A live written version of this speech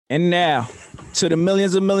And now, to the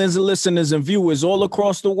millions and millions of listeners and viewers all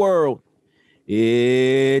across the world,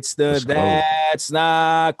 it's the That's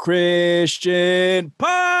Not Christian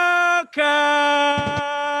Podcast.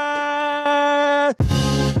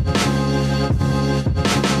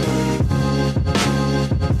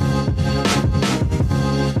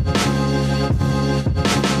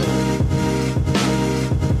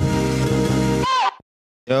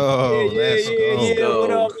 Let's go.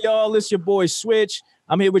 What up, y'all? It's your boy Switch.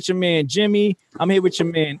 I'm here with your man Jimmy. I'm here with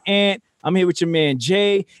your man Ant. I'm here with your man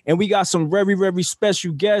Jay. And we got some very, very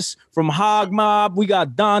special guests from hogmob. We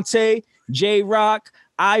got DONTAE, ROC,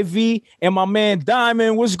 Ivy, and my man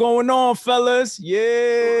Diamond. What's going on, fellas?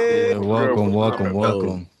 Yeah.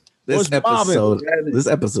 Welcome. This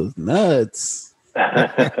episode's nuts.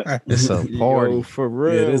 It's a party. Yo, for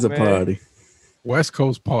real. Yeah, it is a man. party. West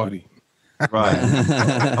Coast party.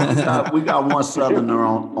 Right. we got one Southerner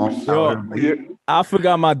on. Yo, I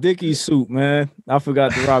forgot my Dickies suit, man. I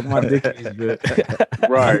forgot to rock my Dickies.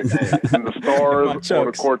 Right. And the stars or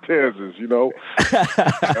the Cortezes, you know.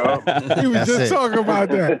 He was just talking about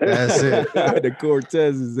that. That's it. The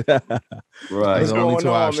Cortezes. Right. What's going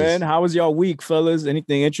on, man? How was y'all week, fellas?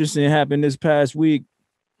 Anything interesting happened this past week?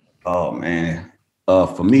 Oh man.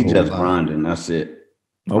 For me, just grinding. That's it.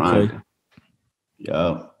 Grinding. Okay.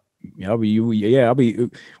 Yeah. We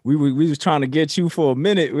was trying to get you for a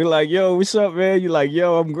minute. We're like, yo, what's up, man? You're like,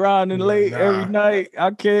 yo, I'm grinding late every night.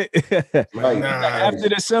 I can't. Right. After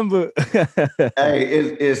December. Hey,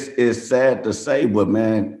 it's sad to say, but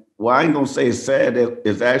man, well, I ain't gonna say it's sad.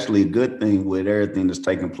 It's actually a good thing with everything that's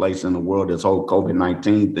taking place in the world, this whole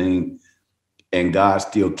COVID-19 thing, and God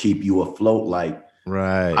still keep you afloat. Like,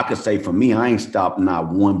 right. I could say for me, I ain't stopped not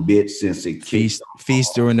one bit since it Feast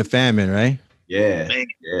during the famine, right? Yeah.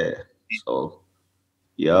 So,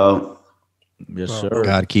 yeah. Yes, sir.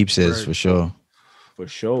 God keeps his for sure. For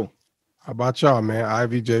sure. How about y'all, man?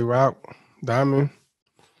 Ivy, ROC, Diamond.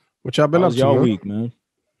 What y'all been up to? Y'all week, man?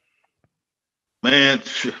 Man,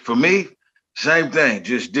 for me, same thing.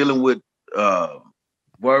 Just dealing with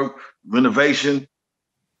work, renovation.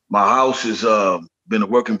 My house has been a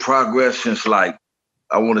work in progress since I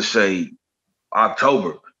want to say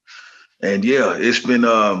October. And yeah, it's been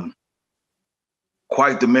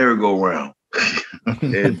quite the merry-go-round.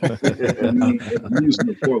 and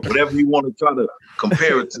whatever you want to try to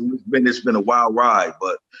compare it to, it's been a wild ride.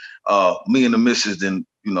 But me and the missus,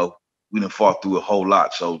 we done fought through a whole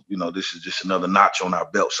lot. So, this is just another notch on our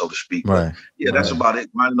belt, so to speak. Right. But, yeah, that's about it.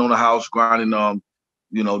 Grinding on the house, grinding,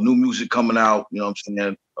 new music coming out, you know what I'm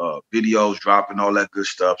saying? Videos dropping, all that good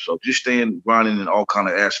stuff. So just staying grinding in all kind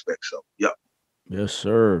of aspects. So, yeah. Yes,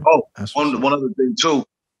 sir. Oh, one other thing, too.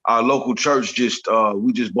 Our local church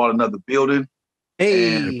we just bought another building.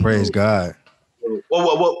 Hey, praise God.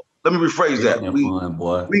 Well, let me rephrase that.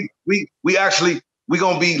 We actually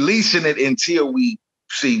gonna be leasing it until we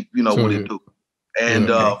see, what it do. And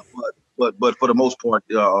but for the most part,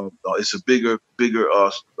 it's a bigger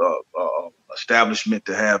establishment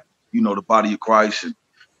to have, the body of Christ and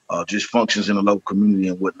just functions in the local community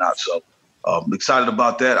and whatnot. So I'm excited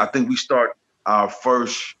about that. I think we start our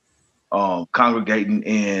first congregating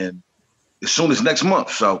in as soon as next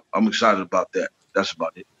month. So I'm excited about that. That's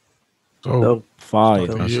about it. So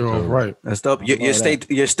fire. You're all right. That's dope. Your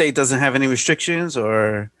state doesn't have any restrictions,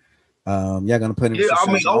 or y'all gonna put any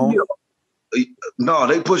restrictions on? No,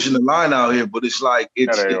 they pushing the line out here, but it's like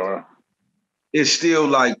it's still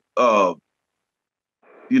like the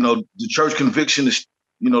church conviction is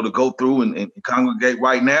to go through and congregate.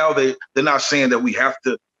 Right now, they're not saying that we have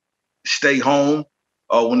to stay home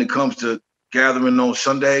when it comes to gathering on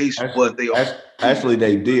Sundays, but they actually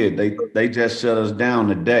they did. They just shut us down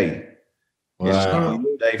today. Wow.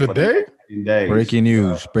 Today? Breaking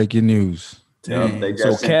news.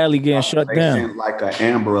 So Cali getting shut they down. sent like an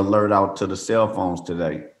Amber Alert out to the cell phones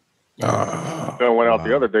today. That went out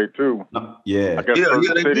the other day too. Yeah. I guess certain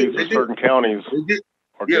cities and certain counties.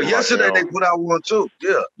 Yesterday they put out one too.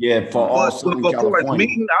 Yeah, for all Southern California.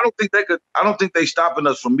 Meeting, I don't think they stopping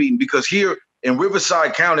us from meeting, because here in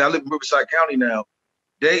Riverside County, I live in Riverside County now.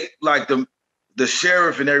 They like the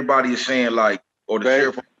sheriff and everybody is saying or the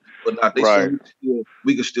sheriff, but not. They right.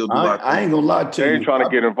 We can still do I ain't gonna lie to you. They ain't trying to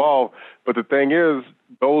get involved, but the thing is,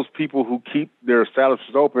 those people who keep their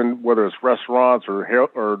establishments open, whether it's restaurants or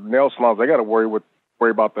nail salons, they got to worry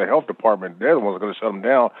about the health department. They're the ones that are going to shut them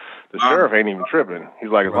down. The sheriff ain't even tripping.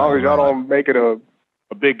 He's like, as long as y'all don't make it a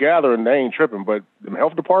big gathering, they ain't tripping. But the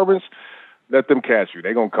health departments, let them catch you.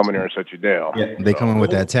 They're going to come in there and shut you down. Yeah. They come in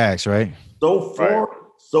with that tax, right? So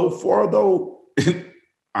far though,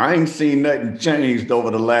 I ain't seen nothing changed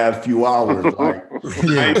over the last few hours. Like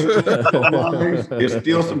There's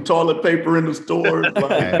still some toilet paper in the store.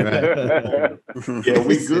 Yeah,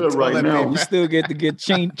 we good right now. You still get to get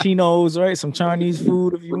chinos, right? Some Chinese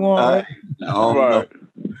food if you want, right? No.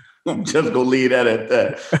 I'm just gonna leave that at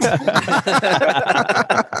that.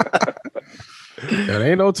 There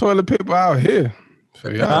ain't no toilet paper out here.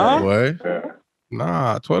 So What?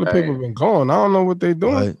 Nah, toilet paper been gone. I don't know what they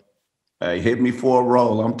doing. What? Hey, hit me for a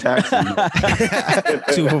roll. I'm taxing you.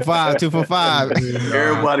 2 for $5. 2 for $5.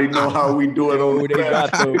 Everybody know how we do it on the they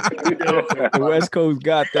got the West Coast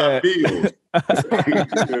got that.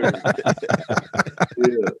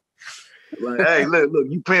 Yeah. Like, hey, look,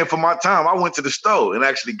 you paying for my time. I went to the store and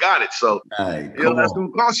actually got it. So, that's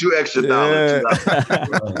going to cost you extra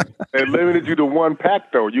 $1. They limited you to 1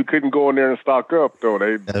 pack, though. You couldn't go in there and stock up, though.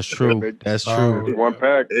 That's true. That's true. 1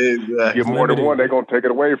 pack. Exactly. Get more than one, they're going to take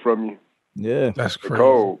it away from you. Yeah. That's crazy.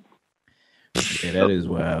 Cold. Yeah, that is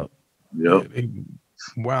wild. Yep.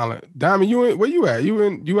 Wow. Diamond, where you at?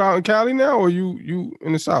 You out in Cali now, or you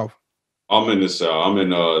in the South? I'm in the South. I'm in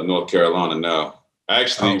North Carolina now.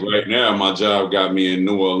 Actually, right now, my job got me in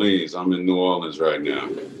New Orleans. I'm in New Orleans right now.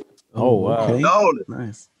 Oh, wow. Okay.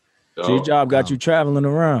 Nice. So your job got you traveling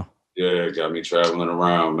around. Yeah, got me traveling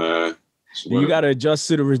around, man. You got to adjust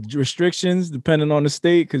to the restrictions depending on the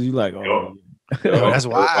state because you like, Yo, that's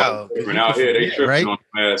wild. Out here, they tripping on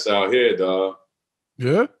the masks out here, dog.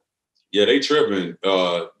 Yeah? Yeah, they tripping.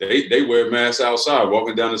 They wear masks outside,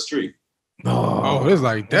 walking down the street. Oh, it's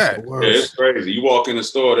like that. Yeah, it's crazy. You walk in the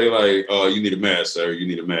store, they like, you need a mask, sir. You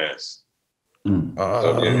need a mask.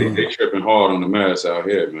 So, yeah, they tripping hard on the mask out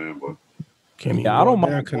here, man. But I don't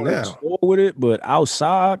mind going to the store with it, but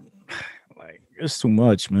outside, like, it's too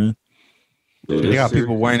much, man. They got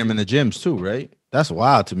people wearing them in the gyms too, right? That's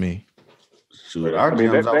wild to me. I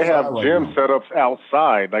mean, they have gym setups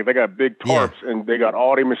outside. Like, they got big tarps, and they got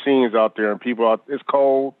all their machines out there, and people out. It's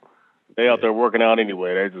cold. They out there working out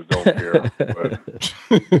anyway. They just don't care. But,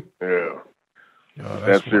 yeah,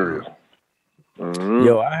 that's serious. Mm-hmm.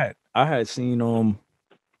 Yo, I had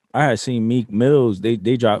seen Meek Mills. They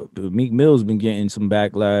dropped. Meek Mills been getting some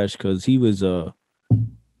backlash because he was I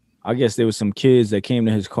guess there was some kids that came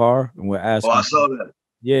to his car and were asking. Oh, I saw that.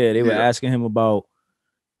 Yeah, they were asking him about.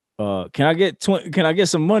 Can I get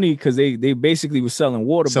some money? Because they basically were selling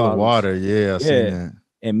water bottles. Water, yeah, I seen that.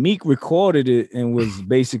 And Meek recorded it and was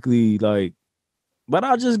basically like, "But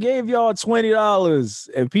I just gave y'all $20,"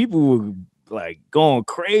 and people were like going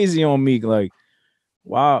crazy on Meek, like,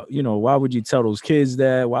 "Why would you tell those kids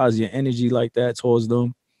that? Why is your energy like that towards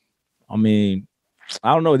them?" I mean,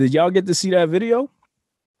 I don't know. Did y'all get to see that video?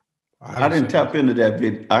 I didn't tap into that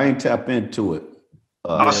video. I ain't tap into it.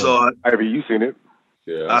 I saw it. Ivy, you seen it?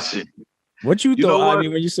 Yeah, I see it. What you thought, Ivy,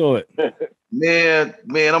 when you saw it? Man,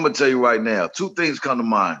 I'm gonna tell you right now. 2 things come to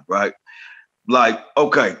mind, right? Like,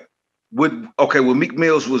 when Meek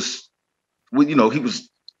Mills was, he was,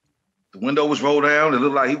 the window was rolled down. It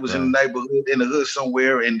looked like he was in the neighborhood, in the hood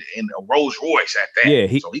somewhere, in a Rolls Royce at that. Yeah,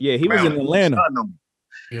 he was in Atlanta.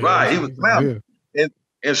 Right, he was around. And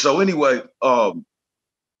so anyway,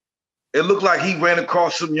 it looked like he ran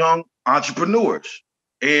across some young entrepreneurs,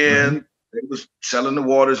 and they was selling the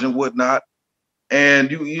waters and whatnot,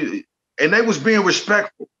 and and they was being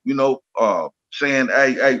respectful, saying,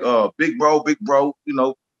 hey, big bro,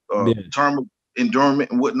 term of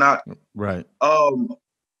endurance and whatnot. Right.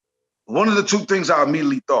 One of the 2 things I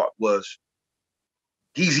immediately thought was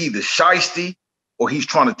he's either shiesty or he's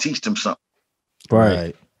trying to teach them something.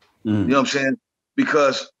 Right. You know what I'm saying?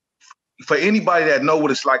 Because for anybody that know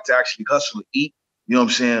what it's like to actually hustle and eat, you know what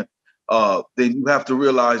I'm saying? Then you have to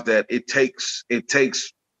realize that it takes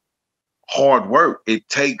hard work. It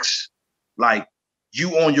takes like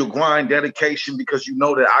you on your grind, dedication, because you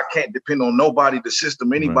know that I can't depend on nobody, the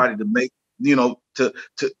system, anybody to make, to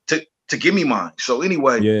give me mine. So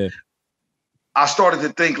anyway, I started to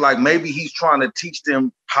think like maybe he's trying to teach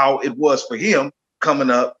them how it was for him coming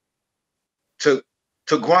up to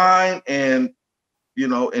grind and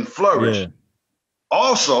flourish. Yeah.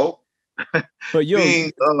 Also, but before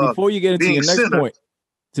you get into your next point,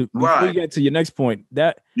 before you get to your next point,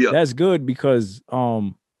 that's good because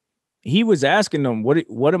he was asking them,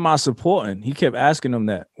 what am I supporting? He kept asking them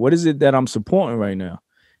that. What is it that I'm supporting right now?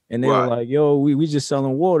 And they were like, yo, we just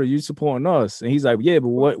selling water. You supporting us. And he's like, yeah,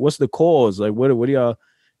 but what's the cause? Like, what are y'all,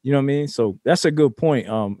 you know what I mean? So that's a good point,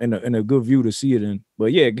 and a good view to see it in.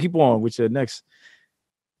 But yeah, keep on with your next.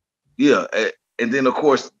 Yeah. And then of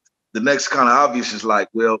course, the next kind of obvious is like,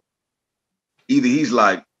 well, either he's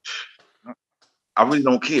like, I really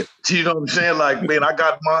don't care. You know what I'm saying? Like, man, I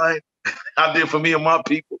got mine. I did for me and my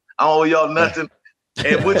people. I don't owe y'all nothing.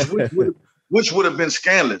 And which would have been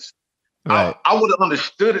scandalous. Right. I would have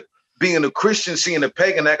understood it being a Christian, seeing a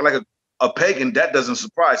pagan act like a pagan. That doesn't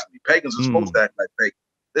surprise me. Pagans are supposed to act like pagans.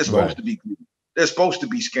 They're supposed to be greedy. They're supposed to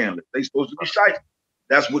be scandalous. They're supposed to be shy.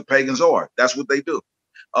 That's what pagans are. That's what they do.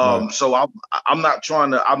 So I'm not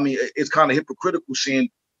trying to. I mean, it's kind of hypocritical seeing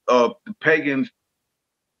the pagans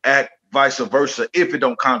act vice versa if it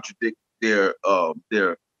don't contradict their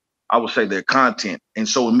I would say their content. And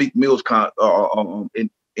so in Meek Mill's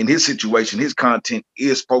in his situation, his content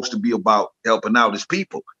is supposed to be about helping out his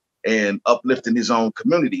people and uplifting his own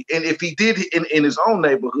community. And if he did in his own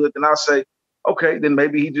neighborhood, then I say, okay, then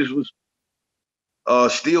maybe he just was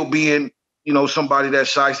still being, somebody that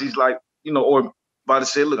shy. He's like, or about to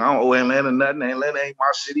say, look, I don't owe Atlanta nothing. Atlanta ain't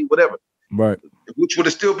my city, whatever. Right. Which would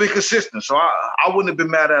have still been consistent. So I wouldn't have been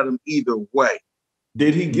mad at him either way.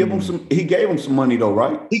 Did he give him some? He gave him some money though,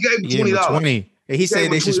 right? He gave him $20. 20. He said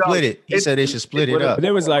they should split it. He said they should split it up. But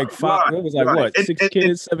there was like five. There was like what?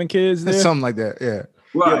 7 kids there? Something like that. Yeah.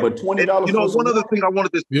 Right. Yeah, but $20. One other thing I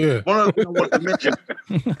wanted to mention.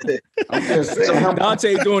 I'm just saying,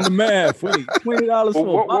 DONTAE doing the math. Wait, $20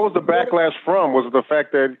 for what was the backlash from? Was it the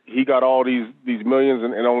fact that he got all these millions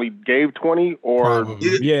and only gave 20? Or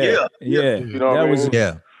yeah. That was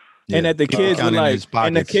And that the kids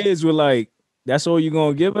were like, that's all you're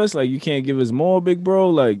gonna give us? Like, you can't give us more, big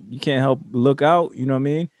bro. Like, you can't help look out. You know what I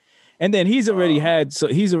mean? And then he's already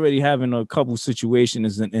having a couple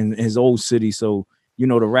situations in his old city. So, the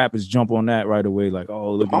rappers jump on that right away. Like,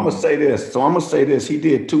 oh, look. I'm gonna say this. He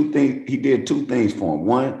did two things for him.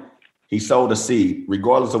 One, he sowed a seed,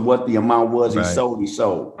 regardless of what the amount was. He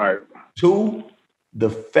sold. Right. Two, the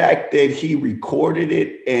fact that he recorded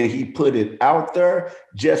it and he put it out there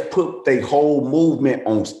just put the whole movement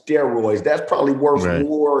on steroids. That's probably worth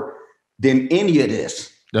more than any of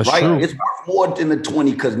this. That's true. It's worth more than the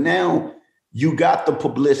 20 because now you got the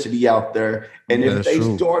publicity out there. And if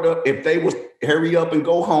they was hurry up and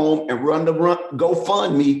go home and run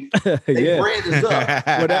GoFundMe, their bread is up.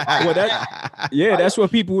 That's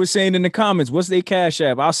what people were saying in the comments. What's their Cash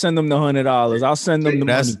App? I'll send them the $100. I'll send them the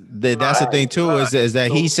money. That's the thing too, is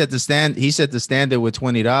that he set the standard with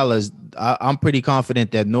 $20. I'm pretty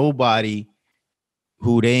confident that nobody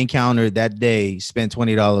who they encountered that day spent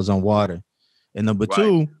 $20 on water. And number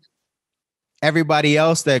two, everybody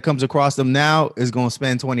else that comes across them now is going to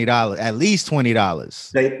spend $20, at least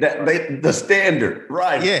 $20. The standard,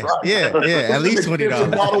 right? Yeah, at least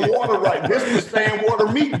 $20. Bottle of water, right? This is sand water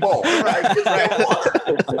meatball, right?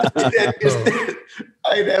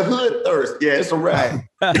 That hood thirst, it's a wrap.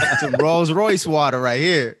 It's a Rolls Royce water right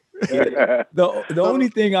here. The only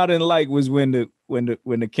thing I didn't like was when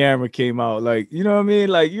the camera came out. Like, you know what I mean?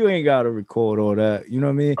 Like, you ain't got to record all that. You know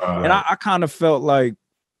what I mean? And I kind of felt like,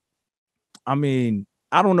 I mean,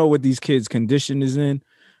 I don't know what these kids' condition is in,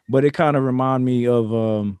 but it kind of remind me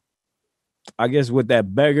of, I guess, with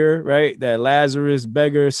that beggar, right? That Lazarus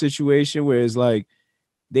beggar situation where it's like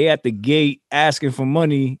they at the gate asking for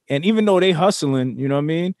money. And even though they hustling, you know what I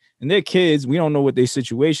mean? And they're kids, we don't know what their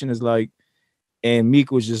situation is like. And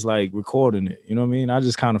Meek was just like recording it. You know what I mean? I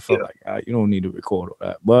just kind of felt like, you don't need to record all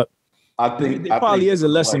that. But I think there probably is a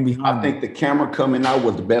lesson behind it. I think the camera coming out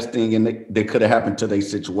was the best thing that could have happened to their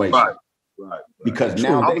situation. Right. Because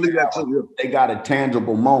now they got a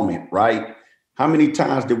tangible moment, right? How many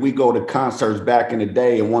times did we go to concerts back in the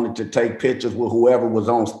day and wanted to take pictures with whoever was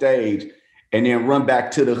on stage and then run back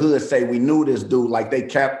to the hood, say we knew this dude, like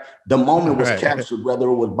the moment was captured, whether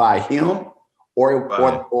it was by him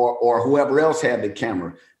or whoever else had the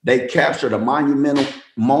camera. They captured a monumental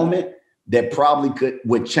moment that probably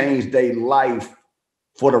would change their life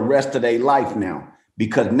for the rest of their life now.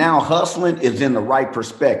 Because now hustling is in the right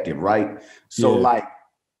perspective, right? So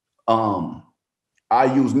I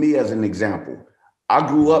use me as an example. I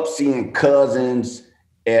grew up seeing cousins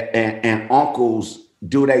and uncles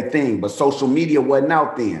do their thing, but social media wasn't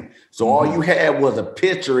out then. So all you had was a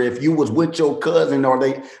picture if you was with your cousin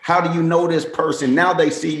how do you know this person? Now they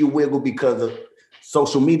see you wiggle because of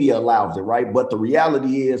social media allows it, right? But the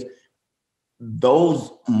reality is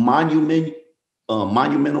those monumental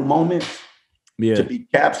moments to be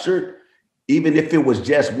captured, even if it was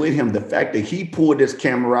just with him, the fact that he pulled this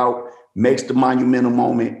camera out makes the monumental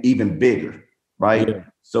moment even bigger, right? Yeah.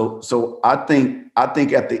 So I think at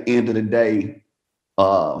the end of the day,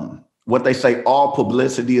 what they say, all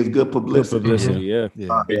publicity is good publicity. Good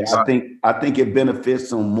publicity, I think it benefits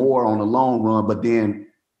them more on the long run, but then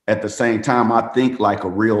at the same time, I think like a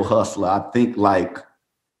real hustler. I think like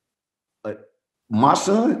my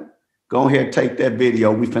son. Go ahead, take that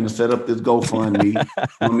video. We finna set up this GoFundMe.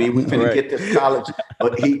 We finna get this college.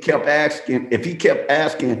 But he kept asking,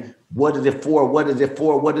 what is it for? What is it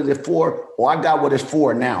for? What is it for? Oh, I got what it's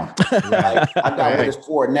for now. Like, I got what it's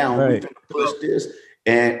for now. Right. We can push this.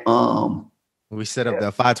 And we set up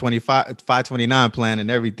the 529 plan and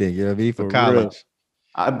everything, you know what I mean, for college. Real.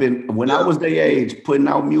 I've been, when I was their age, putting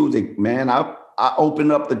out music, man, I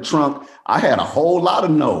opened up the trunk. I had a whole lot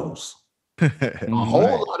of no's. A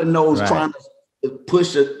whole lot of no's trying to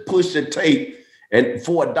push a tape and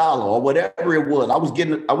for $1 or whatever it was. I was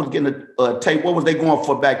getting a tape. What was they going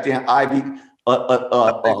for back then, Ivy? You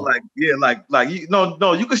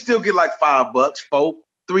can still get like $5, $4,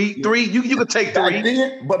 $3. You could take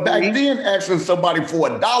 $3. Back then, asking somebody for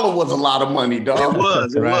 $1 was a lot of money, dog. It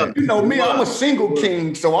was. You know me, I'm a single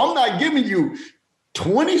king, so I'm not giving you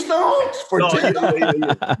 20 songs for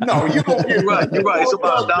 $10. No, you don't get right. You're right. It's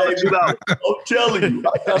about $1, $2. I'm telling you,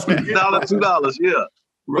 $1, $2. Yeah.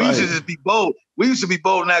 Right. We used to just be bold. We used to be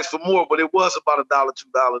bold and ask for more, but it was about $1,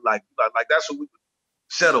 $2. Like that's what we would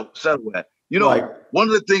settle at. You know, one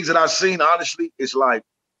of the things that I've seen, honestly, is like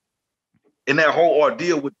in that whole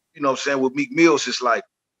ordeal with, you know what I'm saying, with Meek Mills, it's like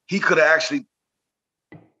he could have actually,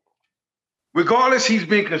 regardless, he's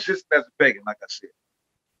been consistent as a begging, like I said.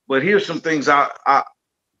 But here's some things I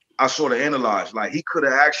sort of analyzed. Like he could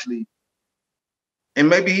have actually, and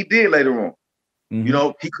maybe he did later on. Mm-hmm. You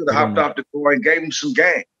know, he could have hopped off the car and gave him some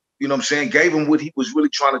game. You know what I'm saying? Gave him what he was really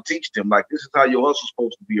trying to teach them. Like, this is how your hustle's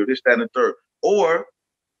supposed to be, or this, that, and the third. Or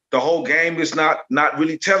the whole game is not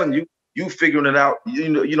really telling you. You figuring it out, you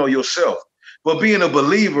know yourself. But being a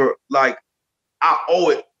believer, like, I owe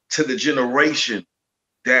it to the generation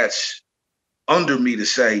that's under me to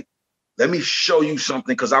say, let me show you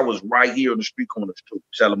something, because I was right here on the street corners too,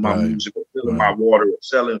 selling my music or selling my water or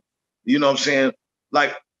selling, you know what I'm saying?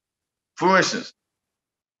 Like, for instance,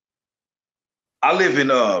 I live in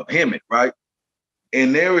Hemet, right?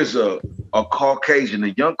 And there is a Caucasian, a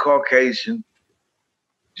young Caucasian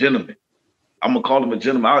gentleman. I'm gonna call him a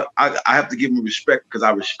gentleman. I have to give him respect because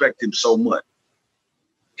I respect him so much.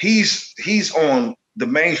 He's on the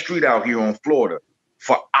main street out here on Florida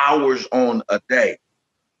for hours on a day.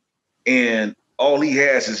 And all he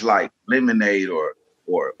has is like lemonade or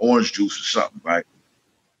orange juice or something, right?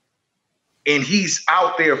 And he's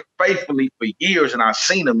out there faithfully for years, and I've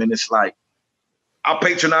seen him, and it's like, I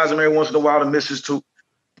patronize him every once in a while, the missus too.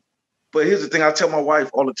 But here's the thing, I tell my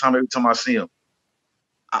wife all the time, every time I see him,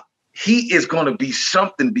 he is going to be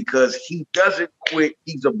something because he doesn't quit.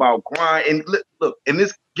 He's about grind. And look, and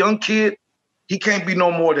this young kid, he can't be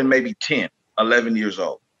no more than maybe 10, 11 years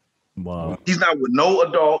old. Wow. He's not with no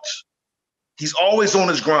adults. He's always on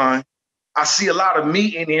his grind. I see a lot of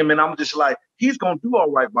me in him, and I'm just like, he's going to do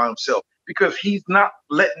all right by himself because he's not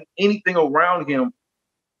letting anything around him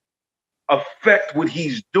affect what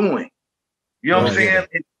he's doing. You know what I'm saying?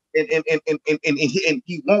 And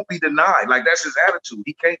he won't be denied. Like, that's his attitude.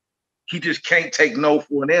 He just can't take no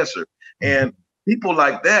for an answer. And people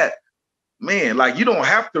like that, man, like, you don't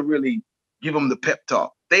have to really give them the pep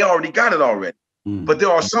talk. They already got it already. But there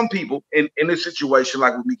are some people in this situation,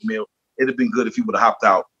 like with Meek Mill, it'd have been good if he would have hopped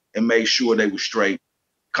out and made sure they were straight,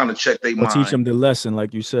 kind of check their mind. Teach them the lesson,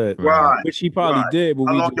 like you said. Right. Which he probably did. But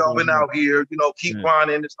how long y'all been out here? You know, keep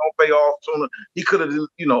grinding. It's gonna pay off sooner. He could have,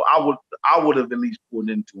 you know, I would have at least poured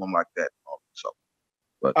into him like that. So,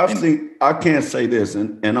 but I can't say this,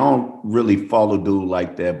 and I don't really follow dude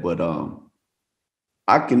like that, but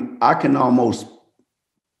I can almost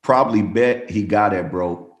probably bet he got at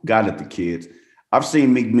the kids. I've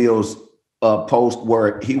seen Meek Mill's post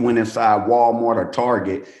where he went inside Walmart or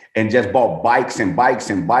Target and just bought bikes and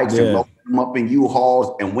loaded them up in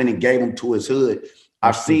U-Hauls and went and gave them to his hood.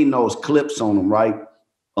 I've seen those clips on him, right?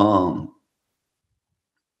 I've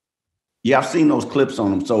seen those clips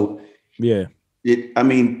on him. So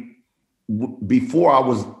before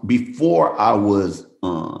I was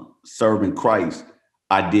serving Christ,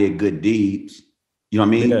 I did good deeds. You know what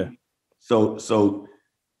I mean? Yeah. So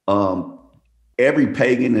every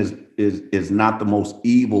pagan is not the most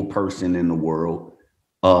evil person in the world.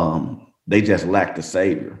 They just lack the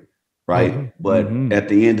savior, right? Mm-hmm. But at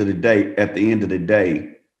the end of the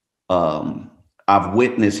day, I've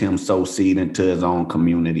witnessed him sow seed into his own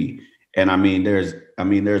community. And there's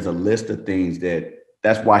a list of things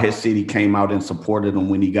that's why his city came out and supported him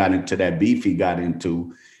when he got into that beef he got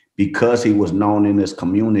into, because he was known in his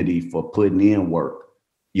community for putting in work.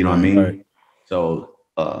 You know what I mean? Right. So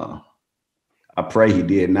I pray he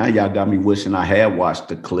did. Now y'all got me wishing I had watched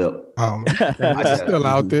the clip. It's still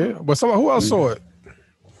out there. But who else saw it?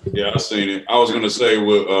 Yeah, I seen it. I was gonna say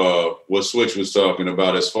what Switch was talking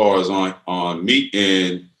about as far as on Meek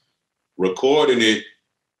and recording it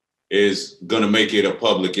is gonna make it a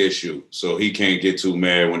public issue. So he can't get too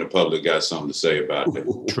mad when the public got something to say about it.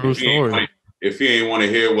 True story. If he ain't want to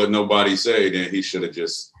hear what nobody say, then he should have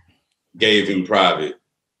just gave him private.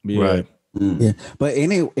 Yeah. Right. Yeah, but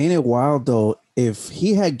ain't it wild though? If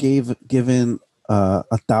he had given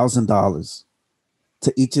 $1,000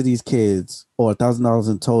 to each of these kids, or $1,000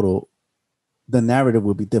 in total, the narrative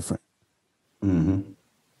would be different. Yeah,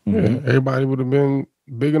 everybody would have been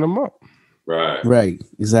bigging him up. Right,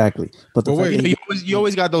 exactly. But wait, you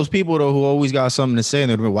always got those people though who always got something to say.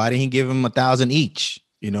 And why didn't he give him 1,000 each?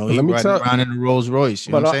 You know, he riding around in a Rolls Royce.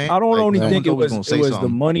 You know what I'm saying? I don't only think it was something. the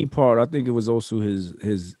money part. I think it was also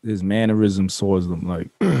his mannerisms towards them. Like,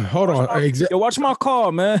 hold on, yo, watch my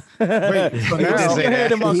car, man. Wait, so now,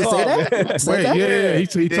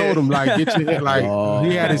 he told him like, get your hand. Like,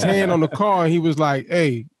 he had his hand on the car, and he was like,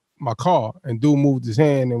 "Hey, my car," and dude moved his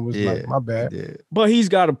hand and was like, "My bad." Yeah. But he's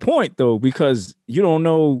got a point though, because you don't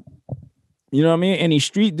know, you know what I mean? Any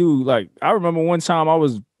street dude. Like, I remember one time I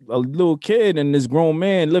was a little kid and this grown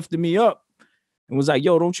man lifted me up and was like,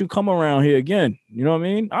 yo, don't you come around here again. You know what I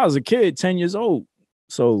mean? I was a kid, 10 years old.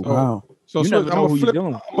 So wow. So I'm gonna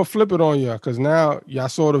flip it on you, because now y'all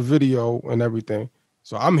saw the video and everything.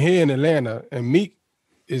 So I'm here in Atlanta and Meek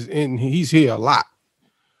he's here a lot.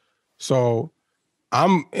 So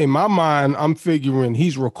I'm in my mind, I'm figuring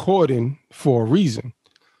he's recording for a reason.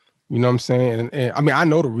 You know what I'm saying? And I mean, I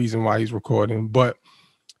know the reason why he's recording, but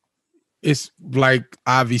it's like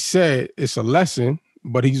Avi said, it's a lesson,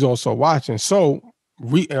 but he's also watching. So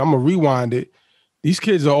I'm gonna rewind it. These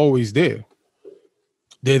kids are always there.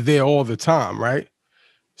 They're there all the time, right?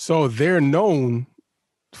 So they're known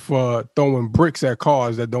for throwing bricks at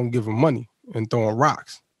cars that don't give them money and throwing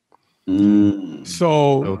rocks.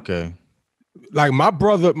 So okay, like my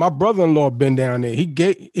brother-in-law been down there.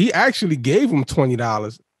 He actually gave him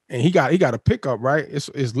 $20, and he got a pickup, right?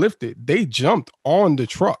 It's lifted. They jumped on the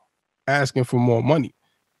truck asking for more money.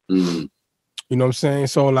 You know what I'm saying?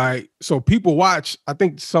 So people watch. I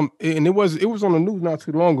think and it was on the news not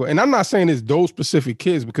too long ago. And I'm not saying it's those specific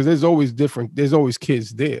kids, because there's always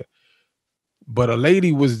kids there. But a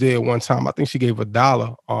lady was there one time. I think she gave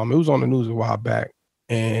 $1. It was on the news a while back,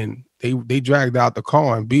 and they dragged out the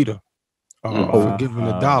car and beat her for giving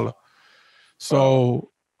 $1. So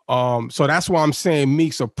so that's why I'm saying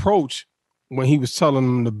Meek's approach when he was telling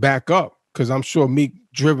them to back up, because I'm sure Meek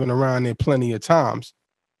driven around there plenty of times.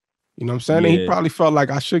 You know what I'm saying? And he probably felt like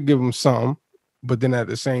I should give him something, but then at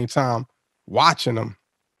the same time, watching him.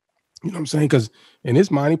 You know what I'm saying? Because in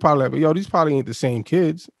his mind, he probably like, yo, these probably ain't the same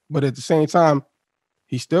kids. But at the same time,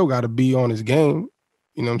 he still got to be on his game.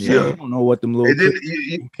 You know what I'm saying? I don't know what them little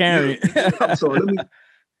kids carry. So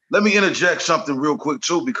let me interject something real quick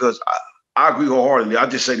too, because I agree wholeheartedly. I'll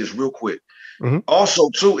just say this real quick. Also,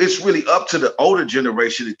 too, it's really up to the older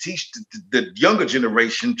generation to teach the younger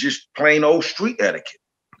generation just plain old street etiquette.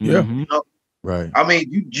 Yeah. You know? Right. I mean,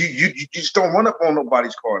 you just don't run up on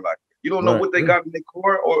nobody's car like that. You don't know what they got in their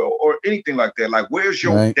car or anything like that. Like, where's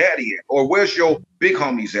your daddy at? Or where's your big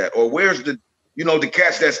homies at? Or where's the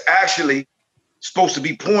cats that's actually supposed to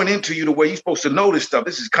be pouring into you the way you're supposed to know this stuff.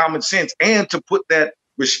 This is common sense. And to put that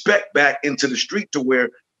respect back into the street to where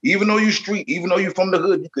even though you're street, even though you're from the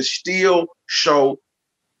hood, you could still show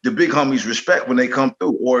the big homies respect when they come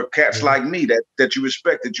through, or cats like me that you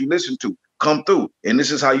respect, that you listen to, come through. And this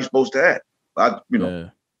is how you're supposed to act.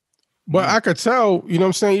 But I could tell, you know what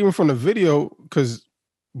I'm saying, even from the video, because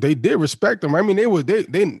they did respect him. I mean,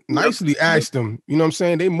 they nicely asked him, you know what I'm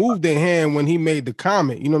saying? They moved their hand when he made the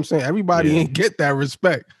comment, you know what I'm saying? Everybody ain't get that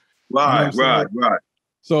respect. Right, you know right.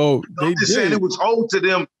 So they just said it was owed to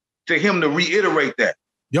him to reiterate that.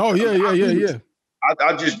 Yo, yeah.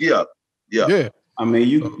 I just, yeah. I mean,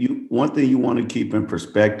 you one thing you want to keep in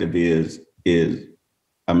perspective is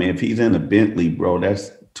I mean, if he's in a Bentley, bro,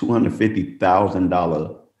 that's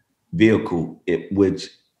 $250,000 vehicle, which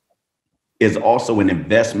is also an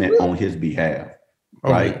investment on his behalf,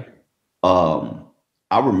 right?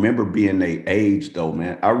 I remember being their age though,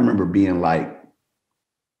 man. I remember being like,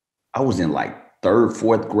 I was in like 3rd,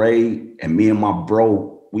 4th grade, and me and my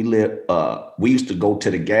bro, we used to go to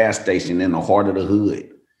the gas station in the heart of the hood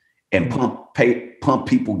and pump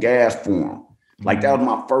people gas for them. Like, that was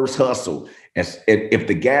my first hustle. If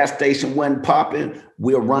the gas station wasn't popping,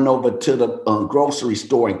 we'll run over to the grocery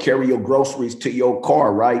store and carry your groceries to your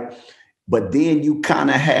car, right? But then you kind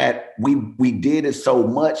of we did it so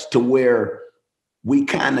much to where we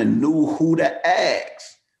kind of knew who to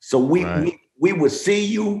ask. So we would see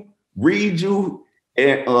you, read you,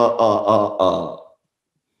 and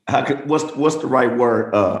what's the right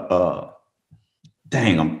word?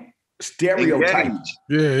 stereotype. Engage.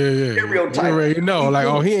 Yeah. Stereotype. You already know, like,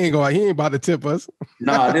 oh, he ain't about to tip us.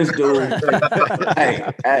 Nah, this dude.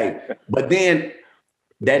 hey. But then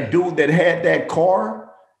that dude that had that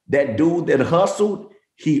car, that dude that hustled,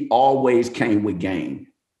 he always came with game.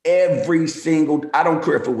 Every single, I don't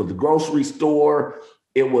care if it was the grocery store,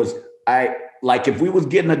 it was, like if we was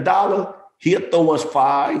getting $1, he'll throw us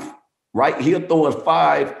 5, right? He'll throw us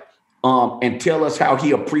 5 and tell us how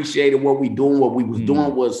he appreciated what we doing. What we was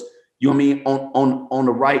doing was, you know what I mean, on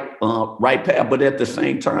the right path. But at the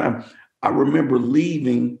same time, I remember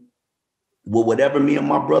leaving with whatever me and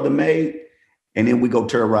my brother made, and then we go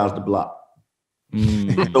terrorize the block.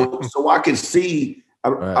 So I can see.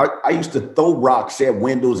 I used to throw rocks at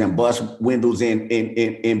windows and bust windows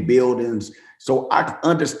in buildings. So I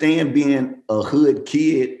understand being a hood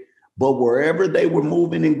kid, but wherever they were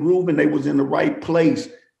moving and grooving, they was in the right place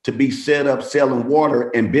to be set up selling water,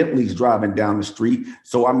 and Bentley's driving down the street.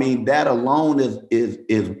 So I mean, that alone is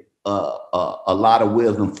a lot of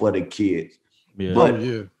wisdom for the kids. Yeah. But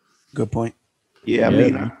Good point. yeah, I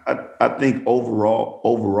mean, I think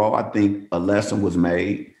overall, I think a lesson was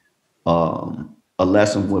made. A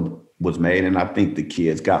lesson was made, and I think the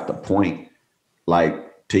kids got the point.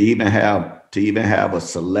 Like to even have a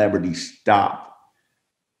celebrity stop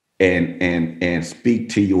and speak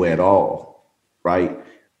to you at all, right?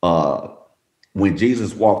 When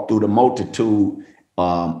Jesus walked through the multitude,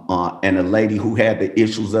 and a lady who had the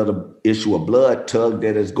issue of blood tugged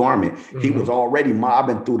at his garment, he was already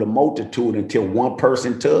mobbing through the multitude until one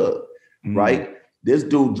person tugged, right? This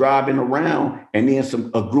dude driving around, and then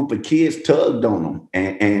a group of kids tugged on him,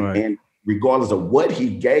 and regardless of what he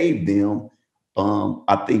gave them,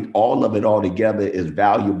 I think all of it all together is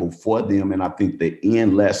valuable for them, and I think the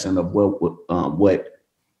end lesson of what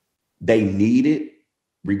they needed,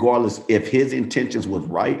 regardless if his intentions was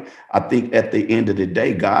right, I think at the end of the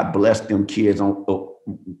day, God blessed them kids on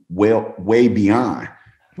way beyond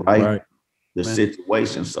the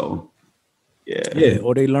situation. So. Yeah.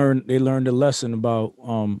 Or they learned a lesson about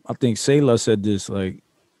I think Sailor said this, like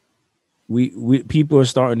we people are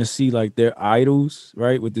starting to see like their idols,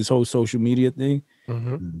 right, with this whole social media thing,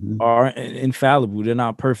 are infallible. They're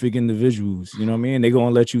not perfect individuals, you know what I mean? They're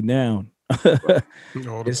gonna let you down.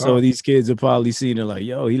 And so these kids are probably seeing it like,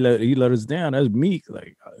 yo, he let us down. That's meek,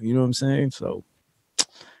 like, you know what I'm saying? So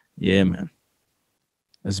yeah, man.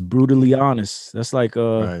 That's brutally honest. That's like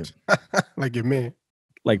like your man.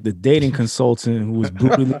 Like the dating consultant who was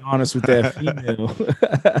brutally honest with that female.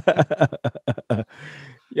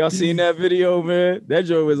 Y'all seen that video, man? That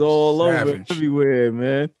joke was all over everywhere,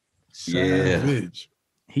 man. Savage.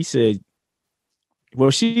 He said,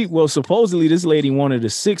 well, supposedly this lady wanted a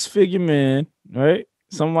 6-figure man, right?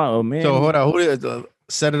 Somebody, man. So hold on,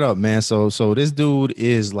 set it up, man. So this dude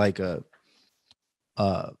is like a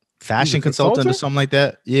fashion consultant or something like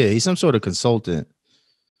that. Yeah, he's some sort of consultant.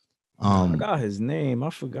 I forgot his name. I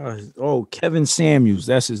forgot. Kevin Samuels.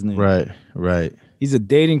 That's his name. Right. He's a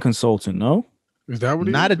dating consultant. No, is that what?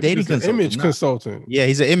 Not a dating consultant. Image consultant. Yeah,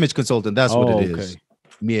 he's an image consultant. That's what it is.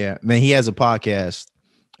 Yeah, man. He has a podcast,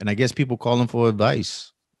 and I guess people call him for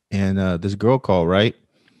advice. And this girl called, right?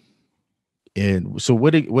 And so,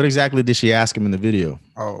 what exactly did she ask him in the video?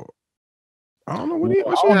 Oh, I don't know what she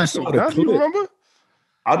asked him. Do you remember?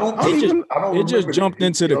 I don't. It just jumped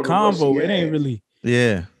into the convo. It ain't really.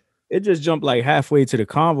 Yeah. It just jumped like halfway to the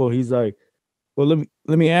convo. He's like, well,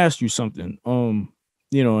 let me ask you something.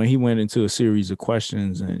 You know, and he went into a series of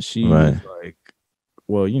questions, and she was like,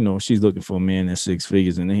 well, you know, she's looking for a man that's 6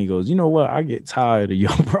 figures. And then he goes, you know what? I get tired of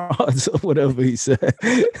your broads or whatever he said.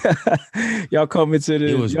 Y'all come into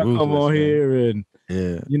this, y'all come on here and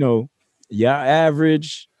you know, y'all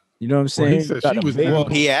average. You know what I'm saying?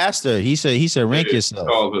 He asked her. He said, rank yourself.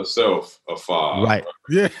 She called herself a 5. Right.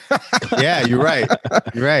 Yeah. Yeah, you're right.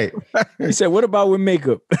 You're right. He said, what about with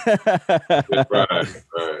makeup? Right.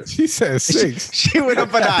 She said 6. She went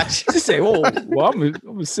up a notch. She said, well, I'm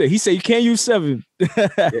gonna say. He said, you can't use 7.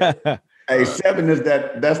 Hey, 7 is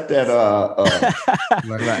that's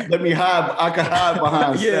let me hide. I can hide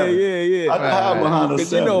behind 7. Yeah. I can hide behind a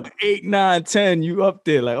 7. You know, 8, 9, 10, you up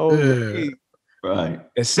there like, Right.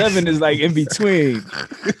 And 7 is like in between.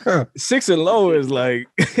 6 and lower is like.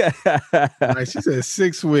 Right, she said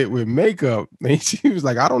 6 with makeup. And she was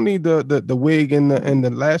like, I don't need the wig and the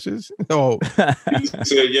lashes. Oh, he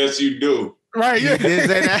said, yes, you do. Right, yeah. He's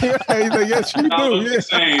like, yes, you do. Yeah.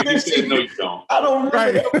 Saying, he said, no, you don't. I don't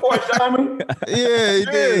remember that part, Diamond. Yeah, he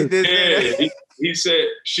did. Yeah, he said,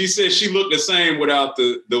 she said she looked the same without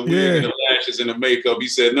the wig and the lashes and the makeup. He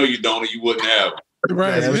said, no, you don't, or you wouldn't have them.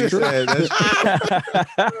 Right, that's what he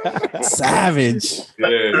said. Savage.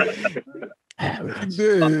 Yeah.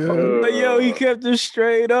 But yo, he kept it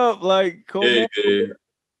straight up. Like, come on.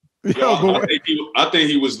 Yo, I think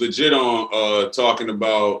he was legit on talking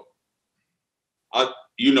about,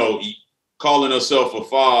 calling herself a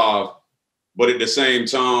 5, but at the same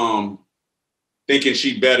time thinking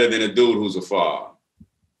she better than a dude who's a 5.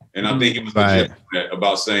 And I think he was legit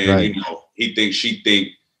about saying, he thinks she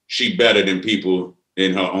better than people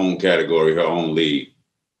in her own category, her own league.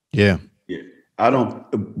 Yeah. I don't,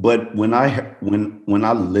 but when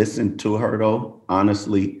I listened to her though,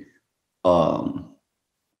 honestly,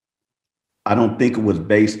 I don't think it was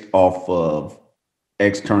based off of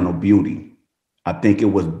external beauty. I think it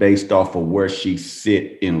was based off of where she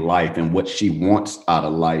sit in life and what she wants out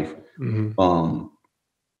of life. Mm-hmm.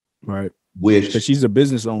 Right. Which she's a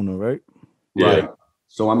business owner, right? Right. Yeah.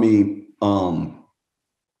 So I mean,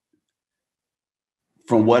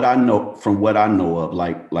 from what I know of,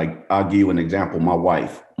 like I'll give you an example. My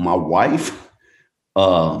wife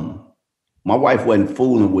wasn't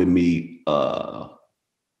fooling with me.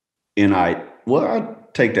 And I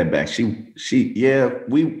take that back.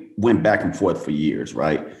 We went back and forth for years,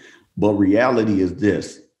 right? But reality is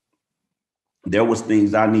this. There was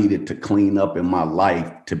things I needed to clean up in my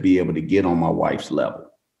life to be able to get on my wife's level.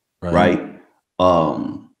 Right.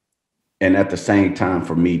 And at the same time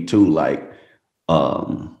for me too, like,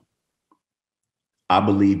 I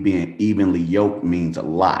believe being evenly yoked means a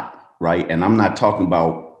lot, right? And I'm not talking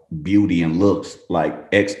about beauty and looks like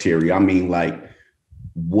exterior. I mean, like,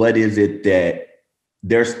 what is it that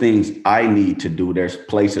there's things I need to do? There's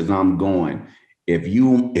places I'm going. If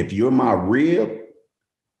you're my rib,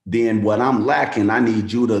 then what I'm lacking, I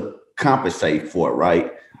need you to compensate for,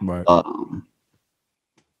 right? Right.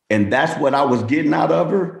 And that's what I was getting out of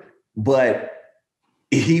her, but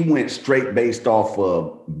he went straight based off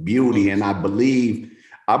of beauty. And I believe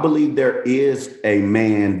there is a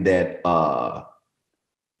man that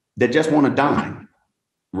just want to dine,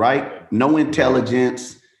 right? No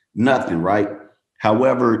intelligence, nothing, right?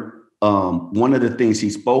 However, one of the things he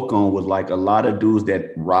spoke on was like a lot of dudes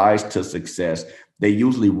that rise to success, they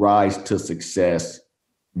usually rise to success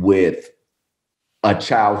with a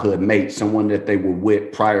childhood mate, someone that they were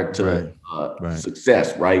with prior to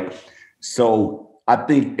success, right? So I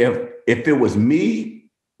think if it was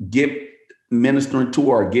me ministering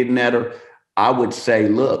to her or getting at her, I would say,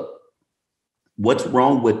 look, what's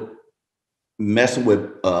wrong with messing with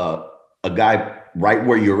a guy right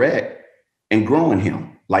where you're at and growing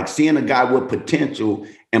him? Like seeing a guy with potential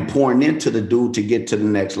and pouring into the dude to get to the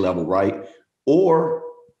next level, right? Or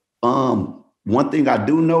one thing I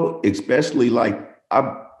do know, especially like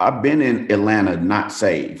I've been in Atlanta not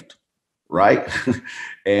saved, right?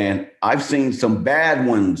 And I've seen some bad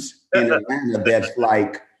ones in Atlanta that's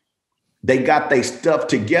like, they got their stuff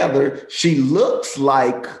together. She looks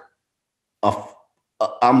like I'm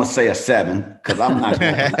gonna say a 7 because I'm not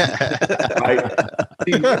right.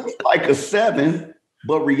 She looks like a 7,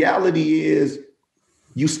 but reality is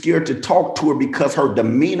you scared to talk to her because her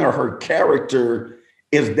demeanor, her character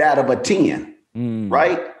is that of a 10,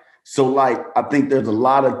 right? So like I think there's a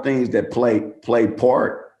lot of things that play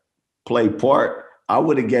part. I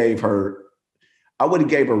would have gave her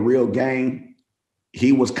real game.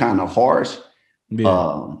 He was kind of harsh.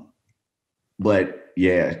 Yeah. But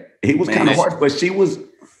yeah, he was kind of harsh, but she was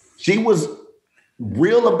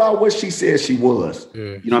real about what she said she was.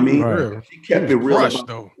 Yeah. You know what I mean? Right. She kept it real crushed,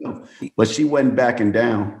 though. But she wasn't backing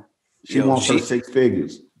down. She wants her 6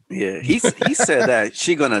 figures. Yeah, he said that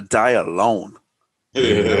she gonna die alone.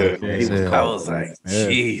 Yeah. I was like,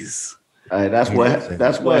 jeez. That's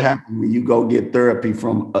what happened when you go get therapy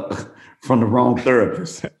from the wrong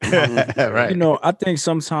therapist. Right. You know, I think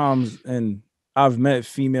sometimes, and I've met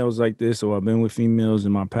females like this, or I've been with females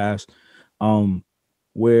in my past,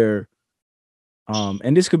 where,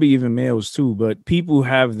 and this could be even males too, but people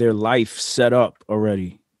have their life set up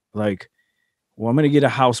already. Like, well, I'm going to get a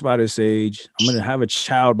house by this age. I'm going to have a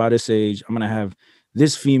child by this age. I'm going to have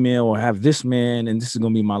this female or have this man, and this is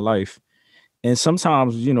going to be my life. And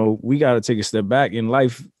sometimes, you know, we got to take a step back, and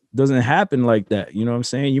life doesn't happen like that. You know what I'm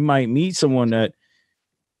saying? You might meet someone that,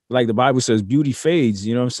 like the Bible says, beauty fades.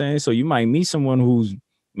 You know what I'm saying? So you might meet someone who's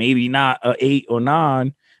maybe not a 8 or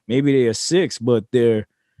 9, maybe they're a 6, but their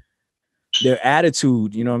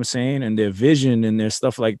attitude, you know what I'm saying, and their vision and their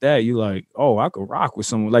stuff like that, you like, oh, I could rock with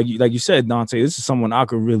someone like you said, Dante. This is someone I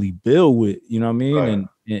could really build with. You know what I mean? Right.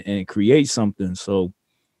 And create something. So,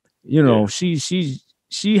 you know,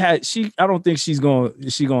 I don't think she's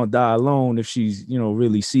gonna die alone if she's, you know,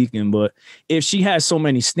 really seeking. But if she has so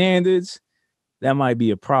many standards, that might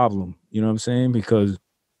be a problem. You know what I'm saying? Because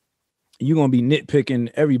you're gonna be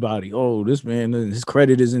nitpicking everybody. Oh, this man, his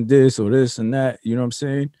credit isn't this or this and that. You know what I'm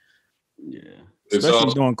saying? Yeah.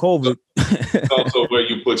 Especially during COVID. It's also where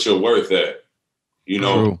you put your worth at. You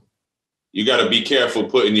know, True. You got to be careful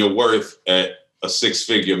putting your worth at a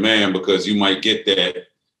 6-figure man because you might get that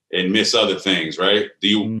and miss other things, right?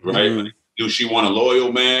 Right? Do she want a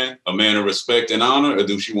loyal man, a man of respect and honor, or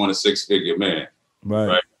do she want a 6-figure man?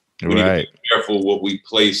 Right. We need to be careful what we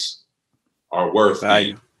place our worth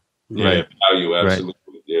in. Yeah, value, absolutely.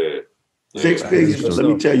 Right. Yeah. 6 figures. Let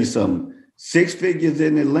me tell you something. 6 figures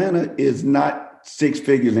in Atlanta is not 6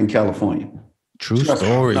 figures in California. True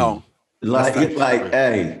story. No.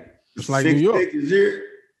 Hey, it's like 6 New York. figures here.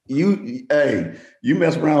 You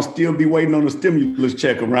mess around, still be waiting on the stimulus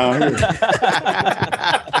check around here.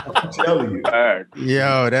 I'm telling you.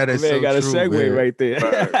 Yo, that is man, so got true, a segue man. right there.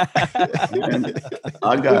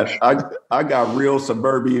 I got real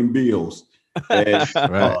suburban bills. And,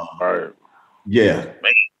 yeah.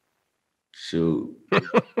 Shoot.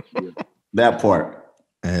 That part.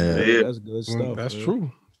 That's good stuff. That's man.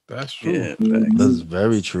 true. That's true. Yeah, That's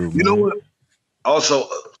very true, man. You know what? Also,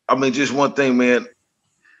 I mean, just one thing, man.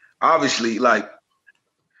 Obviously, like,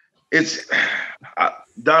 it's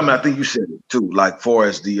Diamond, I think you said it too, like far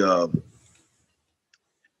as the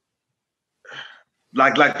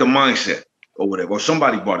like the mindset or whatever, or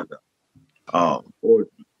somebody brought it up. Or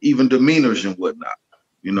even demeanors and whatnot.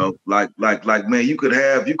 You know, like man, you could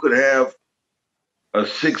have a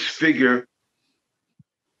 6-figure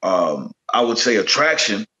I would say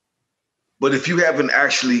attraction, but if you haven't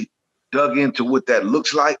actually dug into what that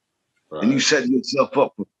looks like, then you set yourself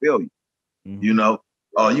up for failure. You know,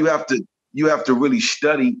 you have to really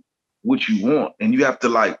study what you want, and you have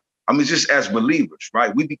to just as believers,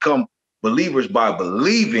 right? We become believers by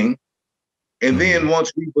believing, and then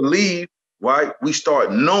once we believe, right, we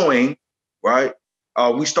start knowing, right?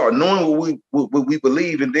 We start knowing what we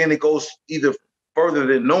believe, and then it goes either further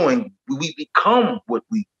than knowing. We become what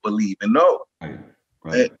we believe and know.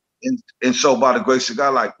 Right. And so by the grace of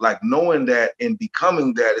God, like knowing that and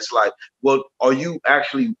becoming that, it's like, well, are you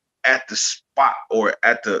actually at the spot or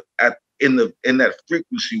in that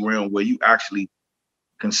frequency realm where you actually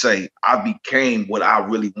can say, I became what I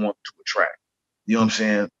really want to attract? You know what I'm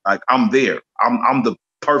saying? Like, I'm there. I'm the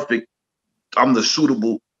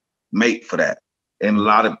suitable mate for that. And a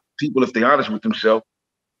lot of people, if they're honest with themselves,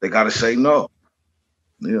 they got to say no.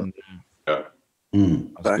 Yeah.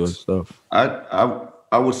 That's good stuff.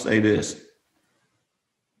 I would say this.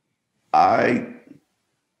 I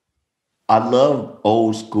love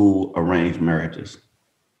old school arranged marriages.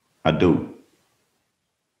 I do.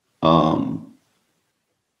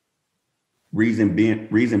 Reason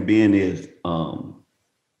being is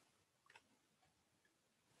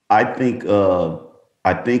I think I'll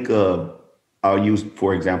use,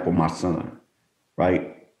 for example, my son,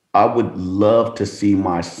 right? I would love to see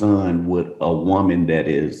my son with a woman that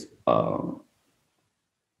is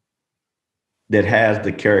that has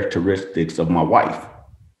the characteristics of my wife,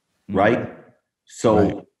 right?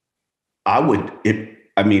 So I would,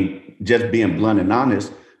 just being blunt and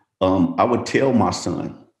honest, I would tell my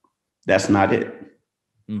son, that's not it.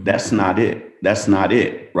 That's not it. That's not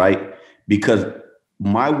it, right? Because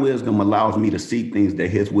my wisdom allows me to see things that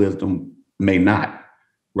his wisdom may not,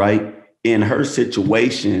 right? In her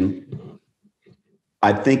situation,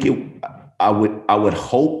 I think I would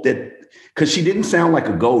hope that, because she didn't sound like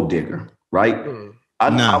a gold digger, right? No.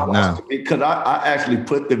 Because I actually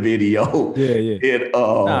put the video.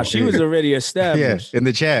 Yeah. She was already established. Yeah, in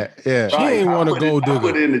the chat. Yeah. She ain't want to go digger. I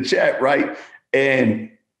put it in the chat, right? And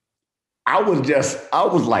I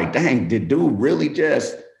was like, dang, did dude really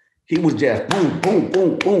he was just boom, boom,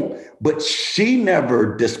 boom, boom. But she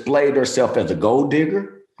never displayed herself as a gold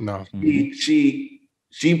digger. No. She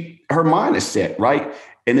her mind is set, right?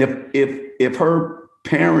 And if her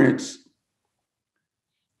parents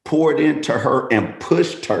poured into her and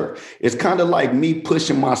pushed her, it's kind of like me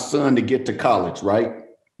pushing my son to get to college, right?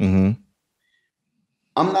 I'm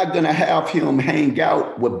not going to have him hang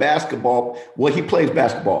out with basketball. Well, he plays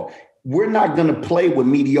basketball. We're not going to play with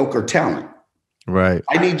mediocre talent. Right.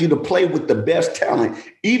 I need you to play with the best talent.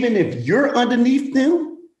 Even if you're underneath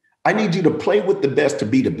them, I need you to play with the best to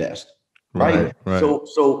be the best. Right.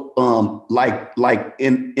 So like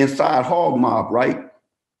inside Hog Mob, right?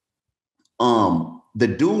 The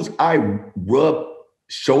dudes I rub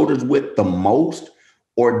shoulders with the most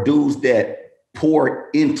are dudes that pour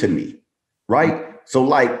into me. Right. So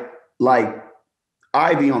like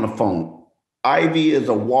Ivy on the phone. Ivy is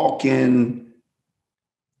a walk-in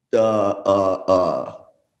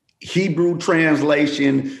Hebrew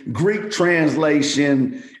translation, Greek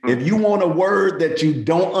translation. If you want a word that you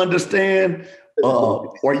don't understand,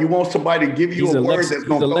 or you want somebody to give you a word that's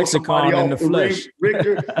going to throw somebody off the ring,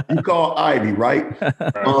 Richter, you call Ivy, right?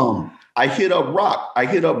 I hit up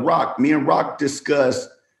ROC. Me and ROC discuss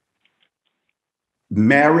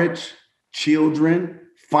marriage, children,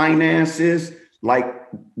 finances. Like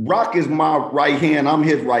ROC is my right hand. I'm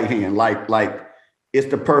his right hand. Like it's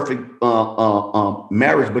the perfect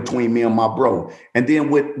marriage between me and my bro. And then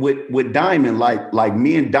with Diamond, like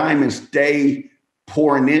me and Diamond stay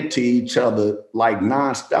pouring into each other like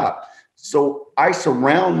nonstop. So I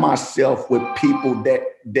surround myself with people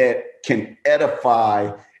that can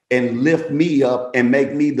edify and lift me up and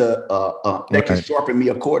make me that can sharpen me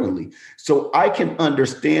accordingly. So I can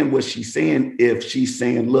understand what she's saying if she's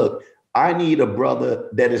saying, look, I need a brother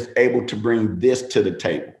that is able to bring this to the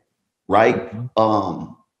table, right?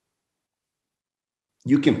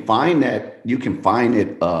 You can find that. You can find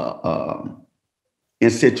it in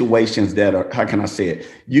situations that are, how can I say it?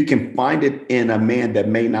 You can find it in a man that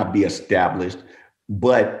may not be established,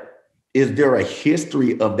 but is there a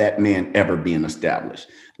history of that man ever being established?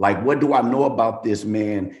 Like, what do I know about this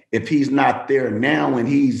man if he's not there now and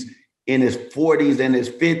he's in his 40s and his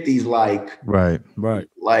 50s? Like, right.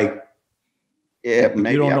 Like, yeah,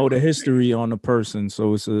 maybe you don't know the history on the person,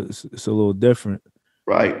 so it's a little different,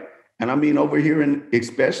 right? And I mean, over here,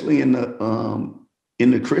 especially in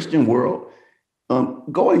the Christian world,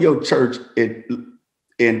 go in your church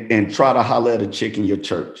and try to holler at a chick in your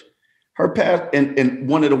church. Her pastor and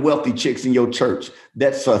one of the wealthy chicks in your church,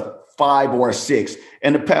 that's a 5 or a 6,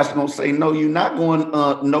 and the pastor gonna say, "No, you're not going."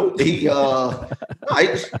 No,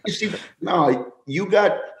 you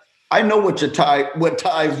got. I know what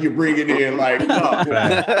ties you're bringing in. Like, no,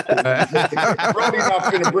 Brody not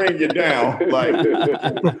finna bring you down. Like,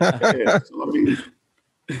 yeah, so, I mean,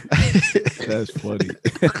 that's funny.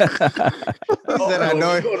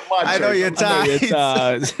 I know your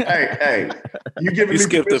ties. Hey, you giving me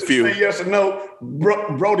permission to say yes or no?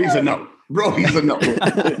 Brody's a no. Brody's a no.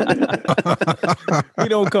 He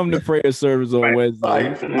don't come to prayer service on Wednesday.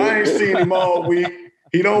 I ain't seen him all week.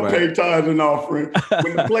 He don't pay tithes and offering.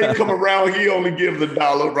 When the plate come around, he only gives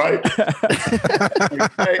 $1, right?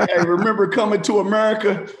 hey, remember Coming to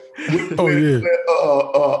America?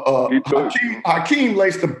 Hakeem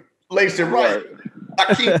laced it right.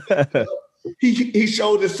 Hakeem, he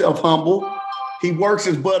showed himself humble. He works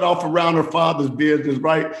his butt off around her father's business,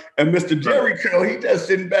 right? And Mr. Jerry Curl, he just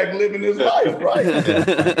sitting back living his life, right?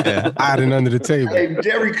 Hiding under the table. Hey,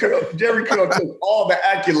 Jerry Curl took all the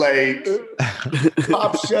accolades.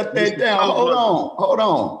 Pop shut that down. Hold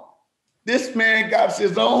on. This man got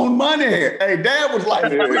his own money here. Hey, Dad was like,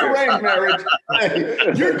 prearranged marriage. Hey,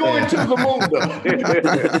 you're going to the moon.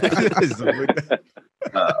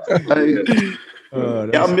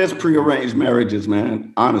 I miss prearranged marriages,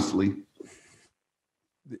 man. Honestly.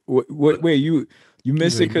 Wait, you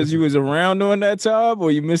miss it because you was around during that time,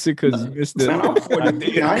 or you miss it because you missed it? Man, I'm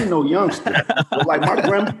 40. I ain't no youngster. But like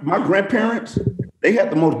my grandparents, they had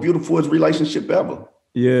the most beautiful relationship ever.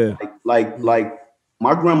 Yeah, like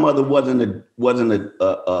my grandmother wasn't a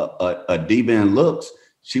diva in looks.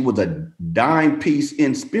 She was a dime piece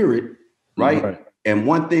in spirit, right? And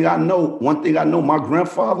one thing I know, my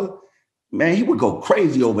grandfather, man, he would go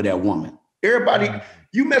crazy over that woman. Everybody,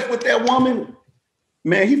 you mess with that woman,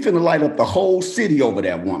 man, he finna light up the whole city over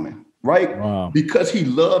that woman, right? Wow. Because he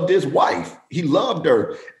loved his wife. He loved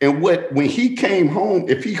her. And when he came home,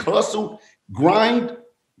 if he hustled, grind,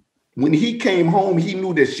 when he came home, he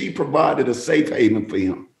knew that she provided a safe haven for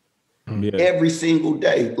him every single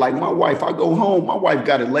day. Like my wife, I go home, my wife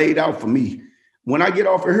got it laid out for me. When I get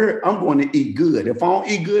off of her, I'm going to eat good. If I don't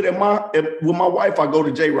eat good with my wife, I go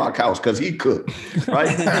to J-Rock house because he cooked,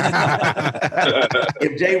 right?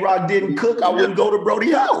 If J-Rock didn't cook, I wouldn't go to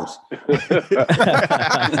Brody house.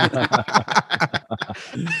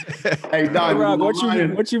 Hey, Don, Rock, what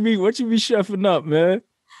you be chefing up, man?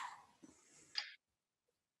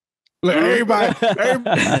 Look, everybody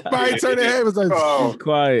turn their head was like,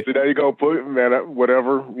 quiet. See, there you go, put man,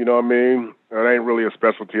 whatever, you know what I mean? It ain't really a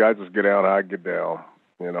specialty. I just get out and I get down,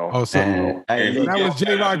 you know. Oh, so that was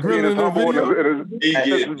J-Rock grilling in the video?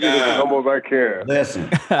 As humble as I can. Listen,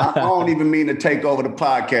 I don't even mean to take over the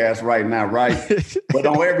podcast right now, right? But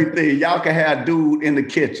on everything, y'all can have dude in the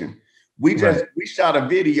kitchen. We shot a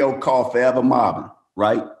video called Forever Mobbing,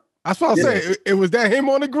 right? That's what I'm saying. It was that him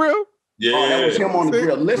on the grill? Yeah. Oh, that was him on the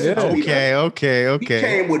grill. Listen to me. Okay. He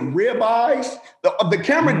came with ribeyes. The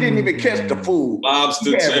camera didn't even catch the food.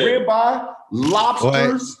 Lobster tail. Ribeye,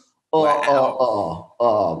 lobsters, I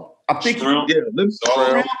think shrimp.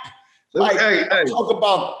 shrimp. Like, talk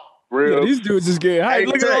about Real. Yeah, these dudes is getting hyped.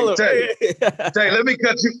 Look at all of them. Tay, let me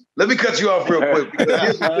cut you off real quick. Because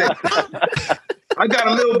here's the thing. I got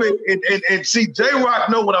a little bit, and see, J-Rock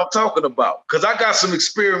know what I'm talking about because I got some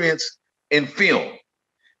experience in film.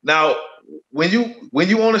 Now, when you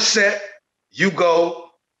on a set, you go.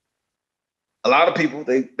 A lot of people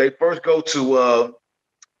they first go to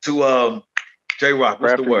J-Rock.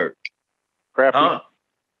 What's the word? Crafty. Huh?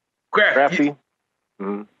 Crafty. Yeah.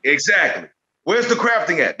 Mm-hmm. Exactly. Where's the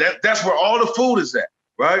crafting at? That's where all the food is at,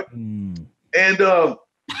 right? Mm. And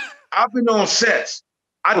I've been on sets.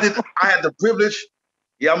 I had the privilege.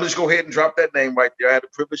 Yeah, I'm just go ahead and drop that name right there. I had the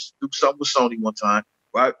privilege to do something with Sony one time,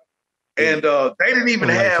 right? And they didn't even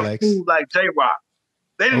have food like J-Rock.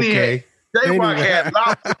 They didn't even have, J-Rock had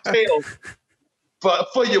lobster tails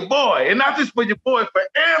for your boy. And not just for your boy, for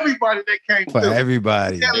everybody that came through. For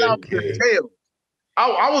everybody. That lobster tails.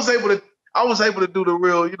 I was able to do the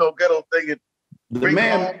real, ghetto thing and the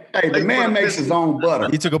man makes his own butter.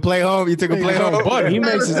 He took a plate home. He butter. He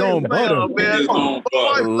makes his own butter.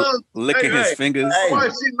 Licking his fingers.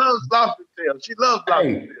 She loves lobster tail. She loves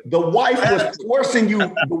lobster tail. The wife was forcing you.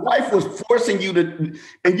 The wife was forcing you to,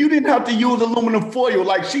 and you didn't have to use aluminum foil.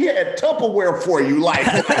 Like she had Tupperware for you. Like,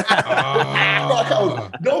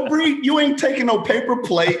 don't breathe. You ain't taking no paper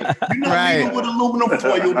plate. You're not leaving with aluminum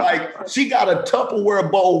foil. Like she got a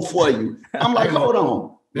Tupperware bowl for you. I'm like, hold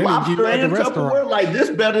on. Lobster and Tupperware, like this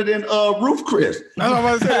better than Roof Chris.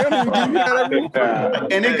 And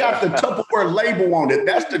it got the Tupperware label on it.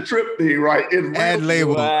 That's the trip thing, right? And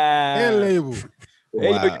label. Wow. And label.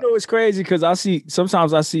 Hey, but you know it's crazy because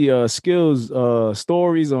sometimes I see skills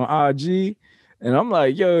stories on IG, and I'm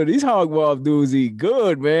like, yo, these hogmob dudes eat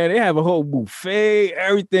good, man. They have a whole buffet,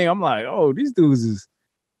 everything. I'm like, oh, these dudes is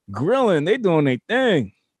grilling. They doing their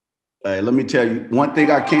thing. Hey, let me tell you, one thing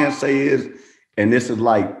I can say is, and this is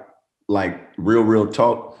like real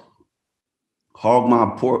talk.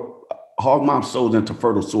 Hogmob sows into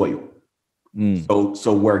fertile soil.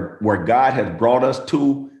 So where God has brought us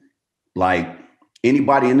to, like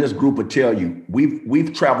anybody in this group would tell you,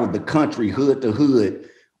 we've traveled the country hood to hood.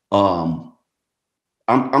 I'm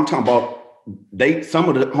talking about some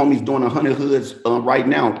of the homies doing 100 hoods right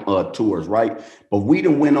now tours, right? But we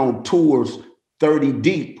done went on tours 30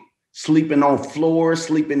 deep, sleeping on floors,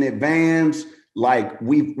 sleeping in vans. Like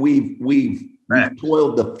we've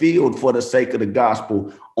toiled the field for the sake of the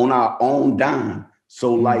gospel on our own dime.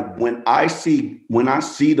 So like when I see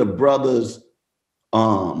the brothers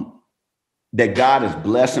that God is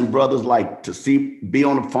blessing brothers, like to be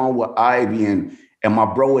on the phone with Ivy and my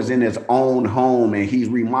bro is in his own home and he's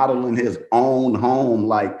remodeling his own home.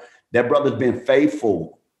 Like that brother's been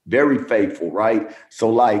faithful, very faithful, right? So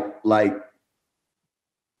like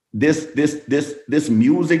this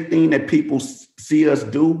music thing that people see us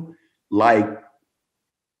do, like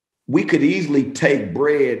we could easily take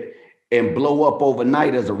bread and blow up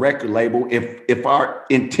overnight as a record label if our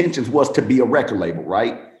intentions was to be a record label,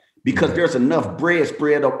 right? Because there's enough bread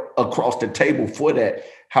spread across the table for that.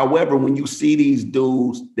 However, when you see these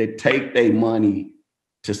dudes that take their money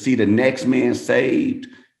to see the next man saved,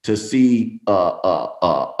 to see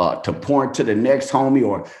to pour into the next homie,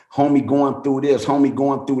 or homie going through this, homie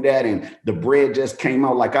going through that, and the bread just came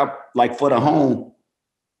out. Like for the home,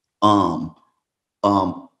 I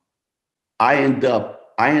end up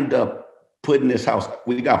putting this house.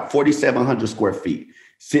 We got 4,700 square feet,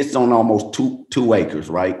 sits on almost two acres,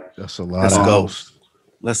 right? That's a lot.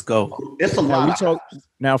 Let's go. It's a lot.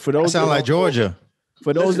 Now for those that sound like Georgia.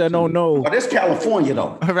 For those that don't know, this California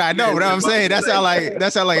though. Right, no, but I'm saying that sound like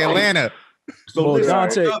Atlanta. So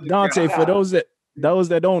Dante, for those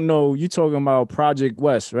that don't know, you talking about Project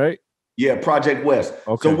West, right? Yeah, Project West.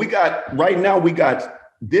 Okay. So we got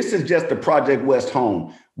this is just the Project West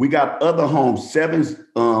home. We got other homes.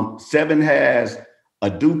 Sevin has a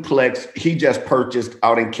duplex he just purchased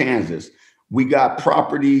out in Kansas. We got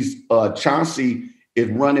properties. Chauncey is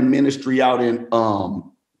running ministry out in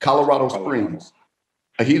Colorado Springs.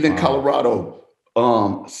 He's in Colorado.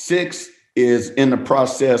 Six is in the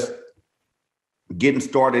process getting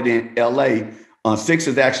started in LA. Six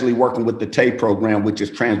is actually working with the TAE program, which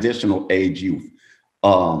is transitional age youth.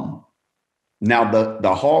 Now the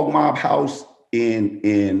hogmob house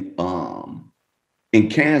in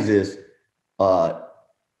Kansas,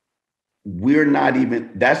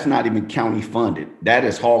 that's not even county funded. That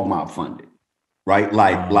is hogmob funded, right?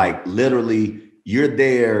 Like literally you're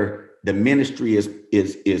there. The ministry is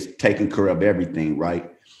taking care of everything,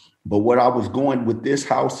 right? But what I was going with this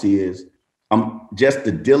house is just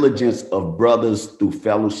the diligence of brothers through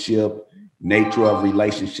fellowship, nature of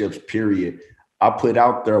relationships, period. I put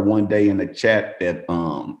out there one day in the chat that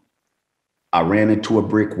I ran into a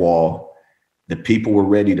brick wall. The people were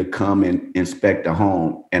ready to come and inspect the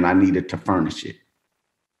home, and I needed to furnish it.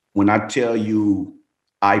 When I tell you,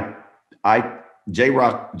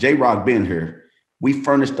 J-Rock been here. We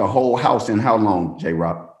furnished the whole house in how long,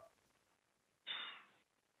 J-Rock?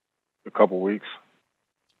 A couple weeks.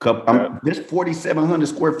 This 4,700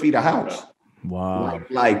 square feet of house. Wow.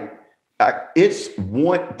 It's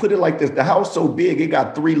one, put it like this. The house so big, it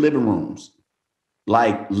got 3 living rooms.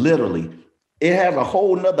 Like literally. It has a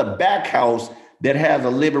whole nother back house that has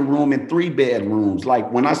a living room and 3 bedrooms.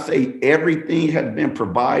 Like when I say everything has been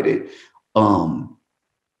provided,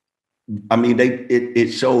 I mean,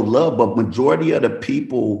 it showed love, but majority of the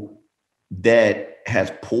people that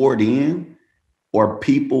has poured in or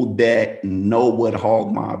people that know what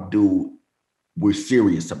Hog Mob do, we're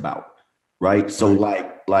serious about, right? So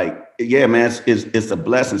yeah, man, it's a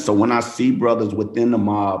blessing. So when I see brothers within the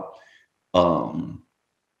mob,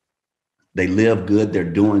 they live good, they're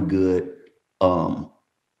doing good.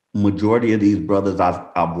 Majority of these brothers,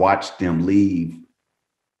 I've watched them leave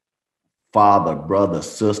father, brother,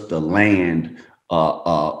 sister, land,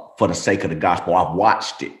 for the sake of the gospel. I've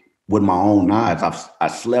watched it with my own eyes. I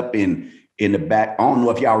slept in the back. I don't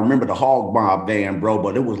know if y'all remember the Hog Mob van, bro,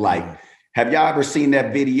 but it was like, have y'all ever seen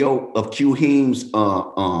that video of Q Heem's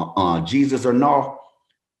Jesus or No?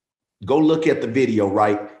 Go look at the video,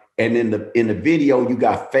 right? And in the video, you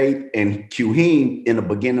got Faith and Q Heem in the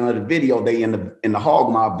beginning of the video. They in the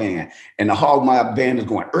Hog Mob van, and the Hog Mob van is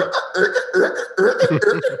going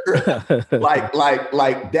like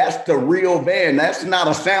that's the real van. That's not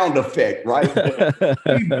a sound effect, right?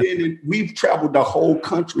 We've traveled the whole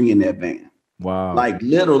country in that van. Wow! Like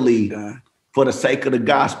literally for the sake of the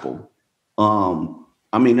gospel.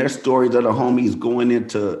 I mean, there's stories of the homies going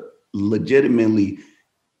into legitimately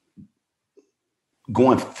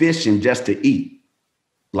going fishing just to eat,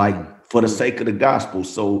 like for the sake of the gospel.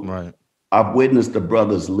 So I've witnessed the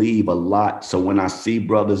brothers leave a lot. So when I see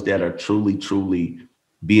brothers that are truly, truly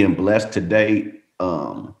being blessed today,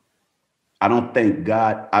 I don't thank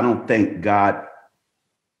God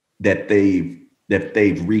that they've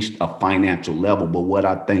reached a financial level. But what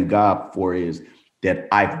I thank God for is that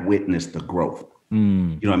I've witnessed the growth. You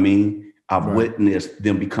know what I mean? I've witnessed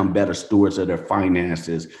them become better stewards of their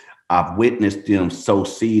finances. I've witnessed them sow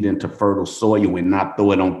seed into fertile soil and not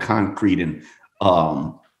throw it on concrete. And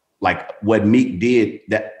like what Meek did,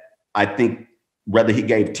 that I think whether he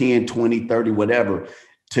gave 10, 20, 30, whatever,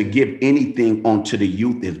 to give anything onto the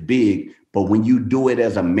youth is big. But when you do it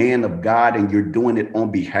as a man of God and you're doing it on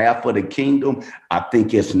behalf of the kingdom, I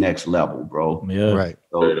think it's next level, bro. Yeah, right.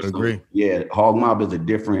 So, agree. Yeah, Hog Mob is a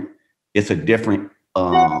different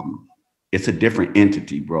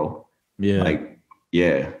entity, bro. Yeah. Like,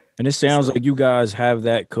 yeah. And it sounds like you guys have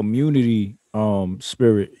that community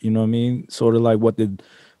spirit, you know what I mean? Sort of like what the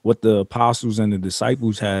apostles and the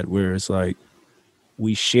disciples had, where it's like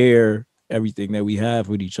we share everything that we have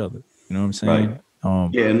with each other. You know what I'm saying? Right.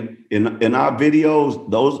 In our videos,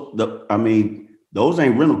 those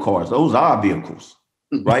ain't rental cars, those are vehicles.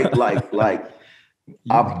 Right? like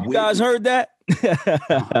you guys heard that?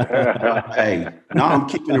 Hey, no, I'm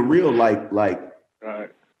keeping it real. Like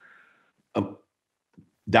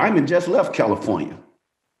Diamond just left California,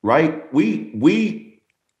 right? We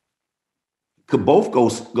could both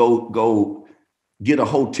go get a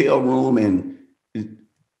hotel room and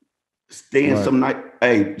stay in some night.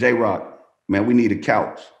 Hey, J-Rock, man, we need a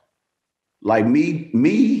couch. Like me,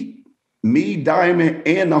 Diamond,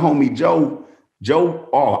 and the homie Joe.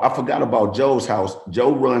 Oh, I forgot about Joe's house.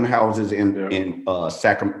 Joe run houses in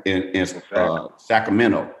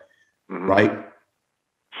Sacramento, right?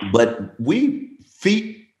 But we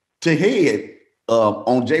feet to head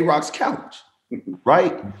on J-Rock's couch,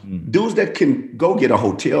 right? Dudes that can go get a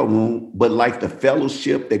hotel room, but like the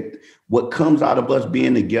fellowship, that what comes out of us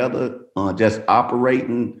being together, just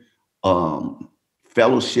operating,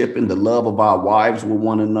 fellowship and the love of our wives with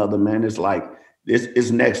one another, man, it's like,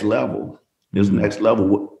 it's next level. It's next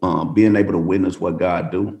level, being able to witness what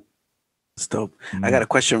God do. It's dope. I got a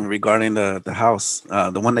question regarding the house,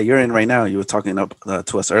 the one that you're in right now. You were talking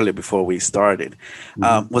to us earlier before we started.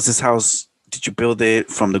 Was this house, did you build it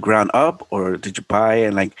from the ground up or did you buy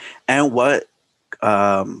it? And what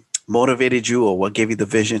motivated you or what gave you the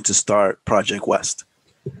vision to start Project West?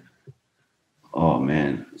 Oh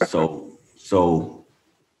man. So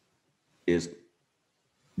it's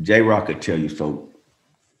J-Rock could tell you. So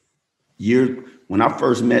when I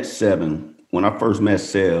first met Sev,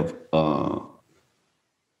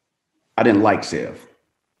 I didn't like Sev,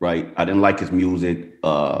 right? I didn't like his music,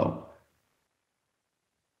 but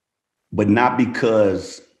not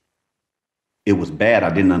because it was bad. I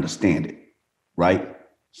didn't understand it. right?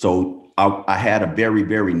 So I had a very,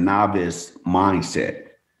 very novice mindset.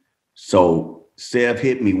 So Sev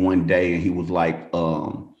hit me one day and he was like,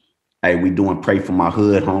 hey, we doing Pray for My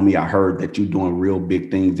Hood, homie. I heard that you're doing real big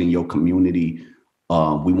things in your community.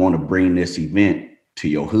 We want to bring this event to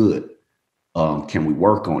your hood. Can we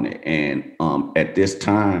work on it? And at this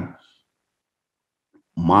time,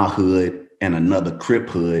 my hood and another Crip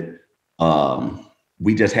hood,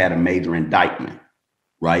 we just had a major indictment,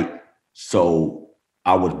 right? So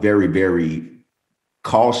I was very, very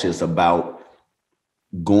cautious about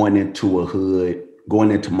going into a hood, going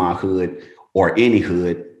into my hood or any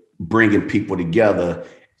hood, bringing people together,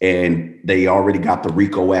 and they already got the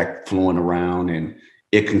RICO Act flowing around and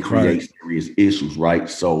it can create serious issues, right?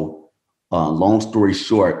 So long story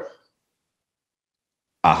short,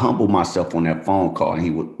 I humbled myself on that phone call and he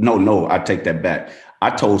was, no, I take that back. I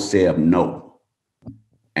told Seb no.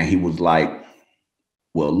 And he was like,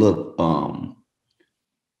 well, look,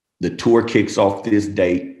 the tour kicks off this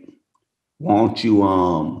date. Why don't you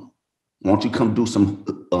come do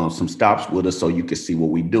some stops with us so you can see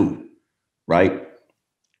what we do, right?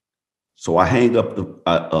 So I hang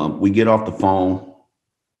up we get off the phone.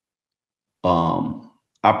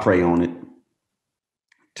 I pray on it.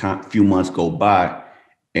 Few months go by,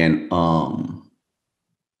 and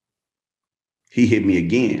he hit me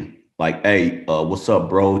again. Like, hey, what's up,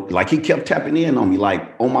 bro? Like he kept tapping in on me,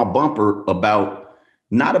 like on my bumper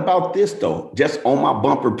not about this though, just on my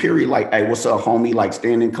bumper period. Like, hey, what's up, homie? Like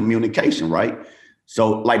staying in communication, right?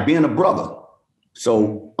 So like being a brother.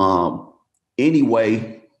 So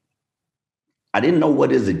anyway, I didn't know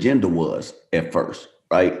what his agenda was at first,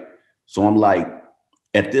 right? So I'm like,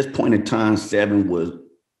 at this point in time,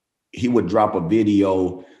 he would drop a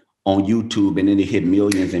video on YouTube and then it hit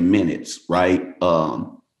millions in minutes, right?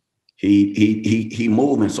 He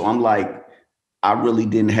moving. So I'm like, I really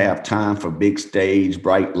didn't have time for big stage,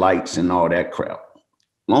 bright lights and all that crap.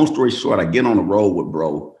 Long story short, I get on the road with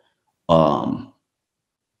bro.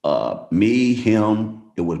 Me, him,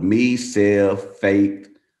 it was me, Sev, Faith,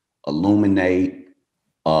 Illuminate,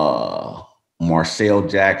 Marcel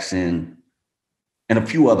Jackson, and a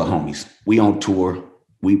few other homies. We on tour.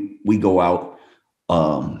 We go out.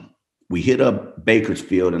 We hit up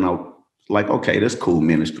Bakersfield, and I was like, okay, that's cool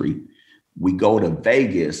ministry. We go to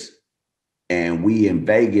Vegas, and we in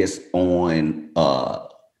Vegas on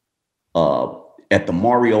at the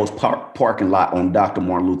Mario's parking lot on Dr.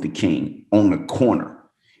 Martin Luther King on the corner.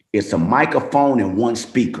 It's a microphone and one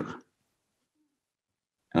speaker.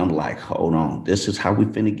 And I'm like, hold on, this is how we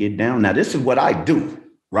finna get down. Now, this is what I do,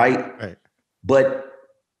 right? But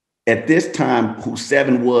at this time, who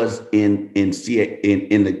Sevin was in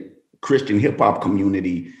the Christian hip hop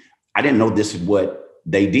community, I didn't know this is what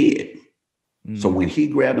they did. So when he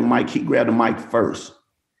grabbed the mic first.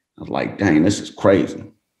 I was like, dang, this is crazy.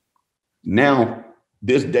 Now,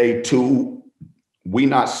 this day too, we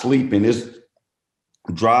not sleeping. It's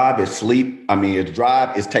drive, it's sleep. I mean, it's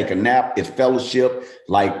drive, it's take a nap, it's fellowship,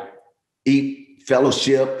 like eat,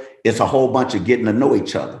 fellowship. It's a whole bunch of getting to know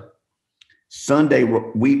each other. Sunday,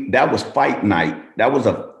 that was fight night. That was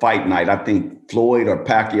a fight night. I think Floyd or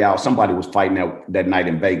Pacquiao, somebody was fighting that night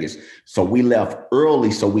in Vegas. So we left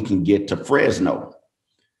early so we can get to Fresno.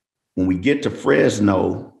 When we get to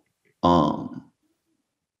Fresno,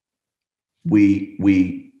 we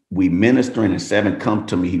ministering, and Sevin come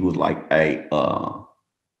to me. He was like, hey,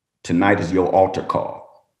 tonight is your altar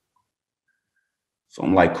call. So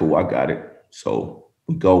I'm like, cool, I got it. So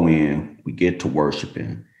we go in, we get to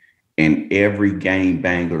worshiping. And every gang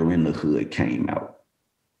banger in the hood came out.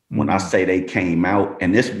 When I say they came out,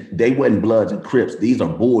 and they wasn't Bloods and Crips, these are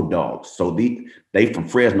Bulldogs. So they from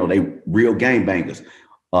Fresno, they real gang bangers.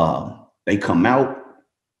 They come out,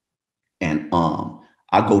 and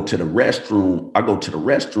I go to the restroom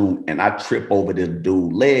and I trip over this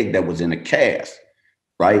dude's leg that was in a cast,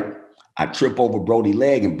 right? I trip over Brody's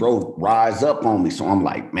leg and bro rise up on me. So I'm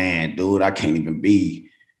like, man, dude, I can't even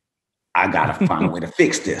I gotta find a way to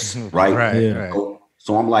fix this, right? Right.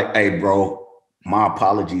 So I'm like, hey, bro, my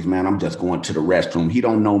apologies, man. I'm just going to the restroom. He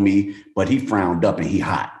don't know me, but he frowned up and he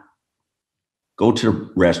hot. Go to the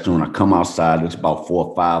restroom. I come outside. There's about 4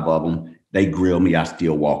 or 5 of them. They grill me. I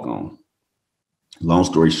still walk on. Long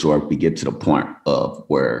story short, we get to the point of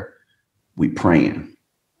where we praying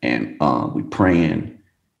and we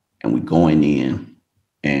going in,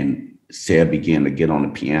 and Seb began to get on the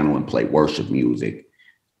piano and play worship music.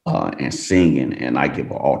 And singing, and I give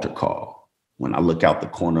an altar call. When I look out the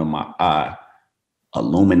corner of my eye,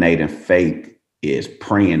 Illuminating Faith is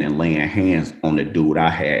praying and laying hands on the dude I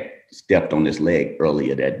had stepped on his leg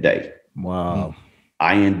earlier that day. Wow.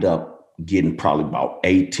 I end up getting probably about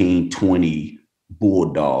 18, 20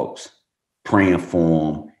 bulldogs, praying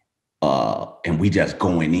for them, and we just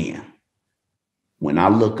going in. When I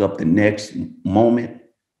look up the next moment,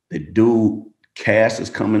 the dude cast is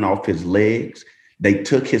coming off his legs. They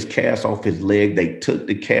took his cast off his leg. They took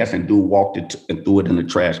the cast and dude walked it and threw it in the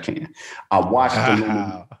trash can. I watched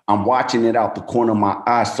I'm watching it out the corner of my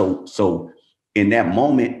eye. So in that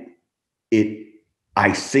moment,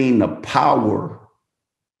 I seen the power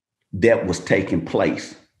that was taking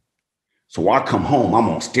place. So I come home, I'm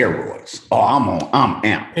on steroids. Oh, I'm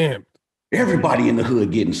amped. Everybody in the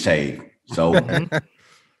hood getting saved. So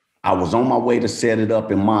I was on my way to set it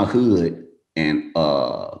up in my hood, and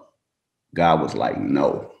God was like,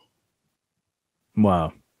 no.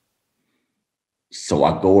 Wow. So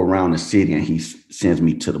I go around the city and he sends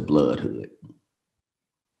me to the Blood Hood.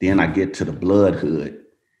 Then I get to the Blood Hood,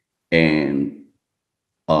 and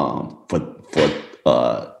for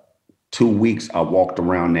 2 weeks I walked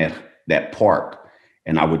around that park,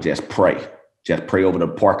 and I would just pray over the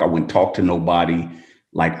park. I wouldn't talk to nobody,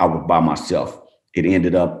 like I was by myself. It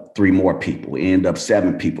ended up 3 more people. It ended up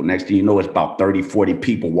 7 people. Next thing you know, it's about 30, 40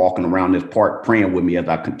 people walking around this park praying with me as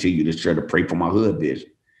I continue to share to pray for my hood vision.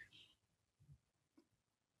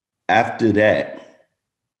 After that,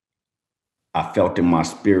 I felt in my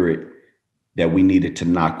spirit that we needed to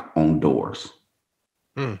knock on doors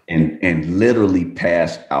and literally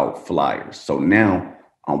pass out flyers. So now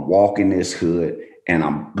I'm walking this hood and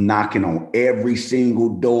I'm knocking on every single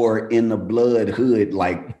door in the Blood Hood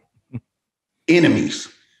like enemies.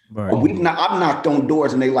 Right. I've knocked on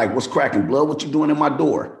doors and they like, what's cracking, blood? What you doing in my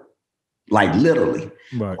door? Like literally.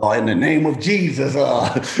 Right. In the name of Jesus. So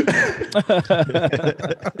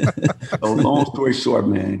long story short,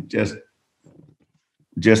 man, just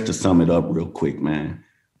to sum it up real quick, man.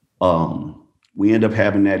 We end up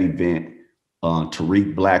having that event.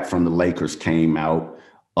 Tariq Black from the Lakers came out.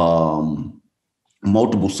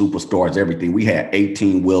 Multiple superstars, everything. We had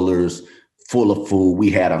 18-wheelers full of food.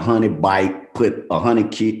 We had 100 bike, put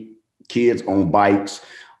 100 kids on bikes.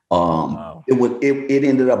 Wow. It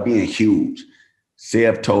ended up being huge.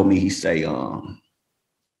 Sev told me, he say, homie,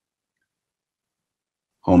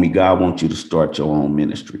 God wants you to start your own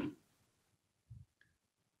ministry.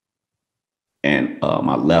 And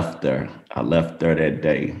I left there that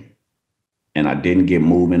day, and I didn't get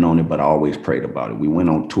moving on it, but I always prayed about it. We went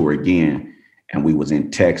on tour again, and we was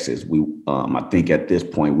in Texas. I think at this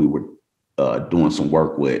point we were doing some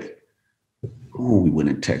work with, we went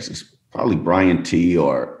in Texas, probably Brian T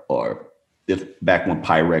or this back when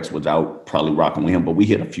Pyrex was out, probably rocking with him, but we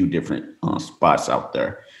hit a few different spots out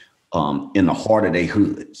there in the heart of their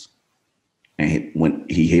hoods. And when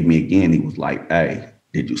he hit me again, he was like, hey,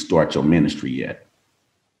 did you start your ministry yet?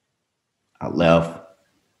 I left,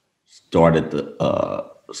 started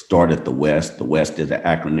the West. The West is an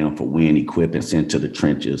acronym for Win, Equip, and Send to the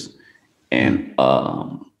Trenches. And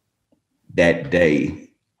that day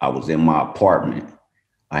I was in my apartment.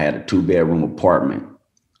 I had a 2-bedroom apartment.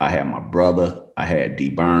 I had my brother, I had D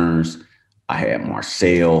Burns, I had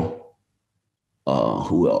Marcel,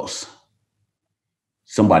 who else?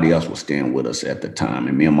 Somebody else was staying with us at the time,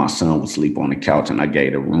 and me and my son would sleep on the couch, and I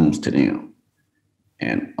gave the rooms to them.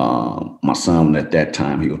 And my son at that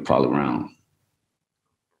time, he was probably around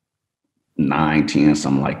 9, 10,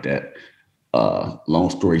 something like that. Long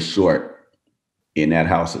story short, in that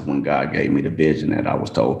house is when God gave me the vision that I was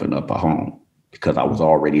to open up a home, because I was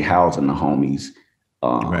already housing the homies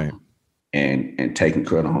and taking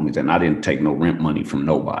care of the homies. And I didn't take no rent money from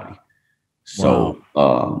nobody. So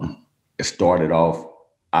it started off,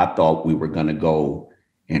 I thought we were going to go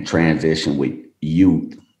and transition with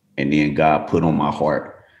youth. And then God put on my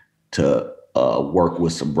heart to work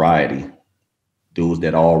with sobriety, dudes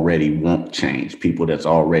that already want change, people that's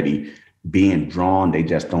already being drawn. They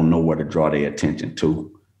just don't know where to draw their attention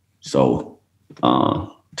to. So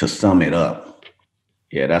to sum it up,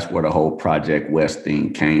 yeah, that's where the whole Project West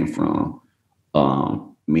thing came from.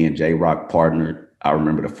 Me and J-Rock partnered. I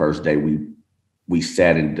remember the first day we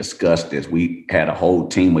sat and discussed this. We had a whole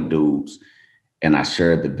team of dudes, and I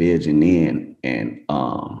shared the vision in. And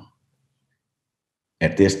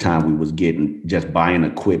at this time, we was just buying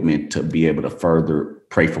equipment to be able to further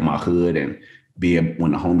pray for my hood and be able,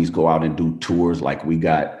 when the homies go out and do tours, like we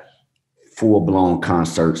got full-blown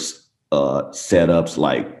concerts, setups,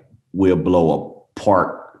 like we'll blow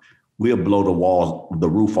the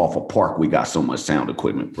roof off a park. We got so much sound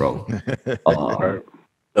equipment, bro.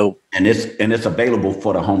 And it's available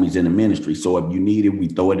for the homies in the ministry. So if you need it, we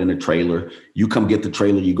throw it in a trailer. You come get the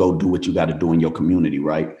trailer, you go do what you got to do in your community,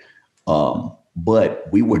 right? But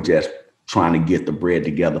we were just trying to get the bread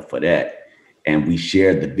together for that. And we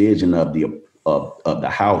shared the vision of the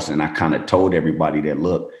house. And I kind of told everybody that,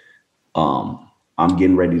 look, I'm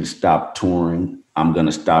getting ready to stop touring. I'm going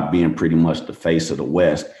to stop being pretty much the face of the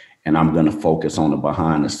West, and I'm going to focus on the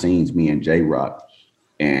behind the scenes, me and J-Rock.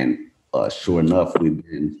 And sure enough, we've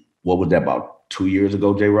been, what was that, about 2 years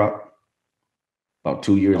ago, J-Rock? About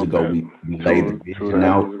 2 years ago, we laid the vision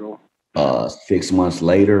out. 6 months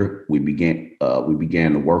later, we began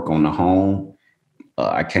to work on the home.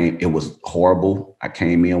 It was horrible. I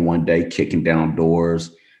came in one day, kicking down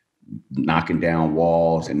doors, knocking down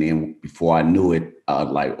walls. And then before I knew it, I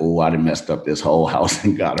was like, oh, I done messed up this whole house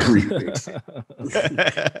and got to refix it.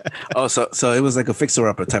 Oh, so it was like a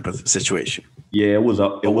fixer-upper type of situation. Yeah, it was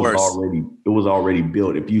already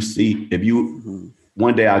built.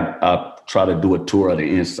 One day I try to do a tour of the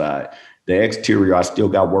inside. The exterior, I still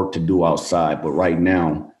got work to do outside, but right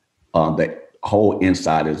now, the whole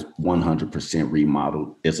inside is 100%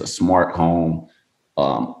 remodeled. It's a smart home.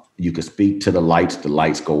 You can speak to the lights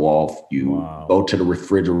go off. You go to the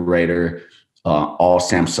refrigerator, all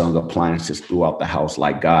Samsung appliances throughout the house,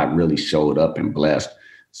 like God really showed up and blessed.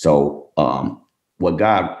 So what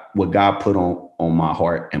God put on my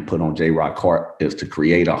heart and put on J-Rock heart is to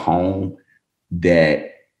create a home that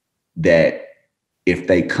if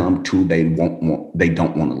they come to, they don't want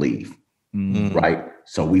to leave. Mm-hmm. Right.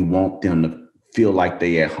 So we want them to feel like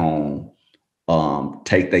they at home,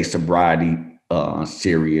 take their sobriety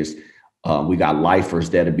serious. We got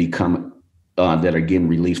lifers that are getting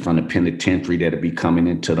released from the penitentiary that will be coming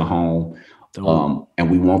into the home.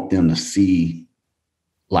 And we want them to see,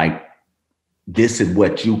 like, this is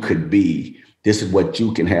what you could be. This is what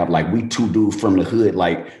you can have. Like, we two dudes from the hood.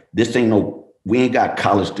 Like, we ain't got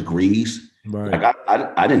college degrees. Right. Like,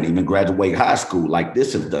 I didn't even graduate high school. Like,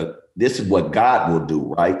 this is what God will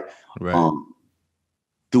do, right? Right.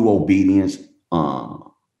 Through obedience,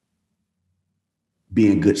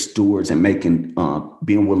 being good stewards and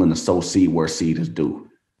being willing to sow seed where seed is due.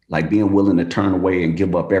 Like, being willing to turn away and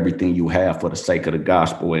give up everything you have for the sake of the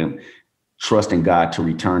gospel and trusting God to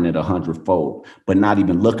return it 100-fold, but not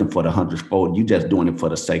even looking for the 100-fold. You just doing it for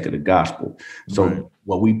the sake of the gospel. So right.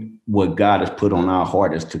 What God has put on our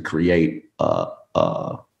heart is to create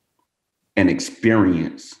an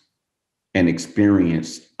experience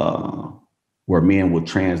where men will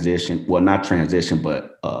transition. Well, not transition,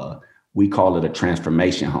 but we call it a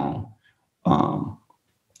transformation home.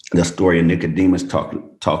 The story of Nicodemus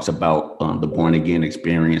talks about the born again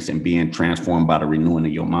experience and being transformed by the renewing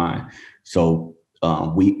of your mind. So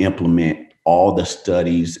we implement all the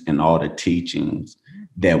studies and all the teachings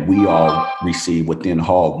that we all receive within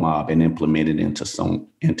HOGmob and implement it into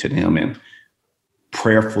them. And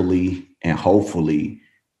prayerfully and hopefully,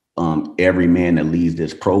 every man that leads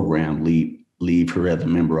this program leave here as a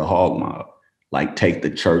member of HOGmob. Like, take the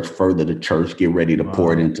church, further the church, get ready to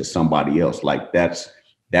pour it into somebody else. Like, that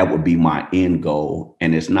would be my end goal.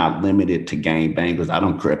 And it's not limited to gang bangers. I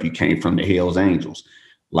don't care if you came from the Hells Angels.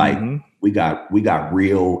 Like, we got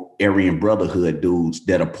real Aryan Brotherhood dudes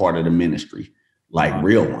that are part of the ministry, like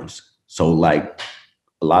real ones. So, like,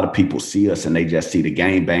 a lot of people see us and they just see the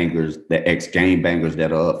gang bangers, the ex-gang bangers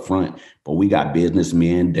that are up front. But we got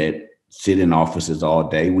businessmen that sit in offices all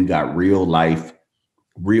day. We got real life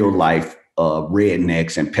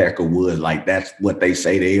rednecks and Peckerwoods. Like, that's what they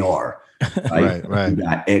say they are. Right. You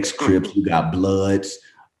got ex-Crips, you got Bloods,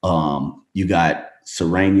 you got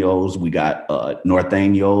Serranos, we got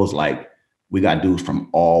Norteños. Like, we got dudes from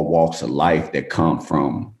all walks of life that come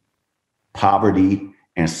from poverty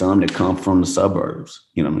and some that come from the suburbs.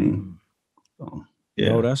 You know what I mean? So, yeah.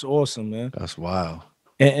 Oh, that's awesome, man. That's wild.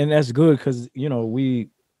 And that's good because, you know, we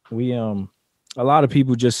a lot of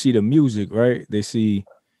people just see the music, right? They see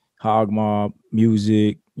HOGmob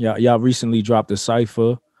music. Yeah, y'all recently dropped a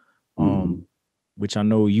cypher, which I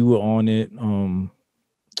know you were on it. Who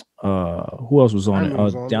else was on it?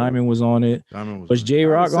 Diamond was on it. Was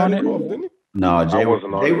J-Rock on it? No, J-Rock.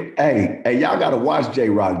 Hey, y'all gotta watch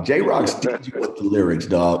J-Rock. J-Rock's stingy with the lyrics,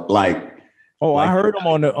 dog. Like, I heard him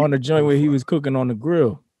on the joint where he was cooking on the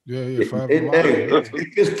grill. Yeah. If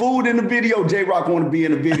it's food in the video, J-Rock want to be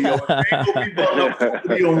in the video. Ain't gonna be no food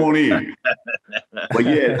he don't want to eat. But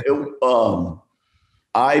yeah,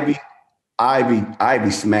 Ivy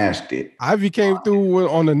smashed it. Ivy came through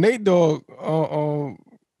on the Nate Dogg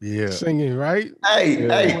singing, right? Hey,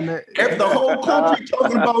 if the whole country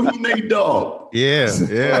talking about who Nate Dogg. Yeah.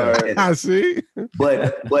 I see.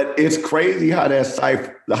 But it's crazy how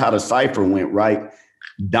the cipher went, right?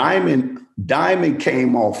 Diamond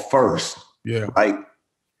came off first. Yeah. Right.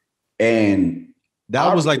 And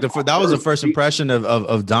that was like the first impression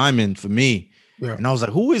of Diamond for me. Yeah. And I was like,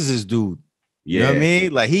 who is this dude? You know what I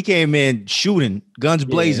mean? Like he came in shooting, guns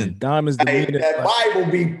blazing. Diamond's the that Bible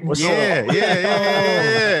be yeah.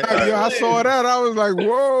 Yo, I saw that. I was like,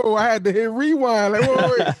 whoa, I had to hit rewind. Like,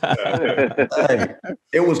 whoa. Hey,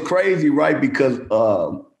 it was crazy, right? Because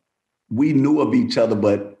we knew of each other,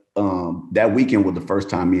 but that weekend was the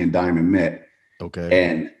first time me and Diamond met.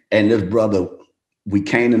 Okay. And this brother, we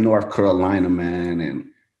came to North Carolina, man, and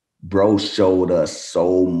bro showed us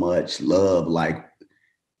so much love. Like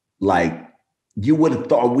you would have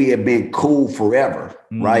thought we had been cool forever,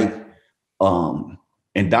 right? And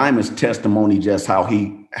Diamond's testimony, just how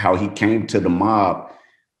he came to the mob,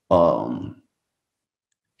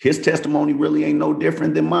 his testimony really ain't no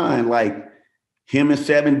different than mine. Like him and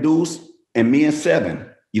Sevin Deuce and me and Sevin,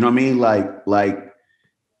 you know what I mean? Like,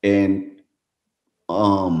 and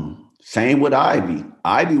same with Ivy.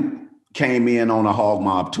 Ivy came in on a hog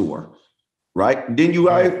mob tour, right? Didn't you,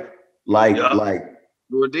 Ivy? Like,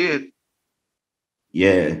 sure did.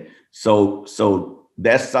 Yeah. So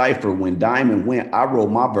that cipher, when Diamond went, I wrote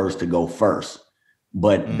my verse to go first,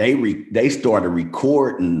 but they started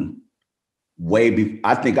recording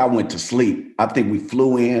I think I went to sleep. I think we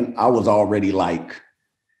flew in. I was already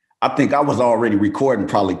recording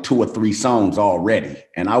probably 2 or 3 songs already.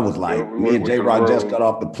 And I was like, me and J-Rock just got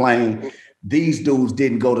off the plane. These dudes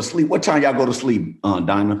didn't go to sleep. What time y'all go to sleep,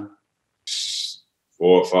 Diamond?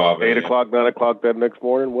 4 or 5. 8 o'clock, 9 o'clock that next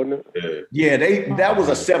morning, wasn't it? Yeah, that was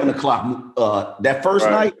a 7 o'clock. That first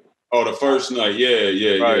night. Oh, the first night, yeah,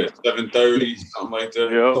 7:30, something like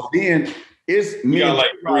that. Yeah. So then it's me. Got like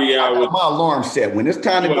 3 hours. I got my alarm set. When it's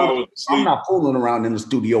time to go, I'm not fooling around in the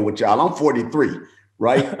studio with y'all. I'm 43,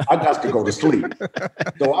 right? I got to go to sleep.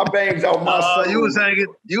 So I bangs out my song. You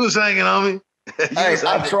was hanging on me. Hey,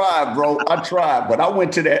 I tried, bro. But I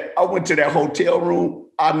went to that hotel room.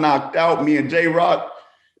 I knocked out. Me and J-Rock.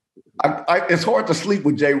 It's hard to sleep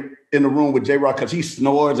with Jay in the room with J-Rock because he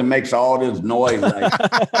snores and makes all this noise. Like,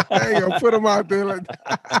 hey, yo, put him out there like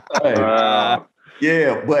that.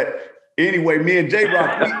 Yeah, but anyway, me and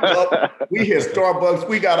J-Rock, we hit Starbucks.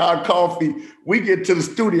 We got our coffee. We get to the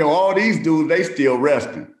studio. All these dudes, they still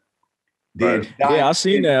resting. Yeah, I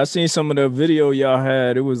seen that. I seen some of the video y'all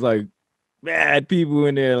had. It was like bad people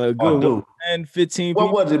in there, like good 10, 15 people.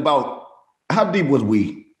 What was it about? How deep was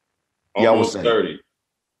we? Almost 30.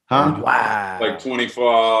 Huh? Wow. Like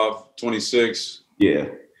 25, 26. Yeah.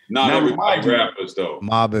 Not everybody rappers though.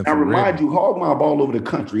 Mobbing. Now remind you, hog mob all over the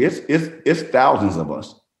country. It's thousands of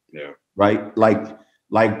us. Yeah. Right? Like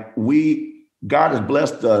God has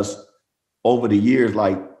blessed us over the years.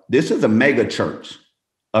 Like this is a mega church,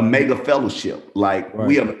 a mega fellowship. Like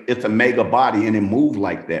it's a mega body and it moves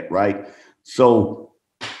like that, right? So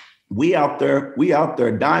we out there,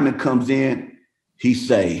 Diamond comes in, he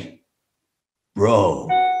say, brother,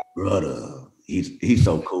 he's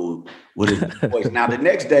so cool with his voice. Now the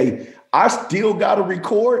next day, I still got to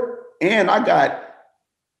record, and I got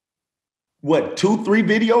 2-3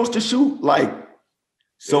 videos to shoot. Like,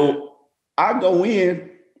 so I go in.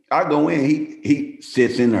 He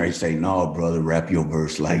sits in there. He say, "No, brother, rap your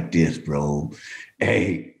verse like this, bro."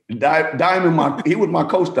 Hey, Diamond, he was my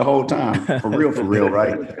coach the whole time, for real,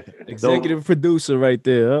 right? Executive producer, right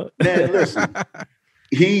there. Huh? Man, listen,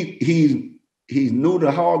 he's new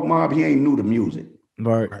to hog mob. He ain't new to music.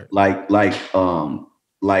 Right. Like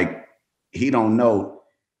he don't know.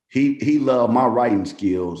 He loved my writing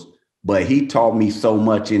skills, but he taught me so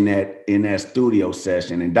much in that studio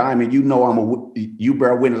session. And Diamond, you know, you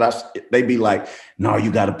bear witness. They be like, "No,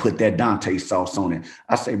 you got to put that DONTAE sauce on it."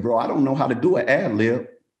 I say, "Bro, I don't know how to do an ad lib."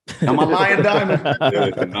 Am I lying, Diamond?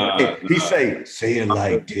 He say it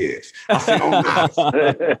like this. I say,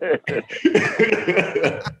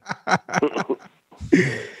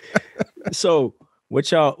 So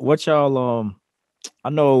what y'all I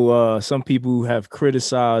know some people have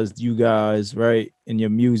criticized you guys, right, in your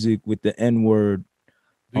music with the N-word.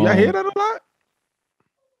 Do y'all hear that a lot?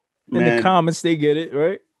 In the comments, they get it,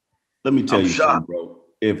 right? Let me tell you something, bro.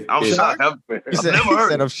 I'm shocked. I've never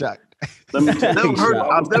heard. I'm shocked. Let me tell you something.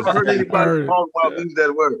 I've never heard anybody talk about use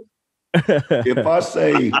that word. If I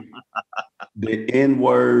say the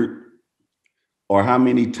N-word or how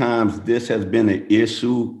many times this has been an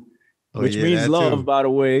issue, which means love, too, by the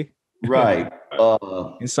way. Right.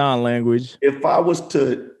 In sign language. If I was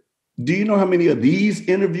to, do you know how many of these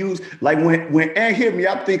interviews? Like when Ant hit me,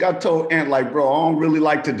 I think I told Ant, like, bro, I don't really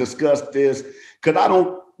like to discuss this because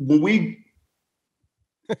when we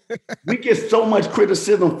get so much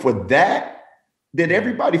criticism for that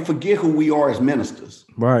everybody forget who we are as ministers.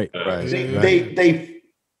 Right. They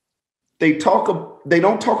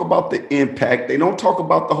don't talk about the impact. They don't talk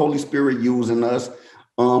about the Holy Spirit using us.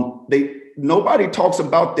 Nobody talks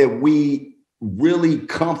about that we really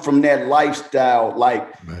come from that lifestyle. Like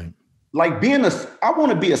being I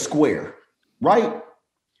want to be a square, right?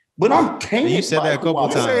 But I'm tainted. You said that a couple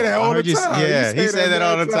times. You say that all the time. Yeah, he say that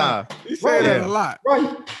all the time. He say that a lot.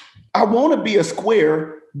 Right. I want to be a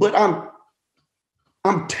square, but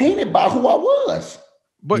I'm tainted by who I was.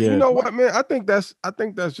 But you know what, man? I think that's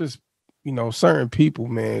just, you know, certain people,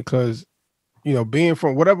 man, because, you know, being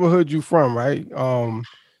from whatever hood you from, right?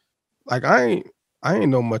 Like I ain't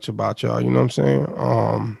know much about y'all, you know what I'm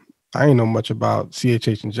saying? I ain't know much about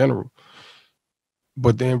CHH in general.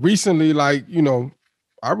 But then recently, like, you know,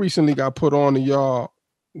 I recently got put on to y'all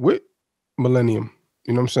with Millennium,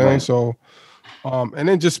 you know what I'm saying? Right. So, and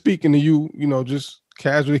then just speaking to you, you know, just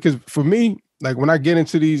casually, because for me, like when I get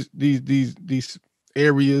into these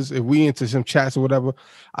areas, if we into some chats or whatever,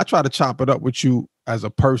 I try to chop it up with you as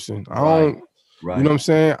a person. I don't, you know what I'm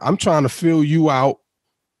saying? I'm trying to fill you out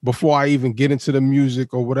before I even get into the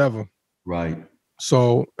music or whatever. Right.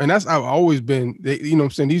 So, and that's how I've always been. You know what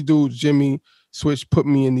I'm saying? These dudes, Jimmy, Switch, put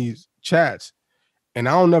me in these chats, and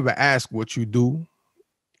I don't never ask what you do,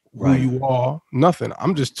 who you are, nothing.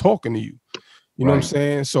 I'm just talking to you. You know what I'm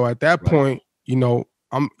saying? So at that point, you know,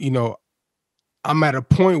 I'm at a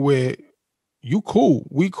point where you cool,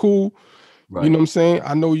 we cool. You know what I'm saying?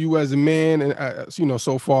 I know you as a man, and you know,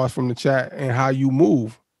 so far from the chat and how you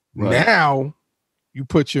move. Now you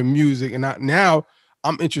put your music, and now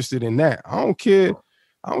I'm interested in that. I don't care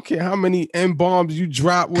how many N-bombs you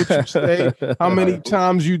drop, what you say, how many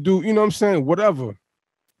times you do, you know what I'm saying? Whatever.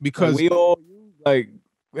 Because we all like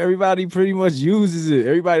everybody pretty much uses it.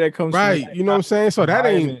 Everybody that comes from you know what I'm saying? So that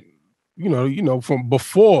ain't, you know, from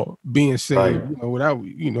before being saved, you know, without,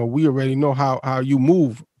 you know, we already know how you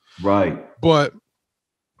move. Right. But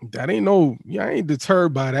that ain't I ain't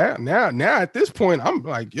deterred by that. Now at this point, I'm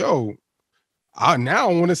like, yo, I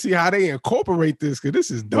want to see how they incorporate this, because this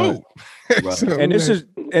is dope. Right. So, and this is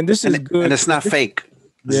good. And it's not fake.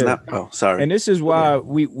 It's not, sorry. And this is why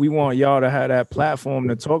we want y'all to have that platform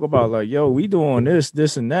to talk about, like, yo, we doing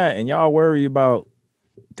this and that, and y'all worry about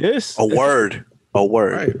this. A word.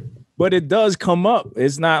 Right. But it does come up.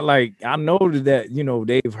 It's not like, I know that, you know,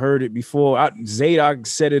 they've heard it before. Zadok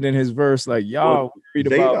said it in his verse, like, y'all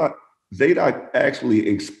read about. Zadok actually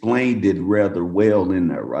explained it rather well in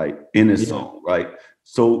there, right? In his song, right?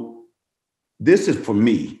 So this is for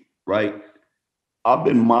me, right? I've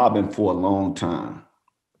been mobbing for a long time.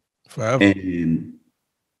 Forever. And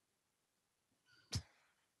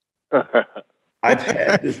I've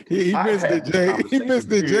had this. He missed it, Jay. He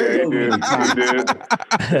missed it, Jay.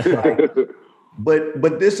 Right.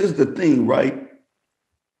 But this is the thing, right?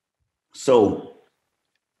 So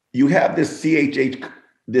you have this CHH,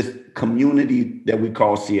 this community that we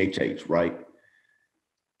call CHH, right?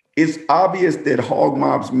 It's obvious that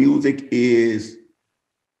Hogmob's music is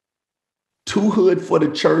too hood for the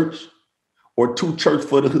church or too church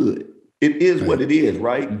for the hood. It is what it is,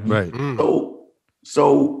 right? Right.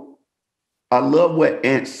 So I love what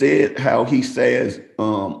Ant said, how he says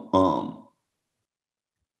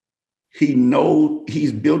he knows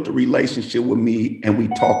he's built a relationship with me and we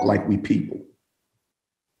talk like we people.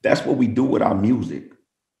 That's what we do with our music.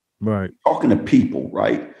 Right. Talking to people,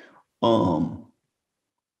 right?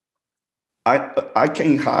 I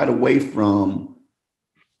can't hide away from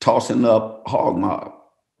tossing up Hogmob,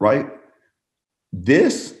 right?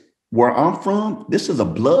 This, where I'm from, this is a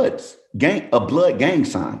blood gang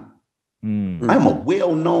sign. I am a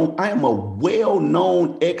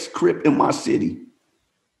well-known ex-Crip in my city.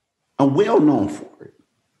 I'm well known for it.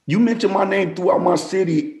 You mention my name throughout my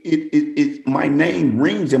city, my name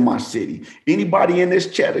rings in my city. Anybody in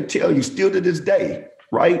this chat will tell you still to this day,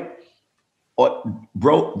 right? Or,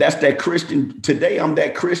 bro, that's that Christian. Today I'm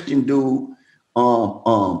that Christian dude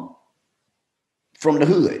from the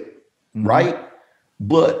hood, right?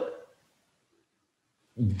 But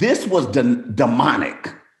this was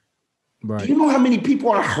demonic. Right. Do you know how many people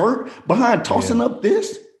are hurt behind tossing up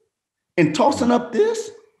this and tossing up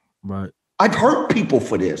this? Right. I've hurt people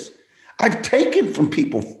for this. I've taken from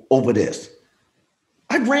people over this.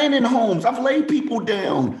 I've ran in homes. I've laid people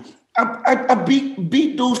down. I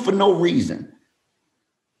beat dudes for no reason.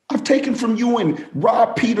 I've taken from you and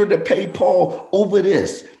robbed Peter to pay Paul over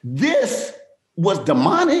this. This was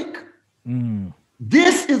demonic.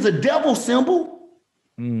 This is a devil symbol.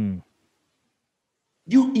 You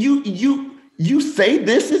say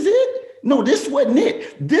this is it? No, this wasn't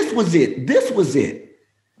it. This was it. This was it.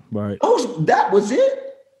 Right. Oh, that was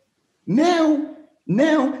it. Now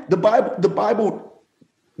the Bible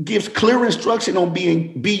gives clear instruction on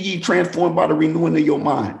be ye transformed by the renewing of your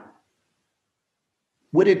mind.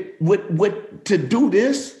 What to do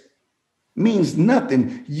this means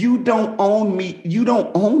nothing. You don't own me. You don't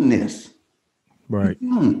own this. Right.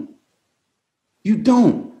 You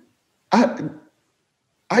don't.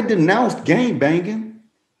 I denounced gang banging.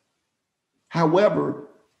 However,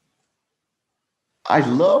 I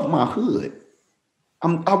love my hood.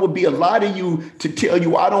 I would be a lie to you to tell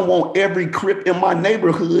you I don't want every Crip in my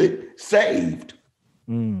neighborhood saved.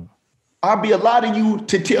 I'd be a lie to you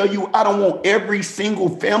to tell you I don't want every single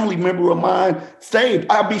family member of mine saved.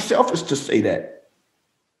 I'd be selfish to say that.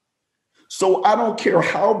 So I don't care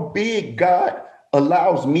how big God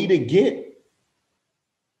allows me to get.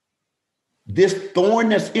 This thorn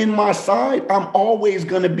that's in my side, I'm always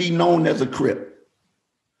going to be known as a Crip.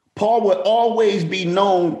 Paul would always be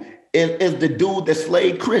known as the dude that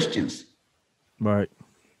slayed Christians. Right.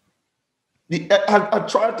 I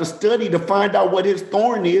tried to study to find out what his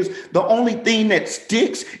thorn is. The only thing that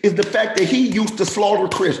sticks is the fact that he used to slaughter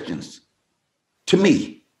Christians. To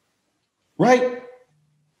me. Right?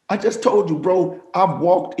 I just told you, bro, I've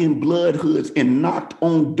walked in blood hoods and knocked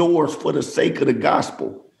on doors for the sake of the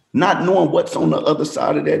gospel, not knowing what's on the other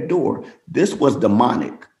side of that door. This was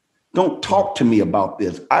demonic. Don't talk to me about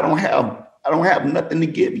this. I don't have nothing to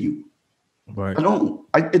give you. Right. I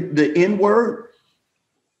don't. The N word.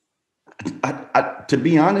 To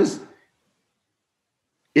be honest,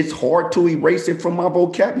 it's hard to erase it from my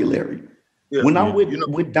vocabulary. Yeah, when I'm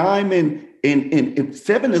with Diamond and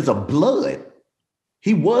Sevin is a blood.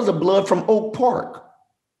 He was a blood from Oak Park.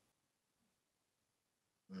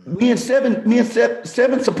 Me and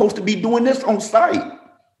Sevin supposed to be doing this on site.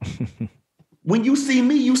 When you see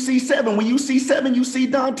me, you see Sevin. When you see Sevin, you see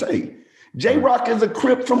DONTAE. J-Rock is a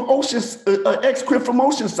Crip from ex-Crip from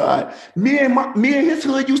Oceanside. Me and his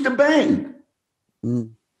hood used to bang.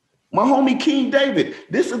 My homie King David.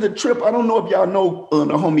 This is a trip. I don't know if y'all know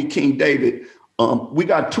the homie King David. We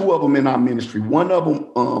got two of them in our ministry. One of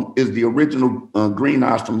them is the original Green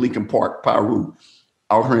Eyes from Lincoln Park, Peru,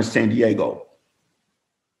 out here in San Diego.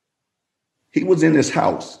 He was in his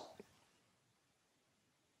house.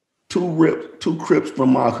 Two Crips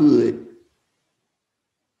from my hood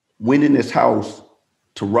went in his house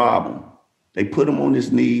to rob him. They put him on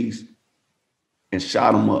his knees and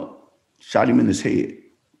shot him up, shot him in his head.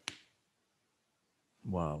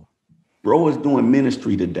 Wow. Bro is doing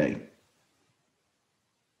ministry today.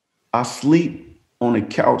 I sleep on a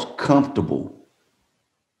couch comfortable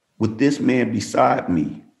with this man beside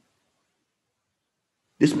me.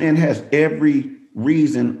 This man has every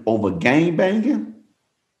reason over gang banging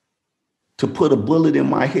to put a bullet in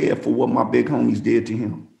my head for what my big homies did to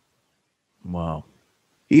him. Wow.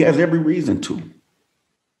 He has every reason to.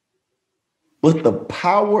 But the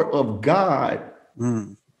power of God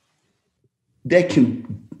that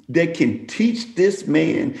can teach this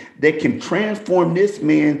man, that can transform this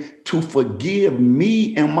man to forgive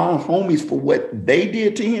me and my homies for what they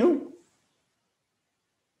did to him.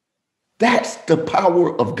 That's the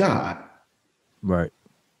power of God. Right.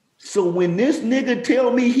 So when this nigga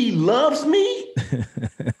tell me he loves me,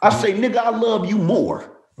 I say, nigga, I love you more.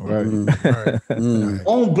 Right.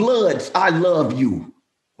 On bloods, I love you.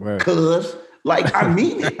 Right. Cuz, like, I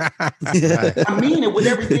mean it. I mean it with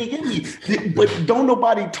everything in me. But don't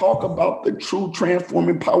nobody talk about the true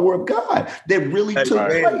transforming power of God that really took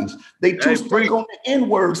place. They too stuck on the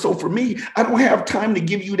N-word. So for me, I don't have time to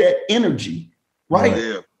give you that energy, right?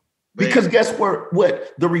 Yeah. Because guess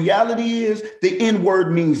what the reality is? The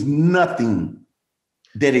N-word means nothing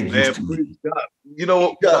that it used to be. You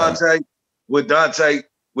know what,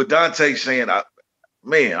 DONTAE saying,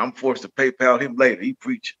 I'm forced to PayPal him later. He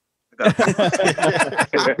preaching.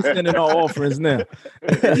 Sending our offerings now.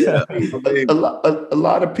 Yeah. A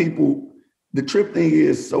lot of people, the trip thing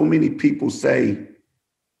is so many people say,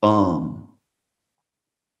 why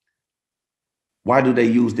do they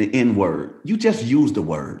use the N-word? You just use the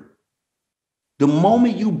word. The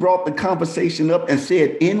moment you brought the conversation up and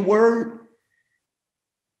said N-word,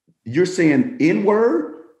 you're saying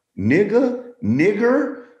N-word,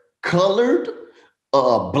 nigger, colored,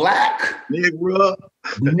 black, Negro.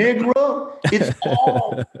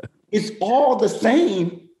 It's all the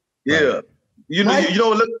same. Yeah.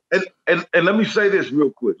 Look, and let me say this real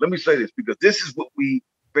quick. Let me say this because this is what we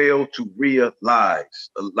fail to realize.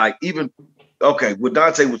 Like what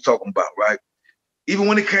DONTAE was talking about, right? Even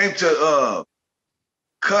when it came to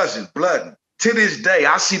cousin, blood, to this day,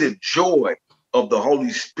 I see the joy of the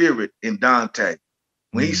Holy Spirit in DONTAE.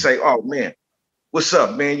 When he say, oh man, what's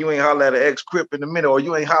up, man? You ain't holler at an ex-Crip in a minute, or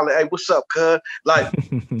you ain't holler, hey, what's up, cuz? Like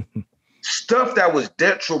stuff that was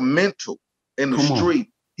detrimental in the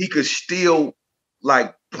street, he could still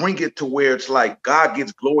like bring it to where it's like God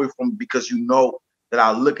gets glory from it because you know that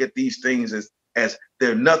I look at these things as as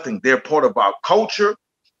they're nothing. They're part of our culture,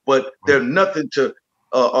 but they're nothing to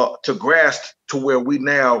grasp to where we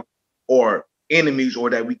now are enemies or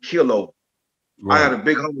that we kill over. Right. I had a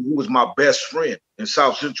big homie who was my best friend in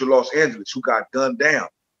South Central Los Angeles who got gunned down.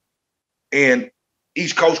 And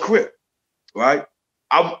East Coast Crip, right?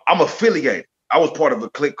 I'm affiliated. I was part of a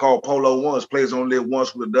clique called Polo Ones, Players Only Live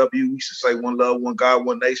Once with a W. We used to say one love, one God,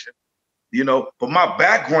 one nation. You know, but my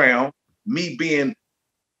background, me being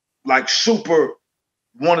like super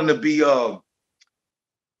wanting to be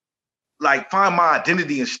like find my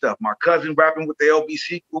identity and stuff. My cousin rapping with the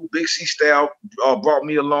LBC crew, Big C Style, brought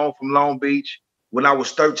me along from Long Beach when I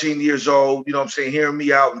was 13 years old, you know what I'm saying, hearing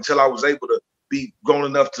me out until I was able to be grown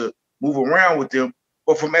enough to move around with them.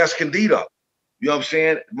 But from Escondido, you know what I'm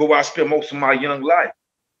saying, where I spent most of my young life.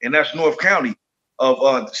 And that's North County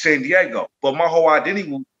of San Diego. But my whole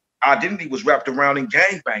identity was wrapped around in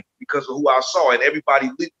gangbanging because of who I saw. And everybody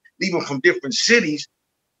leaving from different cities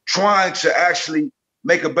trying to actually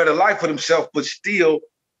make a better life for themselves, but still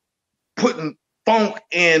putting funk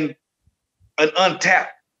in an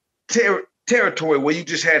untapped territory where you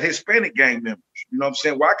just had Hispanic gang members. You know what I'm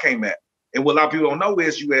saying? Where I came at. And what a lot of people don't know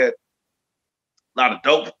is you had a lot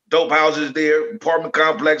of dope houses there, apartment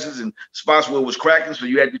complexes and spots where it was cracking. So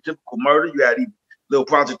you had your typical murder, you had even little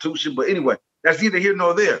prostitution. But anyway, that's neither here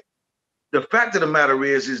nor there. The fact of the matter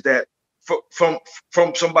is that from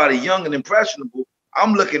somebody young and impressionable,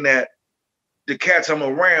 I'm looking at the cats I'm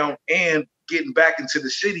around and getting back into the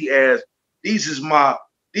city as these is my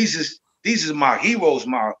heroes,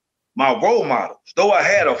 my role models. Though I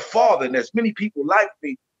had a father and there's many people like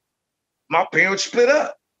me, my parents split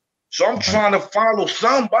up. So I'm trying to follow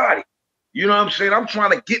somebody. You know what I'm saying? I'm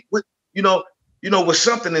trying to get with, with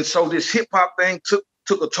something. And so this hip hop thing took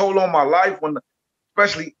a toll on my life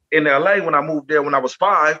especially in LA when I moved there when I was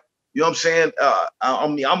 5. You know what I'm saying?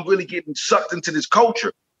 I'm really getting sucked into this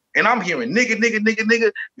culture. And I'm hearing nigga, you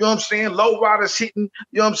know what I'm saying? Low riders hitting,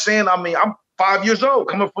 you know what I'm saying? I mean, I'm 5 years old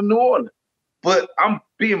coming from New Orleans, but I'm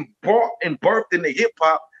being brought and birthed into hip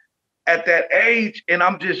hop at that age. And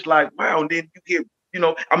I'm just like, wow. And then you get,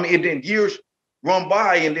 and then years run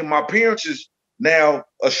by and then my parents is now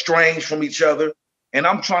estranged from each other. And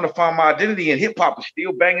I'm trying to find my identity and hip hop is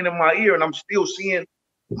still banging in my ear. And I'm still seeing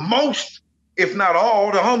most, if not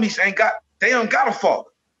all, the homies they don't got a father.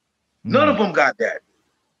 None of them got that.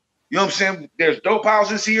 You know what I'm saying? There's dope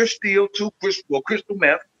houses here still too, crystal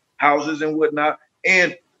meth houses and whatnot.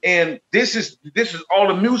 And this is all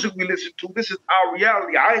the music we listen to. This is our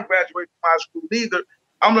reality. I ain't graduated from high school either.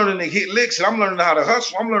 I'm learning to hit licks and I'm learning how to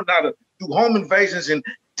hustle. I'm learning how to do home invasions and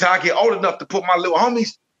till I get old enough to put my little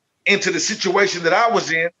homies into the situation that I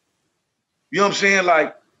was in. You know what I'm saying?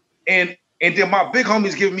 Like, and then my big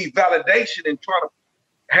homies giving me validation and trying to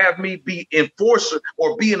have me be an enforcer,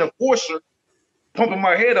 pumping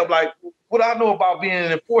my head up like, what I know about being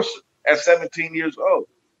an enforcer at 17 years old.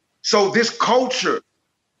 So this culture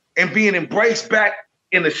and being embraced back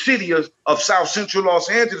in the city of South Central Los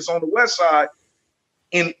Angeles on the west side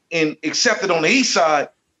and accepted on the east side,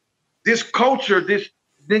 this culture, this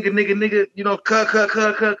nigga, cut,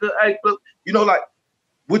 hey, like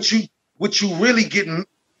what you really get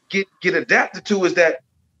adapted to is that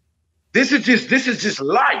this is just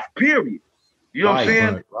life, period. You know what I'm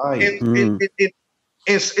saying? Right.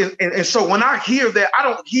 And so when I hear that, I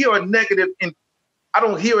don't hear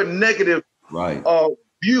a negative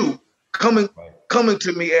view coming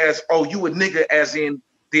to me as, oh, you a nigga as in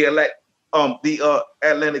the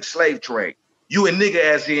Atlantic slave trade. You a nigga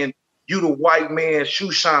as in you the white man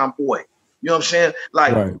shoe shine boy. You know what I'm saying?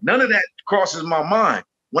 Like none of that crosses my mind.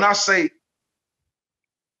 When I say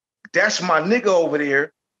that's my nigga over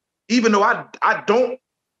there, even though I don't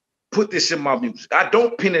put this in my music. I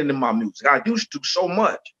don't pin it in my music. I used to so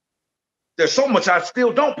much. There's so much I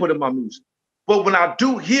still don't put in my music. But when I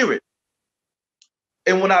do hear it,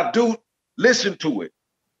 and when I do listen to it,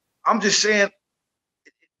 I'm just saying,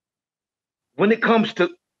 when it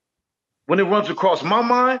runs across my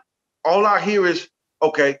mind, all I hear is,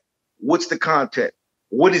 okay, what's the content?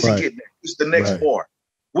 What is he getting at? What's the next bar?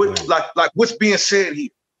 What like what's being said here?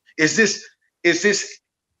 Is this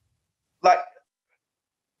like,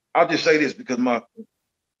 I'll just say this because my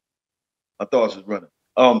thoughts is running.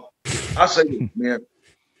 I say this, man.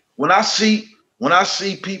 When I see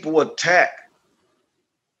people attack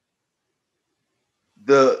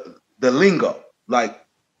the lingo, like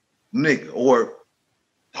nigga or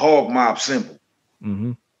hog mob symbol,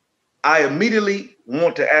 I immediately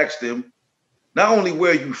want to ask them not only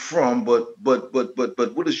where you from, but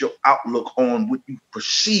what is your outlook on what you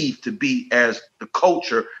perceive to be as the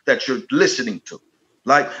culture that you're listening to?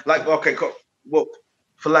 Like, okay, well,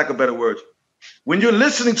 for lack of better words, when you're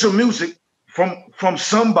listening to music from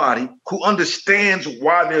somebody who understands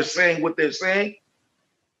why they're saying what they're saying,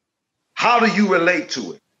 how do you relate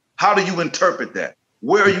to it? How do you interpret that?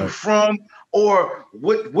 Where are you from? Or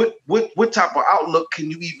what type of outlook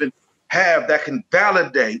can you even have that can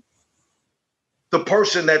validate the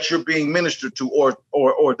person that you're being ministered to,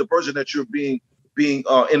 or the person that you're being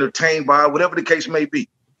entertained by, whatever the case may be?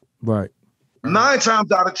 Right. 9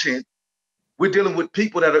 times out of 10, we're dealing with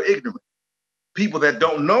people that are ignorant, people that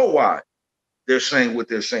don't know why they're saying what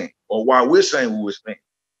they're saying, or why we're saying what we're saying.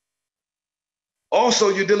 Also,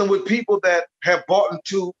 you're dealing with people that have bought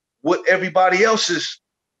into what everybody else's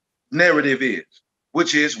narrative is,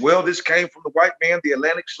 which is, well, this came from the white man, the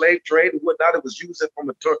Atlantic slave trade and whatnot. It was used from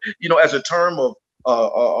a term, as a term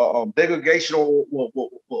of degradation, or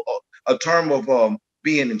a term of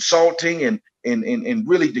being insulting and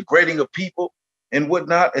really degrading of people and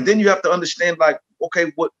whatnot. And then you have to understand, like,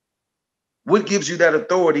 okay, what gives you that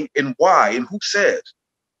authority and why and who says?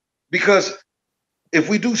 Because if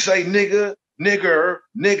we do say nigger,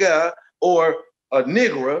 or a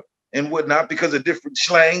nigger and whatnot, because of different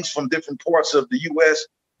slangs from different parts of the U.S.,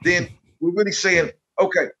 then we're really saying,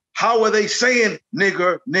 okay, how are they saying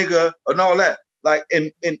nigger, and all that? Like,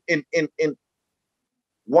 and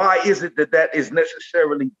why is it that is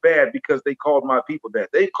necessarily bad? Because they called my people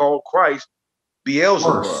that. They called Christ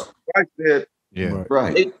Beelzebub. Christ said,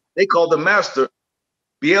 right. They called the master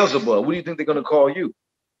Beelzebub. What do you think they're going to call you?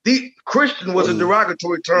 The Christian was a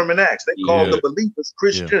derogatory term in Acts. They called the believers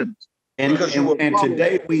Christians. And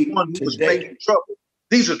today was making trouble.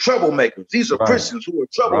 These are troublemakers. These are Christians who are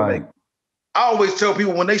troublemakers. Right. I always tell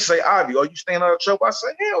people when they say, Ivy, are you staying out of trouble? I say,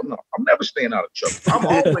 hell no, I'm never staying out of trouble. I'm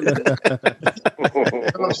always you know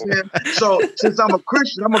what I'm saying? So since I'm a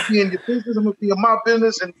Christian, I'm gonna be in your business, I'm gonna be in my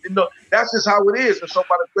business, and that's just how it is. And so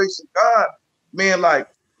by the grace of God, man, like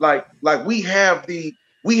we have the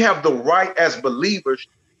right as believers,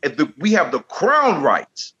 and we have the crown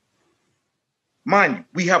rights. Mind you,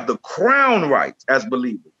 we have the crown rights as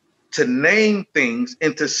believers to name things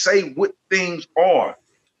and to say what things are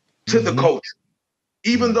to the culture.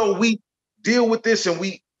 Even though we deal with this and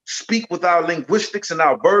we speak with our linguistics and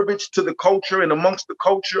our verbiage to the culture and amongst the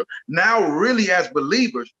culture, now really as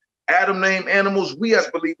believers, Adam named animals, we as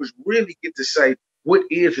believers really get to say what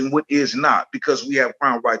is and what is not, because we have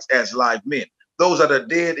crown rights as live men. Those that are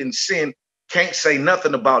dead in sin can't say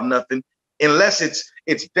nothing about nothing unless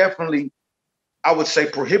it's definitely, I would say,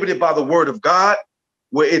 prohibited by the word of God,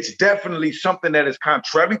 where it's definitely something that is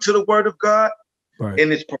contrary to the word of God. Right.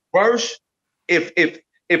 And it's perverse. If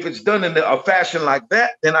it's done in a fashion like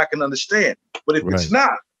that, then I can understand. But if it's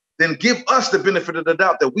not, then give us the benefit of the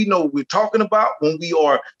doubt that we know what we're talking about when we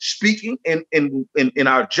are speaking in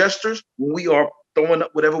our gestures, when we are throwing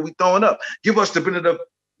up whatever we're throwing up. Give us the benefit of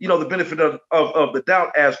the benefit of the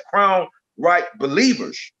doubt as crown right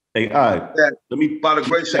believers. Hey, let me, by the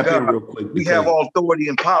grace of God, real quick, we have all authority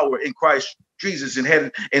and power in Christ Jesus in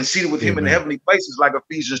heaven and seated with him in the heavenly places, like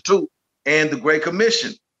Ephesians 2 and the Great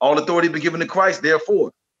Commission. All authority been given to Christ.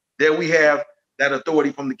 Therefore, there we have that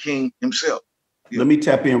authority from the King himself. Let me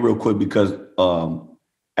tap in real quick because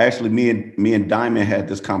actually me and Diamond had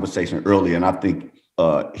this conversation earlier, and I think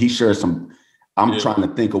he shared some. I'm trying to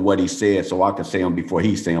think of what he said so I can say them before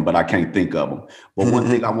he say them, but I can't think of them. But one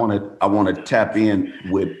thing I want to tap in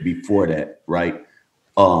with before that, right?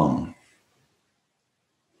 What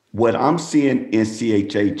I'm seeing in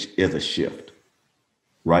CHH is a shift,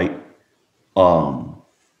 right?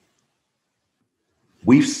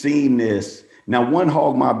 We've seen this. Now, one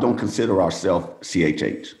hog mob don't consider ourselves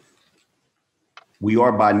CHH. We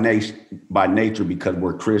are by nature because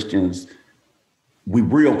we're Christians. We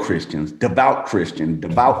real Christians, devout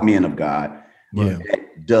men of God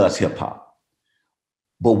that does hip hop.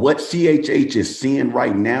 But what CHH is seeing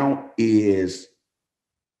right now is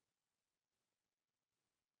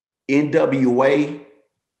NWA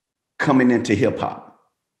coming into hip hop,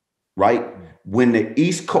 right? When the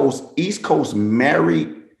East Coast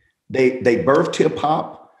married, they birthed hip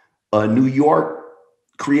hop. New York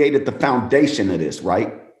created the foundation of this,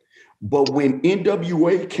 right? But when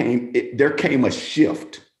NWA came, there came a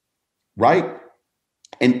shift, right?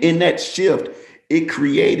 And in that shift, it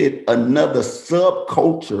created another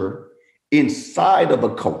subculture inside of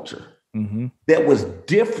a culture that was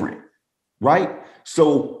different, right?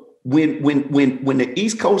 So when the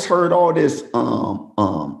East Coast heard all this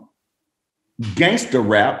gangster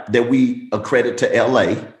rap that we accredit to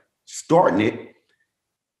LA, starting it,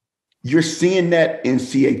 you're seeing that in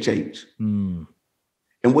CHH.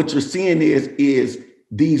 And what you're seeing is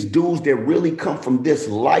these dudes that really come from this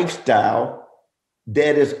lifestyle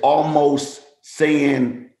that is almost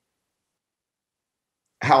saying,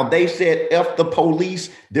 how they said F the police,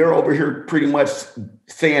 they're over here pretty much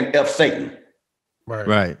saying F Satan.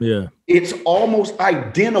 Right. Yeah. It's almost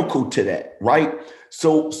identical to that, right?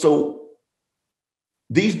 So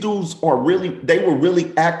these dudes they were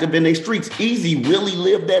really active in their streets. Easy really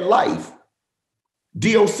lived that life.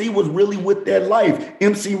 DOC was really with that life.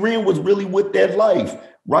 MC Ren was really with that life,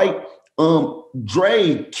 right?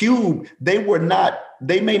 Dre, Cube, they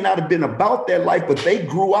may not have been about that life, but they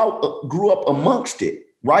grew up amongst it,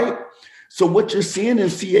 right? So what you're seeing in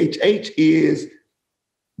CHH is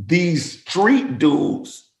these street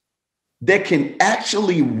dudes that can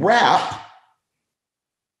actually rap,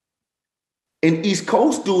 and East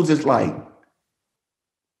Coast dudes is like,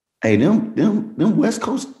 hey, them West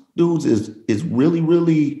Coast dudes is really,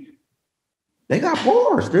 really, they got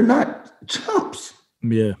bars. They're not chumps.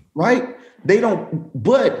 Yeah. Right? They don't,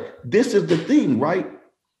 but this is the thing, right?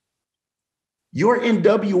 Your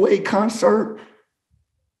NWA concert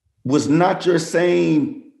was not your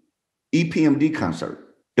same EPMD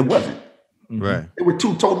concert. It wasn't. Right. They were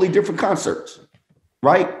two totally different concerts,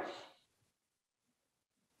 right?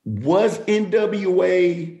 Was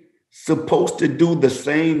NWA supposed to do the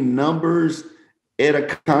same numbers at a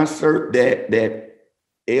concert that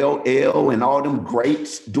LL and all them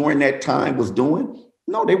greats during that time was doing?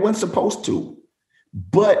 No, they weren't supposed to.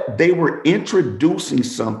 But they were introducing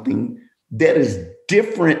something that is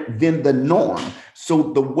different than the norm.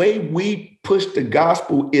 So the way we push the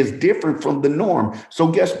gospel is different from the norm. So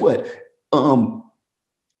guess what?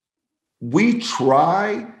 We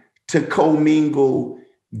try to commingle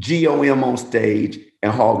GOM on stage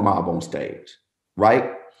and Hog Mob on stage,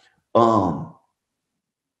 right?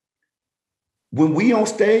 When we on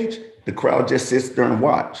stage, the crowd just sits there and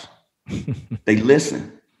watch. They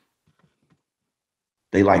listen.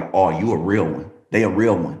 They like, oh, you a real one. They a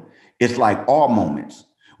real one. It's like all moments.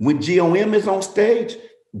 When GOM is on stage,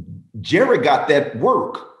 Jared got that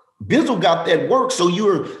work. Bizzle got that work. So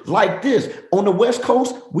you're like this. On the West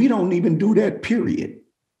Coast, we don't even do that, period.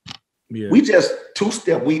 Yeah. We just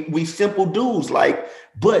two-step. We simple dudes, like,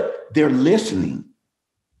 but they're listening.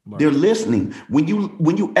 Right. They're listening. When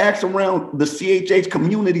you ask around the CHH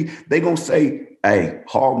community, they're gonna say, hey,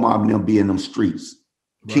 Hog Mob them be in them streets.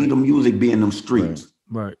 Right. Kingdom Music be in them streets.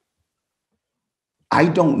 Right. I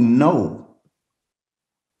don't know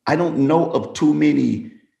of too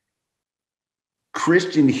many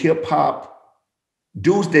Christian hip hop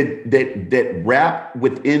dudes that rap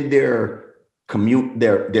within their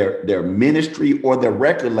their ministry or their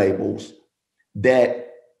record labels,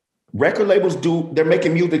 that record labels they're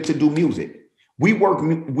making music to do music. We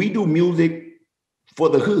do music for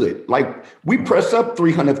the hood. Like we press up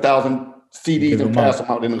 300,000 CDs and pass them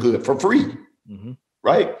out in the hood for free. Mm-hmm.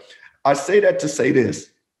 Right? I say that to say this.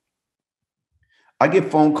 I get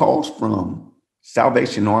phone calls from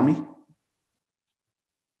Salvation Army,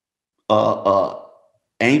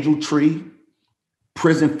 Angel Tree,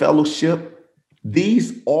 Prison Fellowship.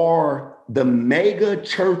 These are the mega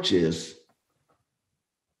churches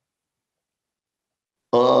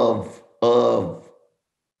of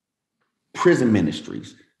prison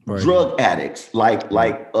ministries, right. Drug addicts, like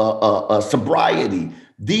sobriety.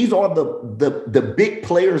 These are the big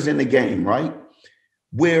players in the game, right?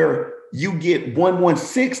 Where you get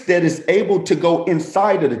 116 that is able to go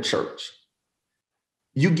inside of the church.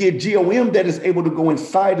 You get GOM that is able to go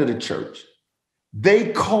inside of the church.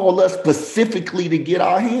 They call us specifically to get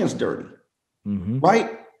our hands dirty, mm-hmm.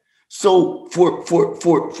 right? So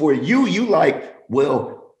for you like,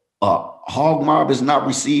 well, Hog Mob is not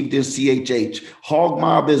received in CHH. Hog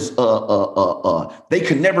Mob is they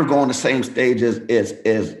could never go on the same stage as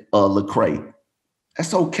Lecrae.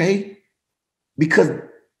 That's okay, because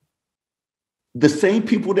the same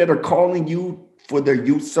people that are calling you for their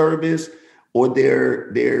youth service or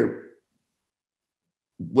their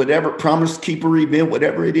whatever Promise Keeper event,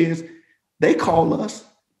 whatever it is, they call us,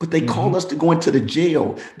 but they call us to go into the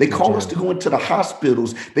jail. They call us to go into the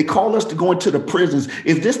hospitals. They call us to go into the prisons.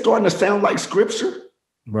 Is this starting to sound like scripture?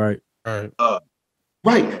 Right. Right.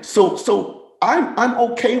 Right. So I'm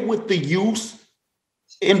okay with the use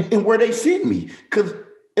and where they send me, because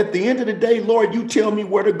at the end of the day, Lord, you tell me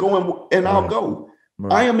where to go and I'll go.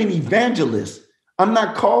 Right. I am an evangelist. I'm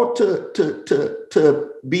not called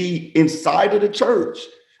to be inside of the church,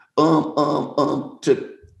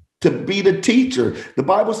 to be the teacher. The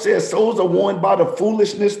Bible says souls are won by the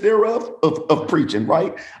foolishness thereof of preaching,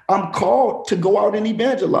 right? I'm called to go out and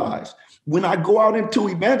evangelize. When I go out and to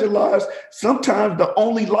evangelize, sometimes the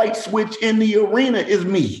only light switch in the arena is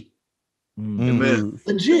me. Amen.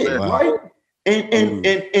 Legit, wow. Right? And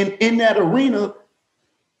in that arena,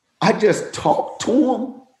 I just talk to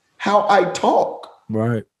them how I talk.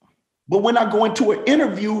 Right. But when I go into an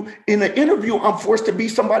interview, I'm forced to be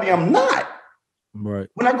somebody I'm not. Right.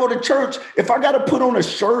 When I go to church, if I got to put on a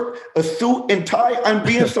shirt, a suit, and tie, I'm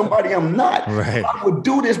being somebody I'm not. Right. I would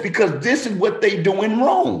do this because this is what they do in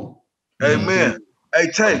Rome. Amen. Hey,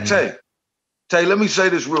 Tay, let me say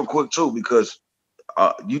this real quick too, because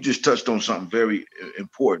you just touched on something very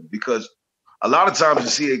important. Because a lot of times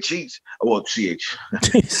the CHH,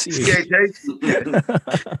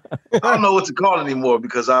 I don't know what to call it anymore,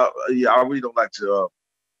 because I really don't like to,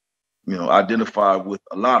 identify with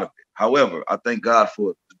a lot of it. However, I thank God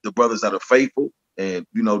for the brothers that are faithful, and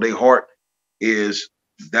their heart is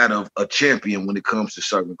that of a champion when it comes to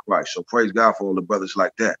serving Christ. So praise God for all the brothers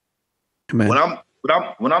like that. Amen.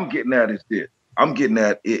 What I'm getting at is this. I'm getting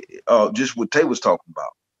at it, just what Tay was talking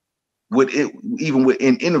about. With it, even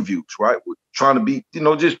in interviews, right? With trying to be,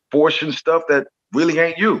 just forcing stuff that really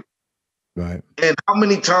ain't you. Right. And how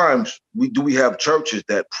many times do we have churches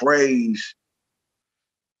that praise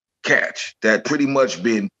cats that pretty much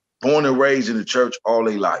been born and raised in the church all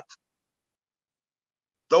their life?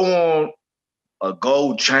 Throw on a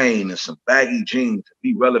gold chain and some baggy jeans to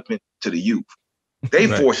be relevant to the youth. They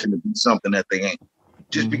Right. forcing to be something that they ain't,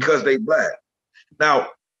 just because they black. Now,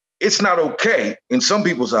 it's not okay in some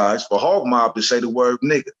people's eyes for hog mob to say the word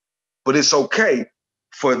nigga, but it's okay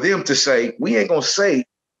for them to say, we never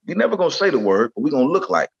gonna say the word, but we gonna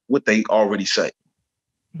look like what they already say.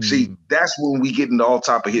 See, that's when we get into all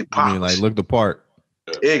type of hypocrisy. I mean, like, look the part.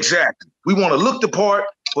 Exactly. We want to look the part,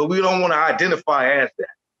 but we don't want to identify as that.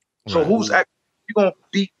 So who's actually gonna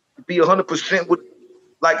be 100% with,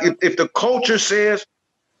 like, if the culture says,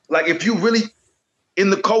 like, if you really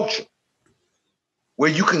in the culture where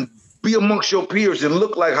you can be amongst your peers and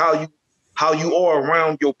look like how you are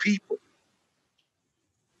around your people,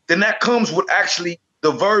 then that comes with actually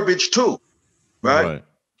the verbiage too, right?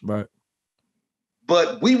 Right.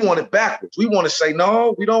 But we want it backwards. We want to say,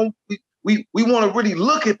 no, we don't. We want to really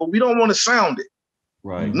look it, but we don't want to sound it.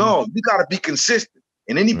 Right. No, you got to be consistent.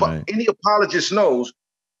 And any apologist knows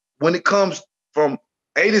when it comes from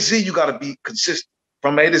A to Z, you got to be consistent.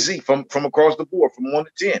 From A to Z, from across the board, from 1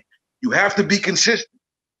 to 10. You have to be consistent.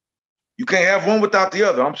 You can't have one without the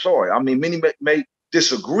other. I'm sorry. I mean, many may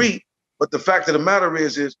disagree, but the fact of the matter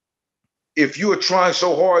is if you are trying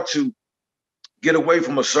so hard to get away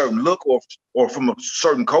from a certain look or from a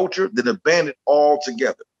certain culture, then abandon it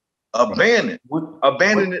altogether. Abandon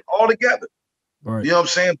it altogether. Right. You know what I'm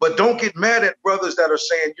saying? But don't get mad at brothers that are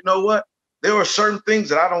saying, you know what? There are certain things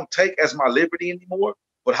that I don't take as my liberty anymore,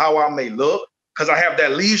 but how I may look, because I have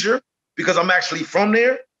that leisure, because I'm actually from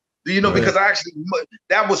there. Because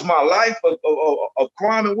that was my life of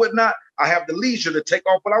crime and whatnot. I have the leisure to take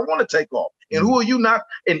off what I want to take off. And who are you not?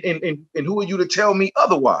 And who are you to tell me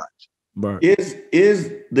otherwise? Right. Is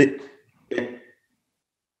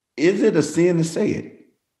it a sin to say it?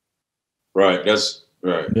 Right. That's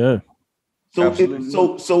right. Yeah. So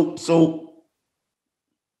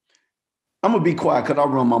I'm gonna be quiet because I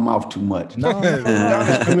run my mouth too much. No, go ahead.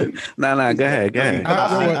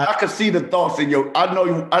 I can see the thoughts in your. I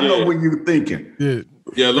know when you're thinking.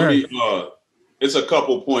 Yeah. Let me. It's a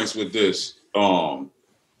couple points with this.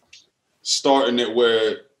 Starting at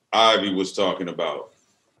where Ivy was talking about,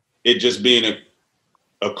 it just being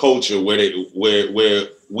a culture where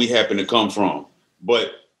we happen to come from,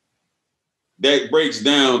 but that breaks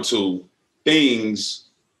down to things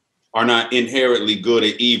are not inherently good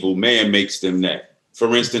or evil. Man makes them that.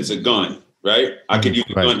 For instance, a gun, right? I could use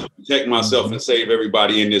a gun to protect myself and save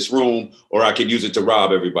everybody in this room, or I could use it to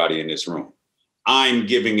rob everybody in this room. I'm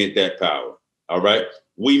giving it that power, all right?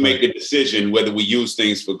 We make the decision whether we use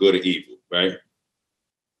things for good or evil, right?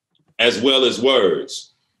 As well as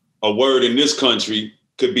words. A word in this country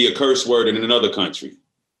could be a curse word in another country,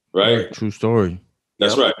 right? True story.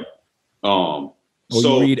 That's right.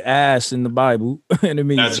 So you read ass in the Bible, and it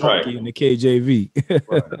means donkey in the KJV.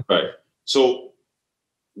 Right. So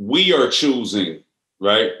we are choosing,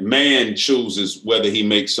 right? Man chooses whether he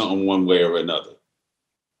makes something one way or another.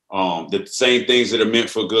 The same things that are meant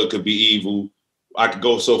for good could be evil. I could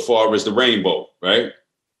go so far as the rainbow, right?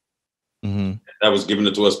 Mm-hmm. That was given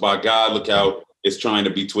to us by God. Look how it's trying to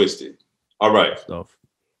be twisted. All right.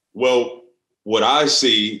 Well, what I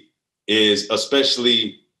see is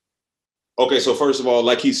especially... Okay, so first of all,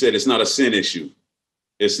 like he said, it's not a sin issue.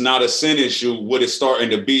 It's not a sin issue. What is starting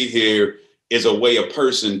to be here is a way a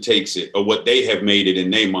person takes it or what they have made it in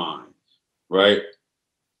their mind, right?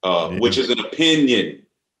 Which is an opinion.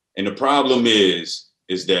 And the problem is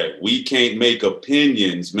that we can't make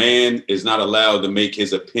opinions. Man is not allowed to make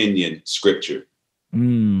his opinion scripture.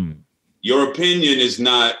 Your opinion is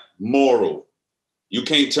not moral. You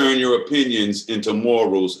can't turn your opinions into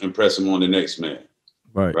morals and press them on the next man.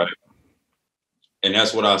 Right. And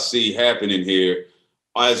that's what I see happening here,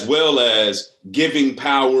 as well as giving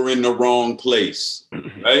power in the wrong place,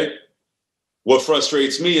 right? What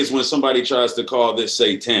frustrates me is when somebody tries to call this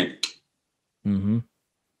satanic. Mm-hmm.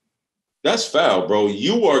 That's foul, bro.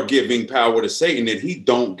 You are giving power to Satan that he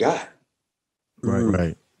don't got.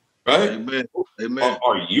 Right. Amen. Amen.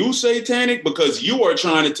 Are you satanic? Because you are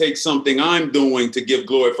trying to take something I'm doing to give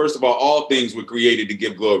glory. First of all things were created to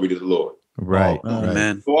give glory to the Lord. Right.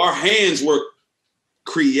 Amen. So our hands were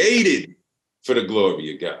created for the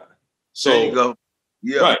glory of God. So There you go.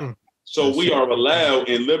 Yeah. Right. So we are allowed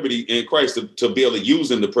in liberty in Christ to be able to use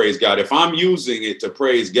them to praise God. If I'm using it to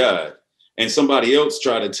praise God and somebody else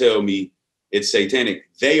try to tell me it's satanic,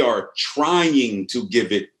 they are trying to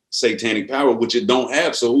give it satanic power, which it don't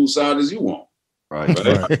have. So whose side is you on? Right. So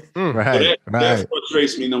that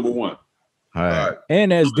frustrates me, number one. All right.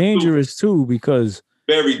 And that's dangerous too, because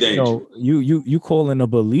very dangerous. You calling a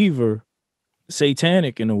believer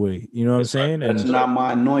satanic in a way. You know what I'm saying? That's not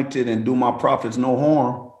my anointed and do my prophets no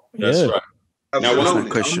harm. That's right.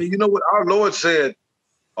 Absolutely. I mean, you know what our Lord said?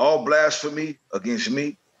 All blasphemy against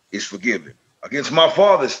me is forgiven. Against my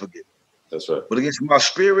Father is forgiven. That's right. But against my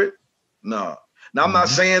spirit, no. Now, I'm not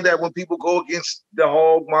saying that when people go against the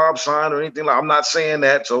hog mob sign or anything like, I'm not saying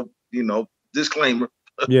that. So, disclaimer.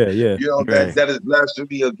 Yeah. That is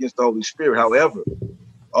blasphemy against the Holy Spirit. However,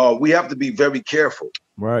 we have to be very careful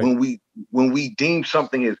when we deem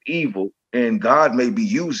something as evil, and God may be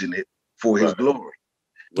using it for His glory.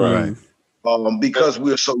 Right. Because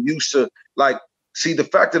we're so used to, the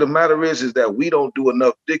fact of the matter is that we don't do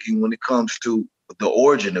enough digging when it comes to the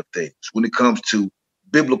origin of things, when it comes to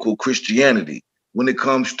biblical Christianity, when it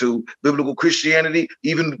comes to biblical Christianity,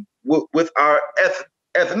 even with our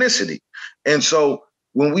ethnicity. And so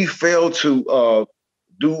when we fail to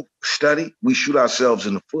do study, we shoot ourselves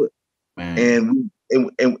in the foot. Man.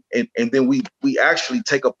 And then we actually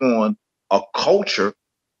take upon a culture,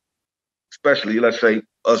 especially, let's say,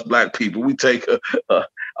 us Black people, we take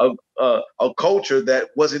a culture that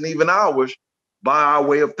wasn't even ours by our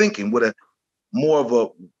way of thinking, with a more of a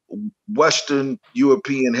Western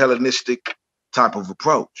European Hellenistic type of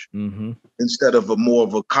approach, instead of a more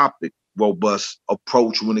of a Coptic robust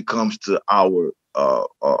approach when it comes to our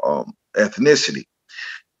ethnicity.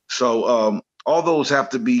 So all those have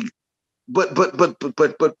to be, but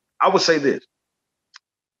I would say this: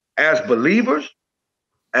 as believers,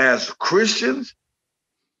 as Christians,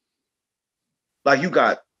 like you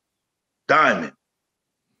got Diamond,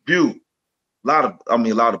 View, a lot of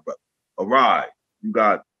brothers, Arise, you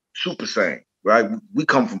got Super Saiyan, right? We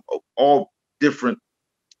come from all different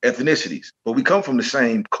ethnicities, but we come from the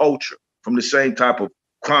same culture, from the same type of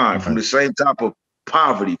crime, from the same type of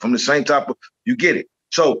poverty, from the same type of, you get it.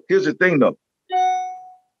 So here's the thing though.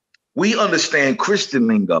 We understand Christian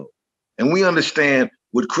lingo, and we understand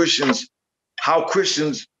how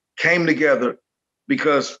Christians came together,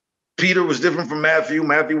 because Peter was different from Matthew.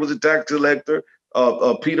 Matthew was a tax collector.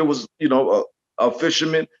 Peter was, a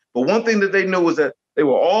fisherman. But one thing that they knew was that they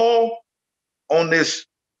were all on this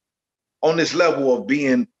level of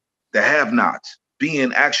being the have-nots,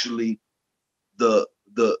 being actually the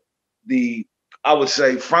I would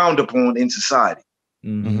say frowned upon in society,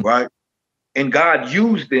 right? And God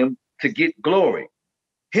used them to get glory.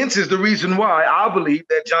 Hence is the reason why I believe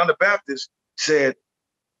that John the Baptist said,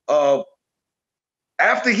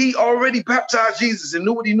 after he already baptized Jesus and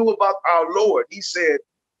knew what he knew about our Lord, he said,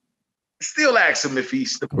 still ask him if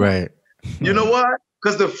he's the one. Right. You know why?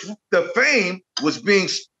 Because the fame was being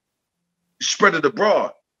spread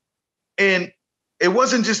abroad. And it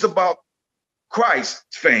wasn't just about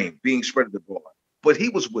Christ's fame being spread abroad, but he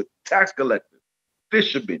was with tax collectors,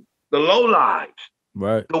 fishermen, the lowlives,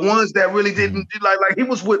 right? The ones that really didn't like he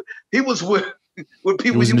was with people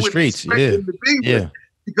in the streets, with.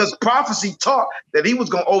 Because prophecy taught that he was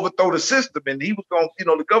going to overthrow the system, and he was going,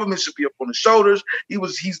 the government should be up on his shoulders.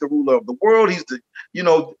 He's the ruler of the world. He's the,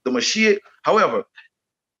 the Mashiach. However,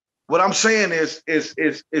 what I'm saying is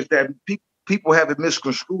that people have it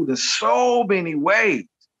misconstrued in so many ways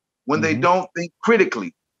when they don't think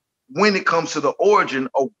critically when it comes to the origin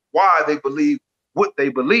of why they believe what they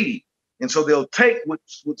believe. And so they'll take what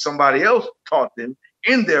somebody else taught them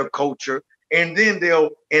in their culture, and then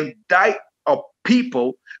they'll indict a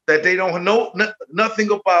people that they don't know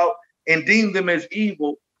nothing about and deem them as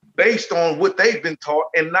evil based on what they've been taught,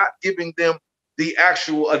 and not giving them the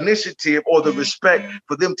actual initiative or the respect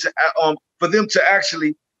for them to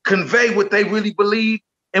actually convey what they really believe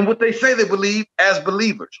and what they say they believe as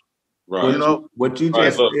believers. Right. What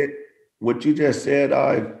you just said,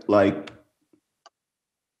 I like.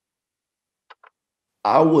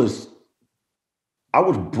 I was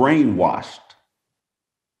brainwashed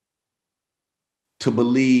to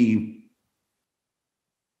believe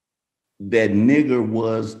that nigger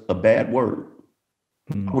was a bad word.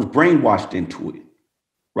 I was brainwashed into it,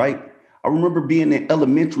 right? I remember being in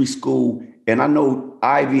elementary school, and I know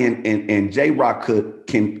Ivy and J-Rock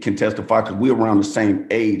can testify because we were around the same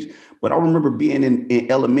age. But I remember being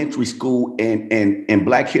in elementary school and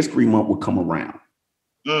Black History Month would come around.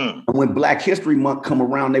 And when Black History Month come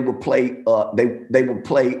around, they would play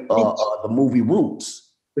the movie Roots.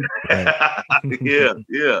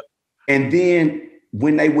 Yeah. And then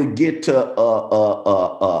when they would get to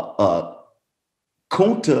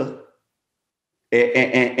Kunta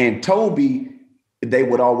and Toby, they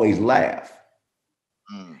would always laugh.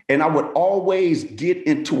 And I would always get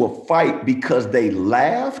into a fight because they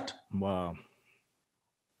laughed. Wow.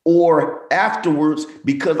 Or afterwards,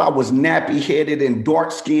 because I was nappy headed and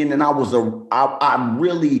dark skinned, and I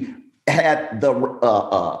really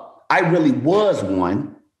was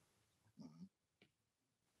one.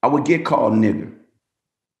 I would get called nigger.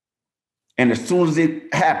 And as soon as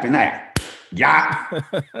it happened, and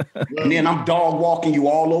then I'm dog walking you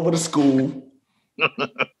all over the school.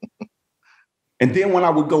 And then when I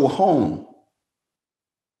would go home,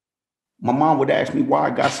 my mom would ask me why I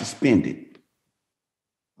got suspended.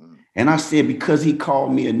 And I said, because he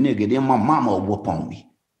called me a nigga, then my mama will whoop on me.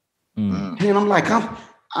 And I'm like,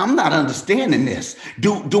 I'm not understanding this.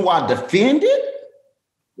 Do I defend it?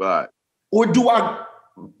 Right. Or do I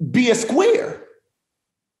be a square?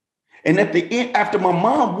 And at the end, after my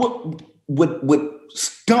mom would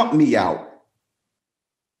stump me out,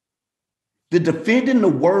 the defending the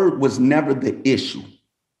word was never the issue.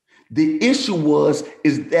 The issue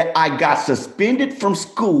is that I got suspended from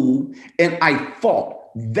school and I fought.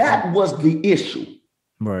 That was the issue.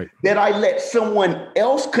 Right. That I let someone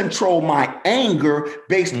else control my anger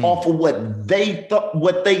based off of what they thought,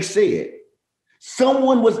 what they said.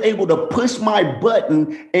 Someone was able to push my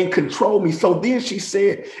button and control me. So then she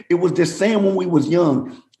said, it was the same when we was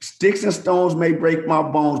young. Sticks and stones may break my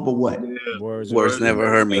bones, but what? Words never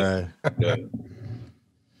hurt me. Yeah.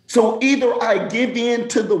 So either I give in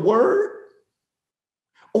to the word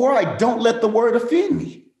or I don't let the word offend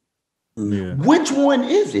me. Yeah. Which one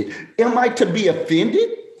is it? Am I to be offended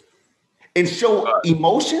and show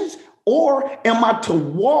emotions, or am I to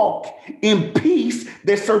walk in peace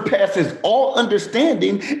that surpasses all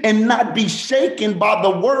understanding and not be shaken by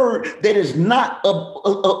the word that is not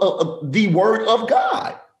the word of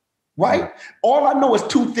God? Right? All I know is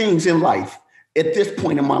two things in life at this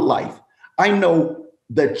point in my life. I know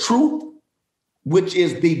the truth, which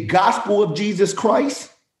is the gospel of Jesus Christ,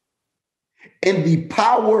 and the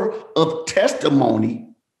power of testimony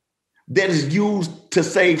that is used to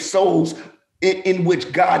save souls in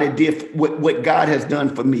which God did what God has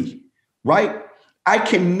done for me, right? I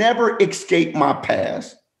can never escape my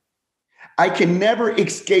past. I can never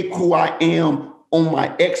escape who I am on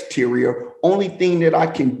my exterior. Only thing that I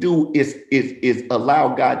can do is allow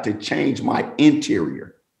God to change my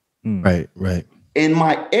interior. Right. And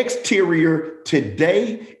my exterior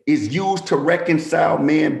today is used to reconcile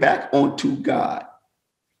man back onto God.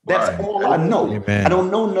 That's all I know. Amen. I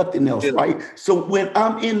don't know nothing else, right? So when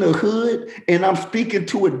I'm in the hood and I'm speaking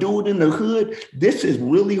to a dude in the hood, this is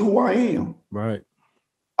really who I am. Right.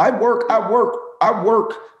 I work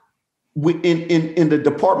in the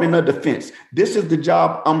Department of Defense. This is the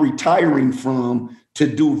job I'm retiring from to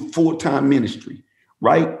do full-time ministry,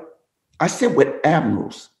 right? I sit with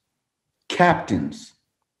admirals, captains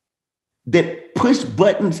that push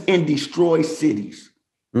buttons and destroy cities.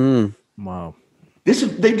 Wow.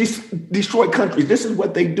 They destroy countries. This is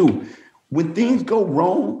what they do. When things go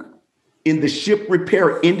wrong in the ship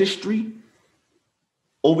repair industry,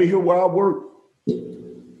 over here where I work,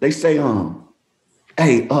 they say,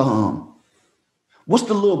 hey, what's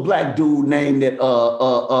the little black dude name that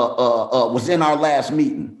was in our last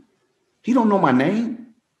meeting? He don't know my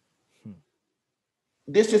name.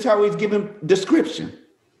 This is how he's giving description.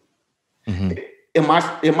 Am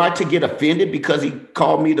I to get offended because he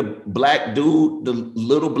called me the black dude, the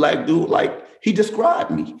little black dude? Like, he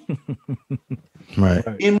described me. Right.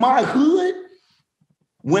 In my hood,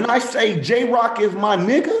 when I say J-Rock is my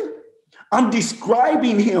nigga, I'm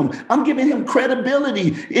describing him. I'm giving him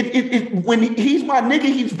credibility. When he's my nigga,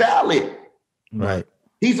 he's valid. Right.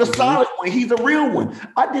 He's a solid one. He's a real one.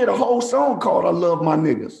 I did a whole song called "I Love My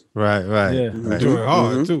Niggas." Right. Yeah. Right. Doing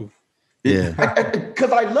hard too. Yeah,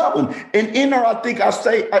 because I love them. And in there, I think I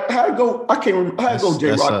say, how I go, I can't remember how I go,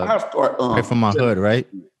 J-Rock. I start right from my hood, right?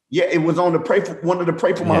 Yeah, it was on the one of the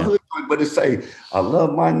Pray for My Hood, but it say, I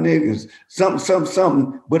love my niggas,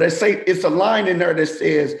 something. But it say it's a line in there that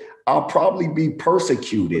says, I'll probably be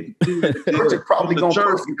persecuted. Church is probably gonna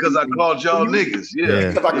persecute because I called y'all niggas. Yeah.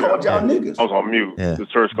 Because I called y'all niggas. I was on mute. Yeah. The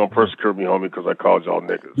church gonna persecute me, homie, because I called y'all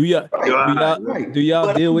niggas. Do y'all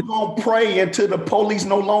but deal I'm with? gonna pray until the police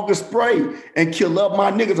no longer spray and kill up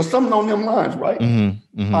my niggas or something on them lines, right?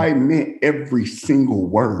 I meant every single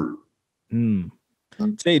word.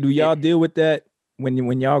 Say, do y'all deal with that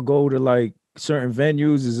when y'all go to like certain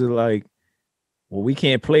venues? Is it like, well, we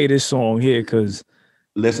can't play this song here because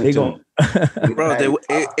listen they to me. Bro,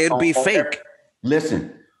 it'd be fake.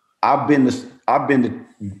 Listen, I've been to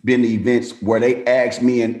events where they asked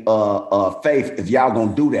me in Faith if y'all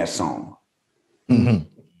gonna do that song.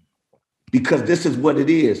 Because this is what it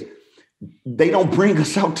is. They don't bring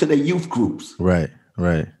us out to the youth groups. Right.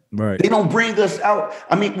 They don't bring us out.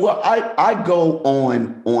 I mean, well, I go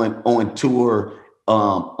on tour,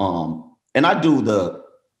 and I do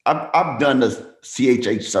I've done the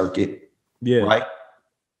CHH circuit, right?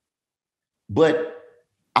 But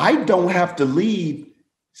I don't have to leave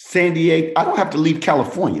San Diego. I don't have to leave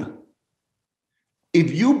California.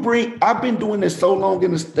 If you I've been doing this so long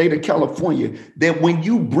in the state of California that when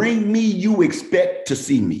you bring me, you expect to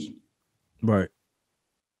see me. Right.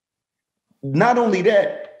 Not only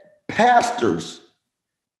that, pastors,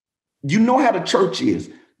 you know how the church is.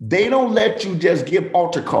 They don't let you just give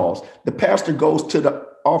altar calls. The pastor goes to the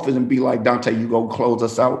office and be like, Dante, you go close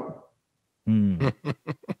us out.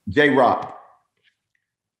 J-Rock.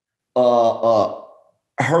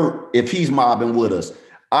 Hurt if he's mobbing with us.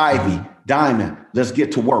 Ivy, Diamond, let's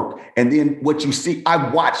get to work. And then what you see, I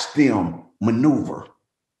watch them maneuver.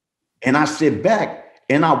 And I sit back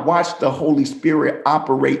and I watch the Holy Spirit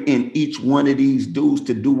operate in each one of these dudes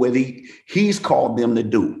to do what he's called them to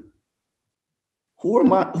do. Who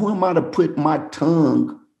am I to put my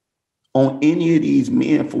tongue on any of these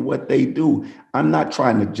men for what they do? I'm not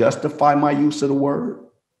trying to justify my use of the word.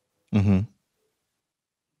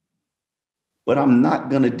 But I'm not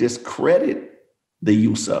going to discredit the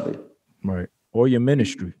use of it. Right. Or your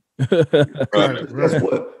ministry. That's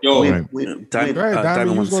what. Diamond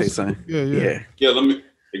wants to say something. Yeah. Let me,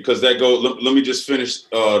 because that goes. Let me just finish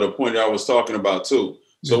the point that I was talking about too.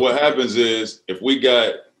 So what happens is if we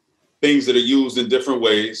got things that are used in different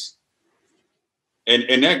ways,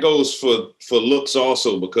 and that goes for looks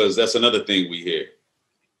also, because that's another thing we hear.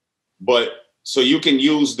 But so you can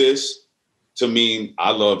use this to mean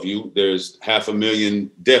I love you. There's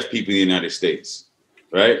 500,000 deaf people in the United States,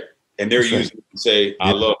 right? And they're using it to say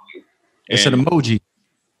I love you. It's an emoji.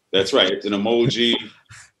 That's right. It's an emoji.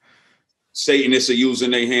 Satanists are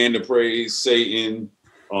using their hand to praise Satan.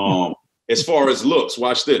 As far as looks,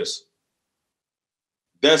 watch this.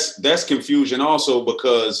 That's confusion also,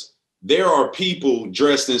 because there are people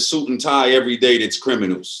dressed in suit and tie every day that's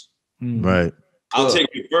criminals. Right. I'll take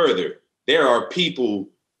it further. There are people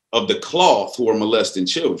of the cloth who are molesting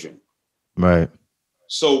children. Right.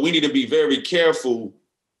 So we need to be very careful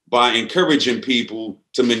by encouraging people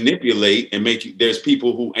to manipulate and make. There's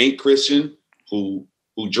people who ain't Christian who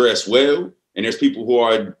dress well, and there's people who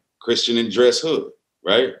are Christian and dress hood,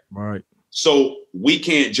 right? Right. So we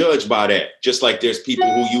can't judge by that. Just like there's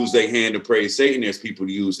people who use their hand to praise Satan, there's people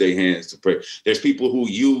who use their hands to pray. There's people who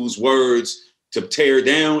use words to tear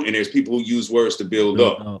down, and there's people who use words to build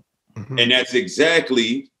up. And that's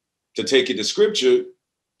exactly, to take it to scripture,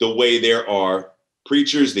 the way there are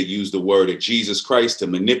preachers that use the word of Jesus Christ to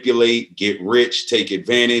manipulate, get rich, take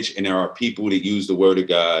advantage, and there are people that use the word of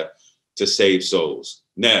God to save souls.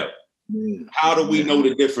 Now, how do we know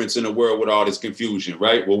the difference in a world with all this confusion,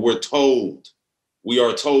 right? Well, we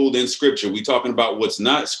are told in scripture. We talking about what's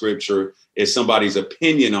not scripture is somebody's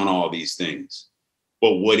opinion on all these things.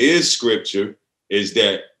 But what is scripture is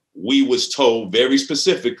that we was told very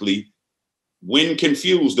specifically, when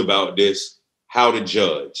confused about this, how to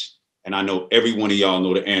judge. And I know every one of y'all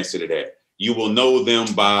know the answer to that. You will know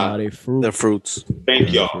them by their fruits.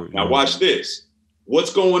 Thank y'all. Now watch this.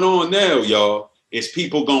 What's going on now, y'all, is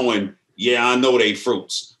people going, yeah, I know they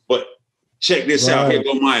fruits, but check this out. Here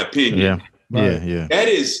go my opinion. Yeah. That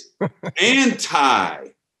is anti.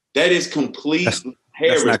 That is complete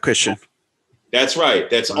heresy. That's not Christian. That's right.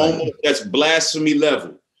 That's blasphemy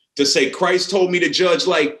level. To say Christ told me to judge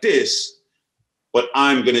like this, but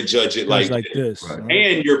I'm going to judge it like this. Right.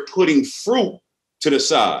 And you're putting fruit to the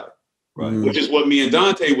side, right? Which is what me and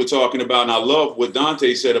Dante were talking about. And I love what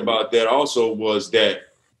Dante said about that also, was that,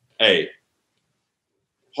 hey,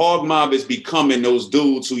 hogmob is becoming those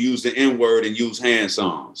dudes who use the N-word and use hand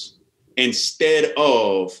songs instead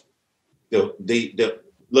of the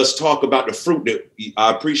let's talk about the fruit that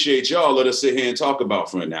I appreciate y'all. Let us sit here and talk about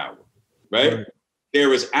for an hour, right?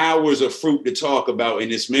 There is hours of fruit to talk about in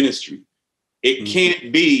this ministry. It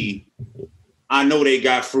can't be, I know they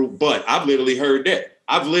got fruit, but I've literally heard that.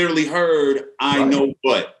 I've literally heard, I know,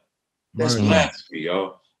 but that's blasphemy,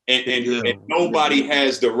 y'all. And nobody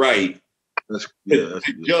has the right to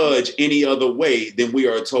judge any other way than we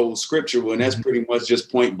are told scriptural, and that's pretty much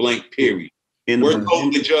just point blank, period. We're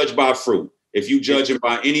told to judge by fruit. If you judge it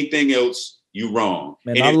by anything else, you wrong.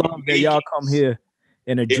 Man, and I love that y'all come here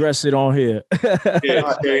and address it on here.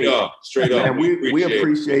 Yeah, straight up. Man, we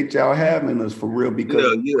appreciate y'all having us for real,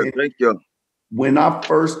 because thank you. When I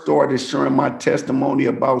first started sharing my testimony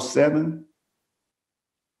about Sevin,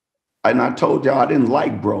 and I told y'all I didn't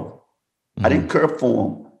like bro. I didn't care for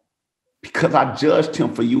him because I judged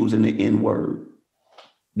him for using the N-word.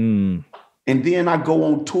 And then I go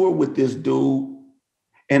on tour with this dude,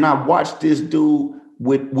 and I watch this dude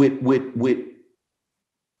with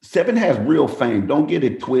Sevin has real fame. Don't get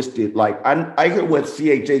it twisted. Like I hear what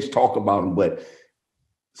CHH talk about him, but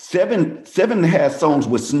Sevin has songs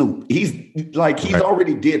with Snoop. He's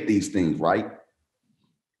already did these things, right?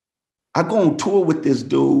 I go on tour with this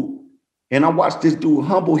dude, and I watch this dude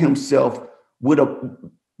humble himself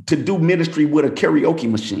to do ministry with a karaoke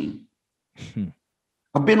machine.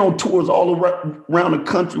 I've been on tours all around the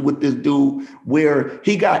country with this dude where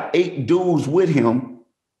he got 8 dudes with him.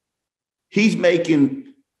 He's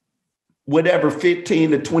making whatever,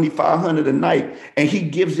 15 to 2,500 a night, and he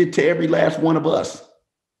gives it to every last one of us.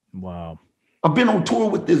 Wow. I've been on tour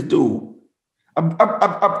with this dude.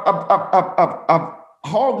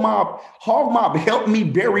 Hogmob helped me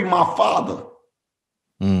bury my father.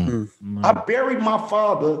 I buried my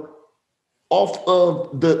father off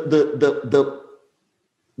of the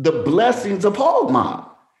blessings of Hogmob.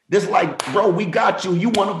 It's like, bro, we got you. You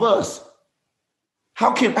one of us.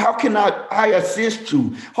 How can I assist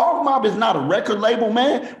you? Hogmob is not a record label,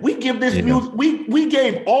 man. We give this music. We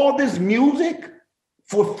gave all this music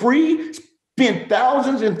for free. Spent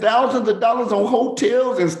thousands and thousands of dollars on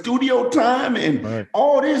hotels and studio time and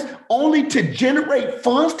all this, only to generate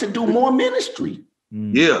funds to do more ministry.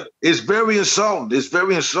 Yeah, it's very insulting. It's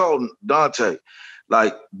very insulting, DONTAE.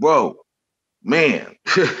 Like, bro, man,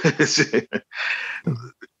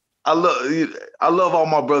 I love all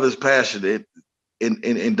my brother's passion,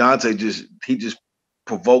 and DONTAE just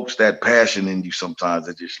provokes that passion in you sometimes.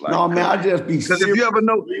 It's just like, no, man, I just be because if you ever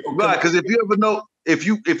know, right? Because if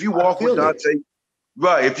you walk with DONTAE,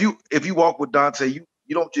 right? If you walk with DONTAE, you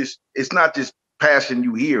don't just, it's not just passion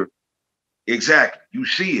you hear, exactly, you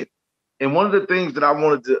see it. And one of the things that I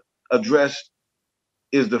wanted to address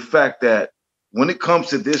is the fact that when it comes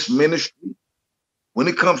to this ministry, when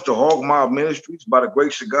it comes to Hogmob Ministries, by the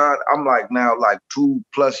grace of God, I'm like now like 2+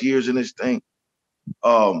 years in this thing.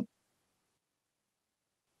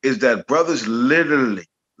 Is that brothers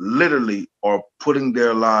literally are putting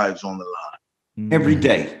their lives on the line every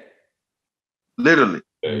day. Literally.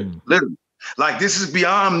 Like, this is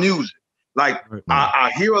beyond music. Like,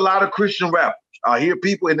 I hear a lot of Christian rappers. I hear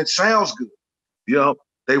people, and it sounds good. You know,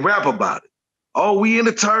 they rap about it. Oh, we in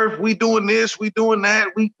the turf. We doing this. We doing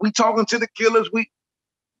that. We talking to the killers.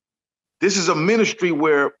 This is a ministry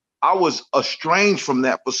where I was estranged from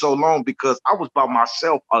that for so long because I was by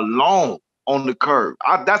myself alone on the curb.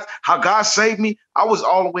 That's how God saved me. I was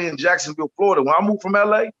all the way in Jacksonville, Florida. When I moved from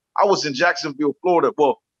LA, I was in Jacksonville, Florida.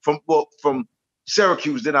 From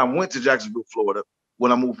Syracuse, then I went to Jacksonville, Florida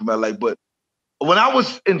when I moved from LA. But when I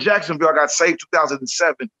was in Jacksonville, I got saved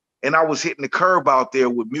 2007, and I was hitting the curb out there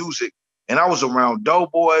with music. And I was around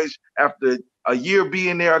Doughboys. After a year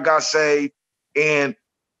being there, I got saved. And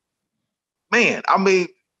man,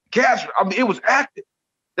 it was active.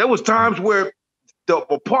 There was times where the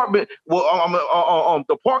apartment,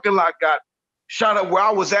 the parking lot got shot up where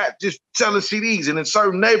I was at, just selling CDs, and in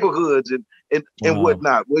certain neighborhoods and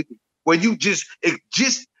whatnot, where you just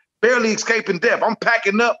barely escaping death. I'm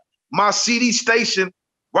packing up my CD station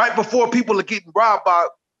right before people are getting robbed by,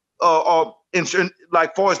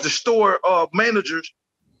 like far as the store managers,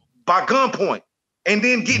 by gunpoint, and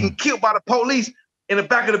then getting killed by the police in the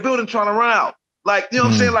back of the building trying to run out. Like, you know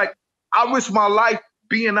what I'm saying? Like, I risked my life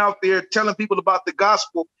being out there telling people about the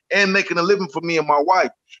gospel and making a living for me and my wife.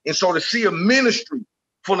 And so to see a ministry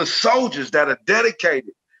full of soldiers that are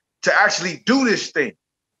dedicated to actually do this thing,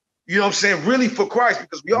 you know what I'm saying, really for Christ,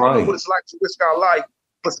 because we all know what it's like to risk our life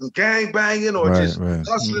for some gang banging or just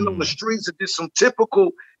hustling on the streets or just some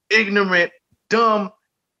typical ignorant, dumb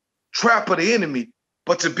trap of the enemy.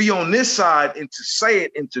 But to be on this side and to say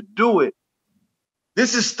it and to do it,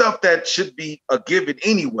 this is stuff that should be a given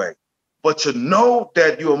anyway. But to know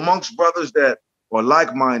that you're amongst brothers that or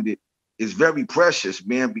like-minded is very precious,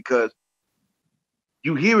 man, because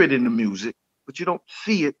you hear it in the music, but you don't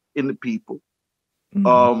see it in the people.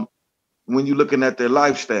 When you're looking at their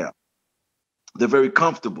lifestyle, they're very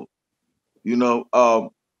comfortable, you know.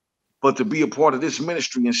 But to be a part of this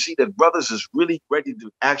ministry and see that brothers is really ready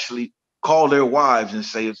to actually call their wives and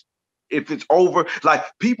say, if it's over, like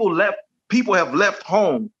people have left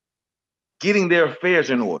home getting their affairs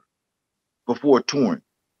in order before touring.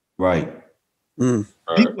 Right.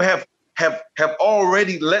 People have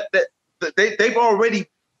already let that, they've already,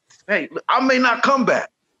 hey, I may not come back.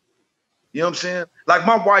 You know what I'm saying? Like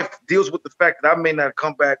my wife deals with the fact that I may not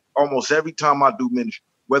come back almost every time I do ministry,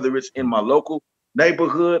 whether it's in my local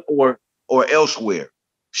neighborhood or elsewhere.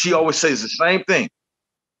 She always says the same thing.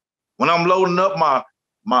 When I'm loading up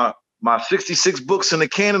my 66 books in a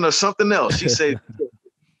cannon or something else, she says,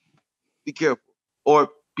 be careful or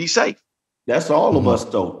be safe. That's all of us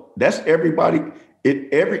though. That's everybody.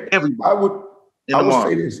 Everybody. I would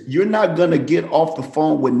say this. You're not gonna get off the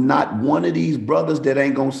phone with not one of these brothers that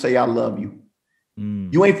ain't gonna say I love you.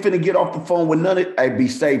 You ain't finna get off the phone with none of it. Hey, be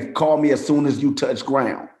safe. Call me as soon as you touch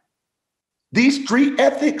ground. These street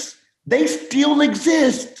ethics, they still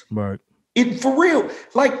exist. Right. It for real.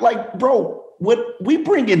 Like, bro, what we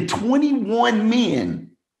bring in 21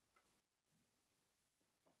 men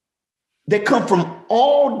that come from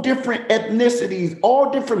all different ethnicities,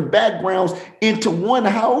 all different backgrounds into one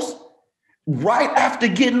house right after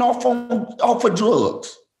getting off of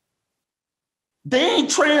drugs. They ain't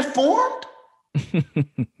transformed.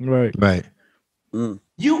 Right.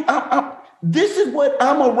 This is what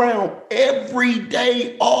I'm around every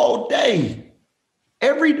day, all day.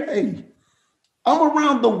 Every day. I'm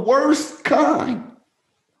around the worst kind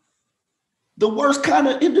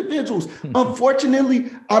of individuals. Unfortunately,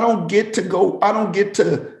 I don't get to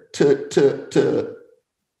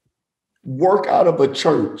work out of a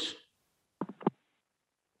church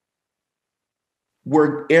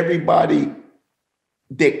where everybody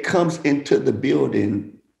that comes into the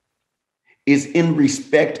building is in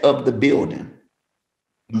respect of the building.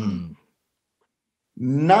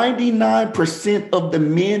 99% of the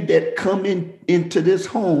men that come into this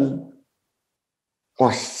home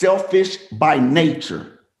are selfish by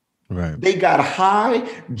nature. Right. They got high,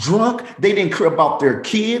 drunk. They didn't care about their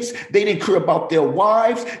kids. They didn't care about their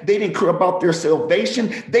wives. They didn't care about their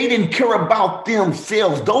salvation. They didn't care about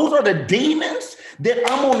themselves. Those are the demons that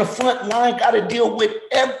I'm on the front line got to deal with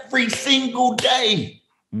every single day.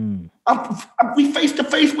 We face to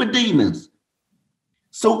face with demons.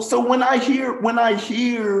 So when I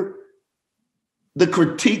hear the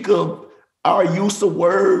critique of our use of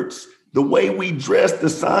words, the way we dress, the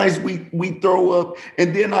signs we throw up,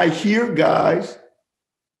 and then I hear guys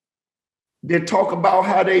that talk about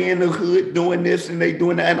how they in the hood doing this and they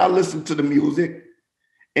doing that, and I listen to the music,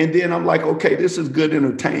 and then I'm like, okay, this is good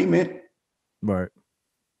entertainment. Right.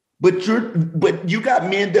 But you got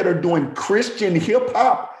men that are doing Christian hip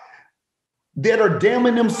hop that are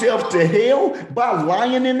damning themselves to hell by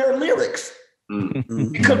lying in their lyrics.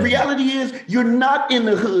 Because reality is, you're not in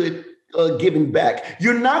the hood giving back.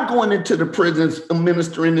 You're not going into the prisons,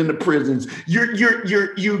 ministering in the prisons. You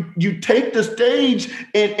take the stage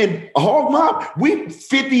and hogmob. We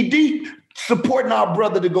 50 deep supporting our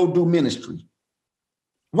brother to go do ministry,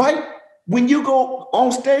 right? When you go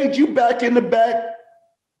on stage, you back in the back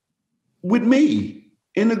with me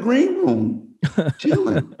in the green room.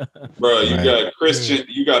 Chilling. Bro,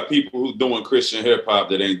 you got people who doing Christian hip hop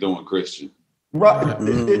that ain't doing Christian. Right.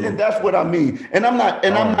 And that's what I mean. And I'm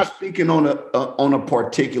not speaking on a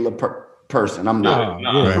particular person. I'm not.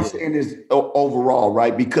 I'm saying this overall,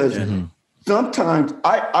 right? Because sometimes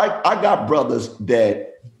I got brothers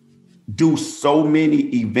that do so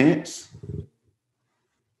many events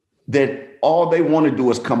that all they want to do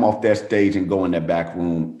is come off that stage and go in that back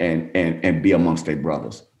room and be amongst their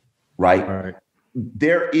brothers. Right?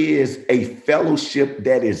 There is a fellowship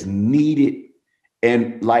that is needed.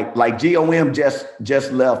 And like GOM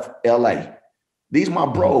just left LA. These my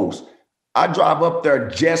bros. I drive up there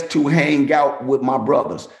just to hang out with my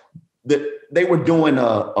brothers. They were doing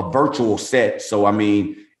a virtual set. So, I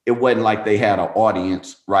mean, it wasn't like they had an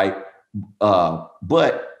audience, right?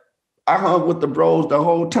 But I hung with the bros the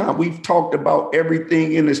whole time. We've talked about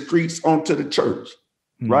everything in the streets onto the church,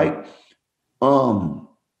 right?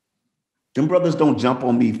 Them brothers don't jump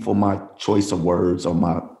on me for my choice of words or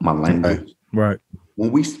my language. Right.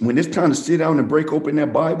 When it's time to sit down and break open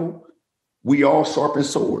that Bible, we all sharpen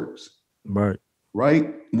swords. Right.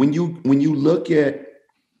 Right. When you look at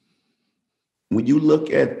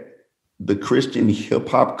the Christian hip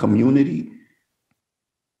hop community,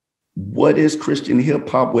 what is Christian hip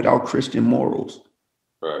hop without Christian morals?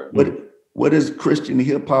 Right. What is Christian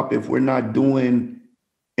hip hop if we're not doing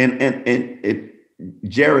and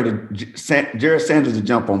Jared Sanders will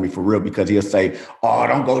jump on me for real because he'll say, "Oh,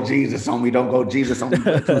 don't go Jesus on me, don't go Jesus on me."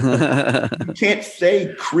 You can't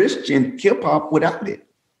say Christian hip hop without it.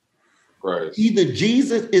 Right. Either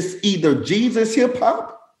Jesus hip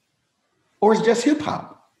hop or it's just hip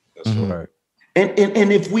hop. That's right. And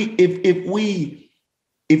if we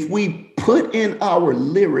put in our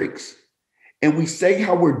lyrics and we say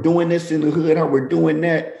how we're doing this in the hood, how we're doing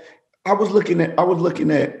that. I was looking at a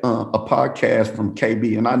podcast from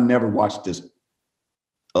KB, and I never watched this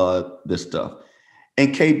stuff.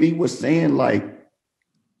 And KB was saying like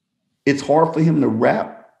it's hard for him to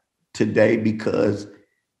rap today because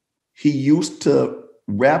he used to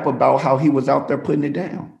rap about how he was out there putting it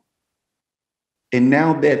down. And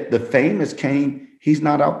now that the famous came, he's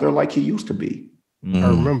not out there like he used to be. I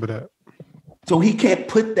remember that. So he can't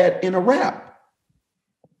put that in a rap,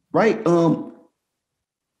 right?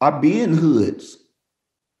 I be in hoods,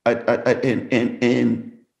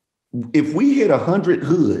 and if we hit 100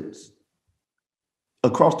 hoods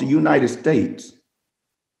across the United States,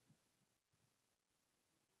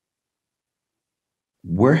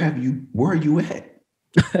 where are you at?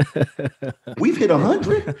 We've hit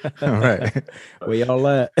 100. All right. Where y'all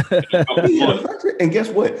at? We hit 100, and guess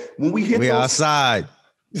what? When we hit we those, outside.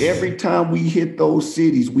 every time we hit those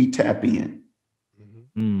cities, we tap in.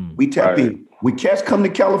 We tap in. We cats come to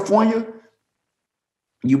California,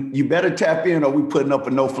 you better tap in or we putting up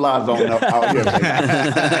a no-fly zone out here.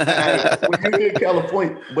 When you're in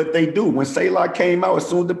California, what they do, when Selah came out, as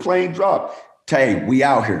soon as the plane dropped, Tay, we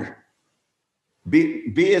out here.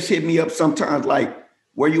 Biz hit me up sometimes like,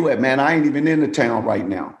 where you at, man? I ain't even in the town right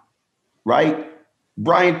now, right?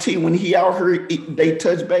 Brian T, when he out here, they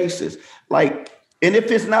touch bases. Like, and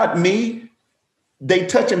if it's not me, they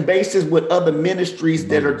touching bases with other ministries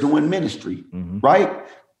that are doing ministry, right?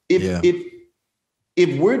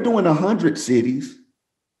 If we're doing 100 cities,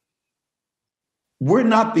 we're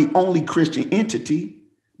not the only Christian entity,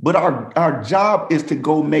 but our job is to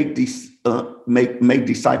go make these make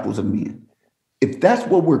disciples of men. If that's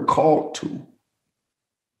what we're called to,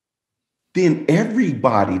 then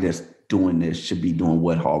everybody that's doing this should be doing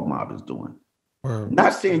what hogmob is doing.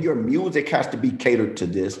 Not saying your music has to be catered to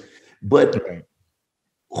this, but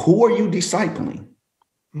who are you discipling?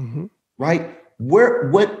 Right?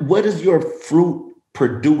 What is your fruit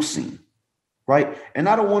producing? Right? And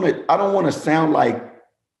I don't want to sound like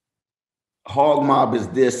hogmob is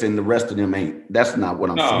this and the rest of them ain't. That's not what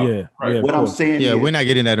I'm saying. What I'm saying is, we're not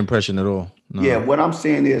getting that impression at all. No. Yeah, what I'm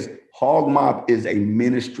saying is hogmob is a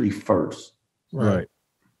ministry first. Right.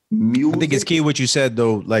 Music, I think it's key what you said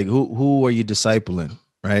though, like who are you discipling?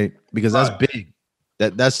 Right? Because that's big.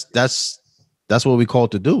 That's what we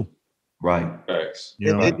called to do. Right.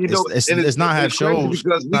 You know, it's not have shows,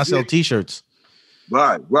 not sell t-shirts.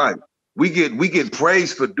 Right. We get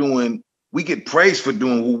praise for doing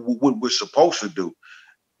what we're supposed to do.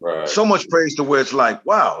 Right. So much praise to where it's like,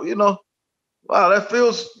 wow,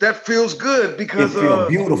 that feels good because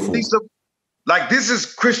beautiful. Like this is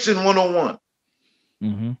Christian 101.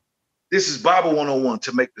 This is Bible 101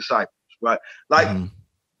 to make disciples, right? Like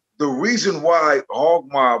the reason why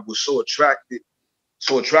hogmob was so attractive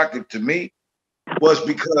to me was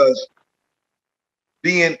because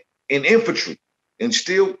being in infantry and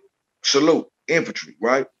still salute infantry,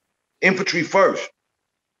 right? Infantry first.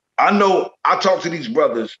 I know I talk to these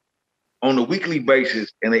brothers on a weekly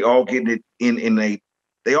basis and they all getting it in their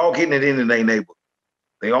neighborhood.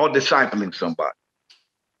 They all discipling somebody.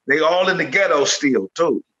 They all in the ghetto still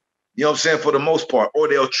too. You know what I'm saying? For the most part. Or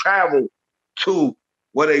they'll travel to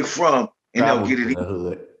where they from and they'll get it in the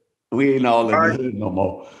hood. We ain't all in the hood no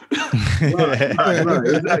more. Right,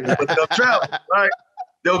 exactly. But they'll travel, right?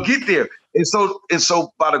 They'll get there. And so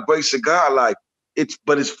by the grace of God, like it's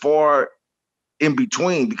far in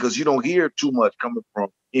between because you don't hear too much coming from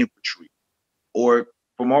infantry or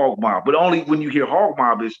from hogmob. But only when you hear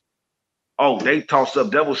hogmob is, they toss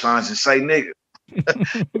up devil signs and say nigga.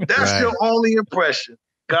 That's your only impression.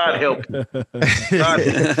 God help you.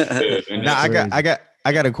 Now I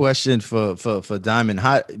got a question for Diamond.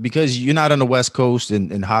 Because you're not on the West Coast and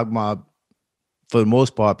hogmob, for the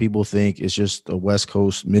most part, people think it's just a West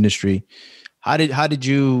Coast ministry. How did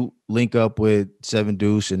you link up with Seven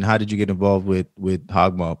Deuce and how did you get involved with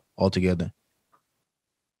hogmob altogether?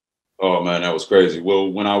 Oh man, that was crazy. Well,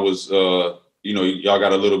 when I was y'all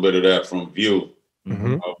got a little bit of that from View.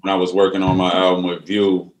 When I was working on my album with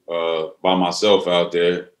View by myself out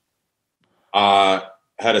there, I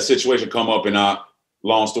had a situation come up and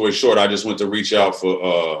long story short, I just went to reach out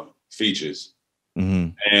for features, Mm-hmm.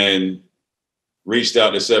 and reached out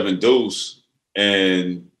to Sevin Deuce,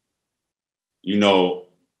 and you know,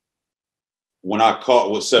 when I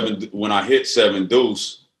hit Sevin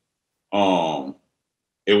Deuce,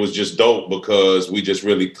 it was just dope because we just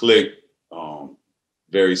really clicked.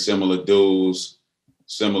 Very similar dudes,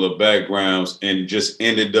 similar backgrounds, and just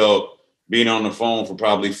ended up being on the phone for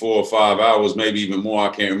probably 4 or 5 hours, maybe even more.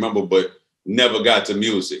 I can't remember, but never got to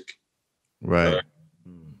music. Right.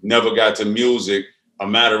 Never got to music. A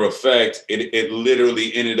matter of fact, it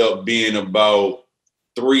literally ended up being about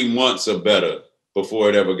 3 months or better before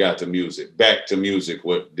it ever got to music. Back to music,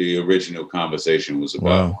 what the original conversation was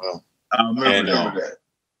about. Wow. I remember that.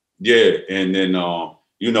 Yeah, and then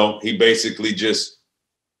you know, he basically just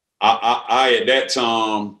I at that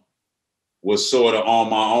time was sort of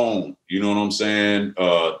on my own, you know what I'm saying?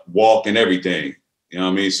 Walk and everything. You know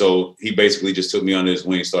what I mean? So he basically just took me under his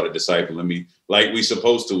wing, started discipling me like we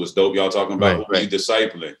supposed to. It's dope. Y'all talking about who we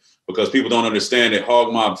discipling, because people don't understand that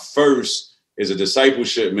hogmob first is a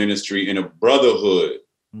discipleship ministry and a brotherhood,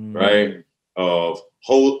 right? Of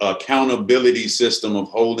whole accountability system of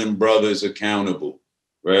holding brothers accountable,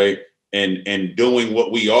 right? And doing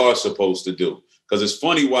what we are supposed to do. Because it's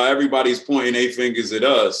funny why everybody's pointing their fingers at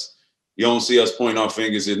us. You don't see us pointing our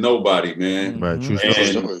fingers at nobody, man. Right. True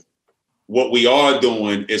And what we are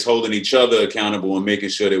doing is holding each other accountable and making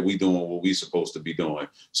sure that we doing what we supposed to be doing.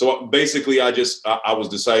 So basically, I was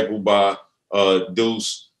discipled by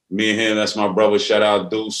Deuce. Me and him, that's my brother. Shout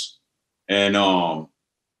out Deuce. And I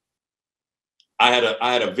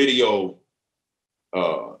had a video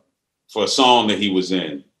for a song that he was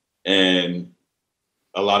in, and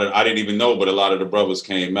I didn't even know, but a lot of the brothers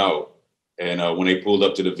came out. And when they pulled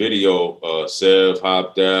up to the video, Sev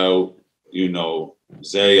hopped out, you know,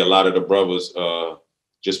 Zay, a lot of the brothers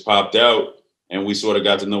just popped out, and we sort of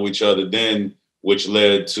got to know each other then, which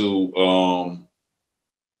led to,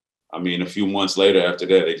 a few months later after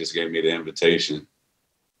that, they just gave me the invitation.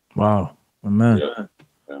 Wow. Amen.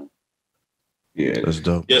 Yeah. That's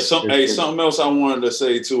dope. Yeah. Something else I wanted to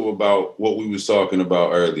say too about what we was talking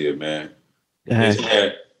about earlier, man. Is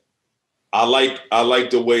that I like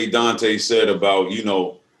the way DONTAE said about, you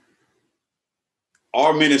know,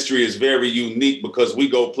 our ministry is very unique because we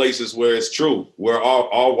go places where it's true, where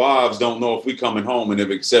our wives don't know if we coming home and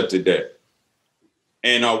have accepted that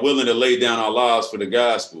and are willing to lay down our lives for the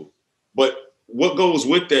gospel. But what goes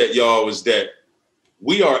with that, y'all, is that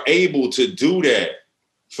we are able to do that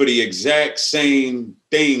for the exact same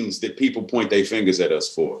things that people point their fingers at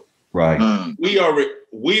us for. Right.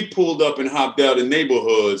 We pulled up and hopped out in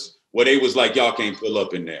neighborhoods where they was like, y'all can't pull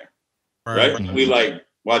up in there. Right? We like,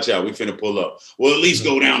 watch out, we finna pull up. Well, at least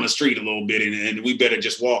go down the street a little bit and we better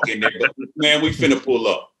just walk in there. But man, we finna pull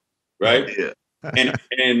up. Right? Yeah.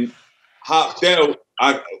 And hopped out.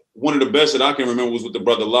 One of the best that I can remember was with the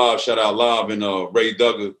brother Live, shout out Live and Ray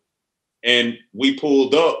Duggar. And we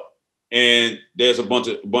pulled up and there's a bunch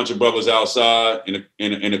of brothers outside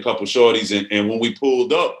and a couple shorties. And when we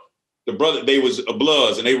pulled up, the brother, they was a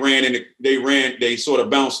bloods and they sort of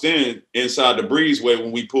bounced inside the breezeway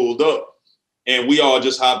when we pulled up. And we all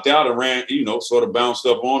just hopped out and ran, you know, sort of bounced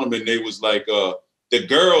up on them. And they was like, the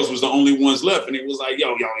girls was the only ones left. And it was like,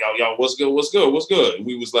 yo, what's good? And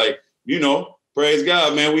we was like, you know, praise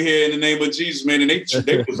God, man. We here in the name of Jesus, man. And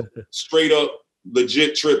they was straight up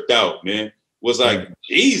legit tripped out, man. Was like,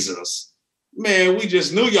 Jesus, man, we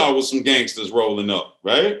just knew y'all was some gangsters rolling up,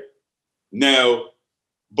 right? Now,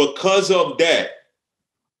 because of that,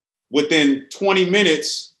 within 20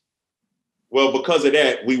 minutes, because of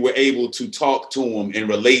that, we were able to talk to them and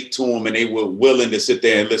relate to them, and they were willing to sit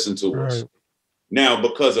there and listen to us. Now,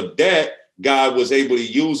 because of that, God was able to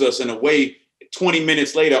use us in a way. 20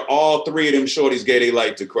 minutes later, all three of them shorties gave their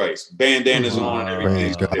life to Christ. Bandanas on and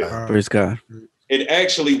everything. Praise God. It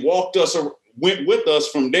actually went with us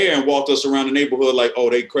from there and walked us around the neighborhood like, oh,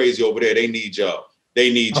 they crazy over there. They need y'all.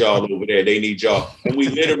 They need y'all over there. They need y'all. And we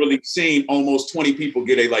literally seen almost 20 people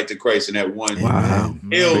get their life to Christ in that one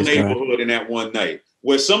ill neighborhood in that one night.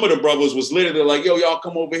 Where some of the brothers was literally like, yo, y'all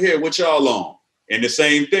come over here. What y'all on? And the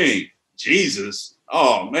same thing. Jesus.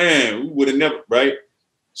 Oh, man. We would have never, right?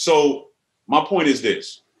 So my point is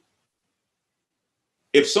this.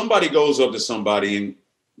 If somebody goes up to somebody and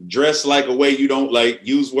dress like a way you don't like,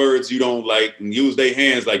 use words you don't like, and use their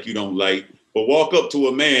hands like you don't like, but walk up to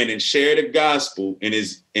a man and share the gospel and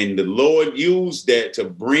the Lord used that to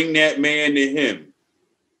bring that man to him,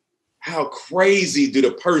 how crazy do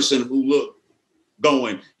the person who look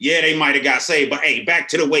going, yeah, they might have got saved, but hey, back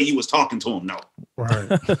to the way you was talking to him. No. Right.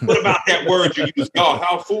 What about that word you used? God,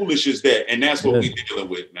 how foolish is that? And that's what we're dealing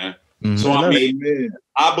with, man. Mm-hmm. So I mean,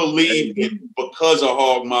 I believe it because a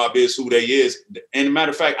hog mob is who they is. And a matter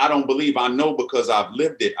of fact, I know because I've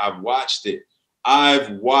lived it. I've watched it. I've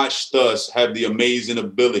watched us have the amazing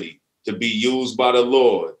ability to be used by the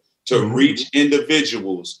Lord to reach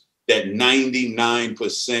individuals that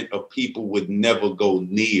 99% of people would never go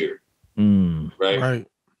near. Right.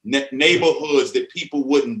 Neighborhoods that people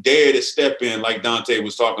wouldn't dare to step in, like DONTAE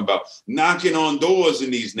was talking about, knocking on doors in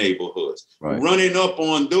these neighborhoods, running up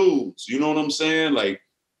on dudes. You know what I'm saying? Like,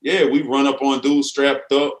 yeah, we run up on dudes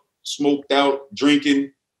strapped up, smoked out,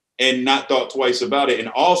 drinking, and not thought twice about it. And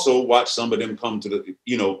also watch some of them come to the,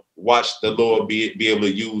 watch the Lord be able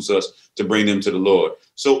to use us to bring them to the Lord.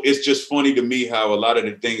 So it's just funny to me how a lot of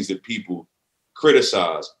the things that people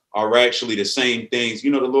criticize are actually the same things. The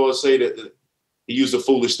Lord say that He used the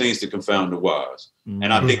foolish things to confound the wise.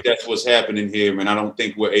 And I think that's what's happening here. And I don't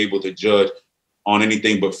think we're able to judge on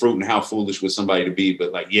anything but fruit and how foolish would somebody to be.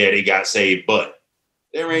 But they got saved, but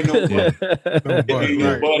there ain't no but. That's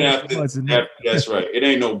right. It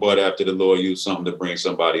ain't no but after the Lord used something to bring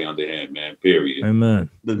somebody under Him, man. Period. Amen.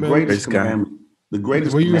 The greatest commandment. The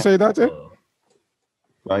greatest. What you gonna say, Dante?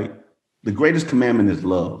 Right. The greatest commandment is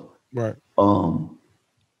love. Right.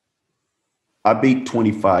 I beat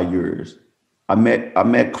 25 years. I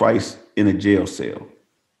met Christ in a jail cell.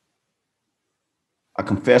 I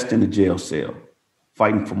confessed in a jail cell,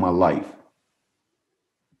 fighting for my life.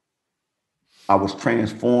 I was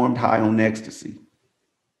transformed high on ecstasy.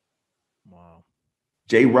 Wow.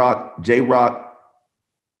 J-Rock,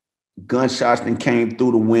 gunshots then came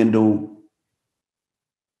through the window.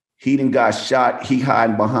 He done got shot. He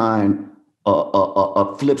hiding behind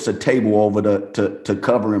flips a table over to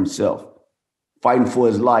cover himself, fighting for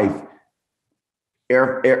his life.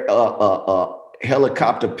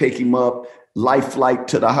 Helicopter pick him up, life flight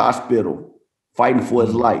to the hospital, fighting for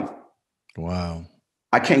his life. Wow.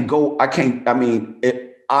 If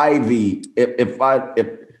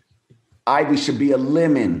Ivy should be a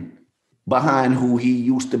lemon behind who he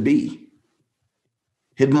used to be.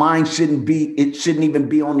 His mind shouldn't even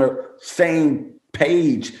be on the same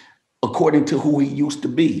page according to who he used to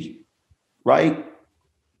be, right?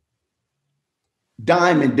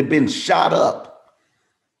 Diamond had been shot up.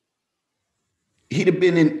 He'd have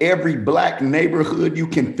been in every black neighborhood you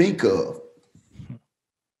can think of.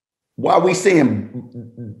 Why are we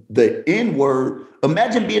saying the N-word?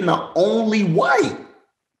 Imagine being the only white.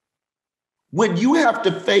 When you have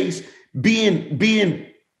to face being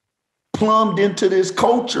plumbed into this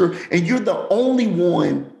culture, and you're the only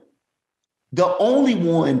one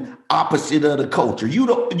opposite of the culture. You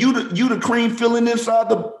the cream filling inside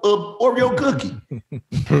the Oreo cookie.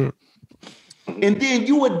 And then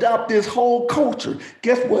you adopt this whole culture.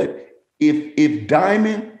 Guess what? If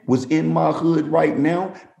Diamond was in my hood right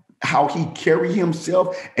now, how he carry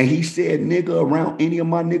himself, and he said nigga around any of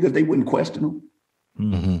my niggas, they wouldn't question him.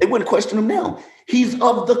 Mm-hmm. They wouldn't question him now. He's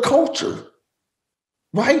of the culture,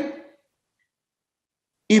 right?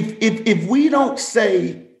 If we don't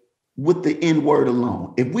say with the N-word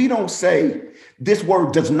alone, if we don't say this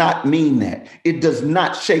word does not mean that, it does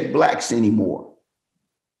not shake blacks anymore,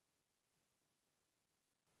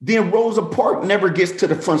 then Rosa Parks never gets to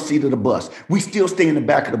the front seat of the bus. We still stay in the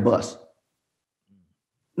back of the bus.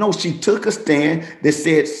 No, she took a stand that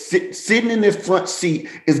said sitting in this front seat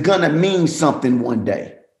is going to mean something one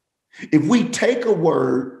day. If we take a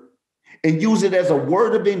word and use it as a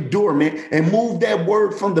word of endurement and move that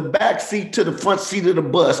word from the back seat to the front seat of the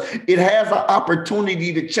bus, it has an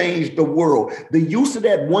opportunity to change the world. The use of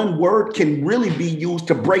that one word can really be used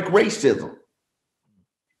to break racism.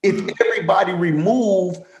 If everybody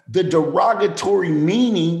remove the derogatory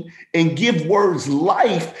meaning and give words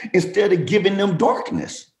life instead of giving them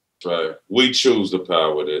darkness. Right. We choose the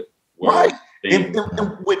power that. Right. And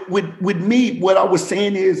with me, what I was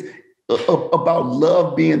saying is about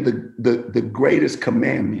love being the greatest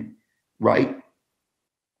commandment, right?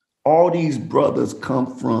 All these brothers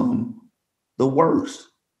come from the worst.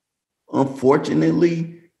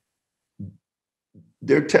 Unfortunately,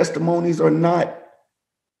 their testimonies are not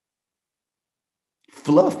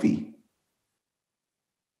fluffy.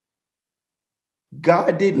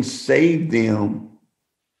 God didn't save them.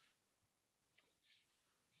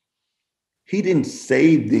 He didn't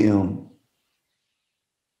save them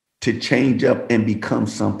to change up and become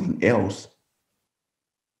something else.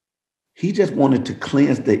 He just wanted to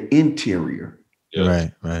cleanse the interior. Yeah.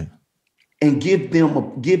 Right. And give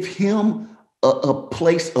him a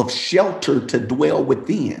place of shelter to dwell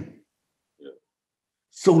within.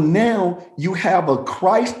 So now you have a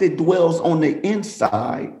Christ that dwells on the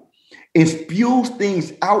inside and spews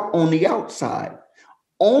things out on the outside.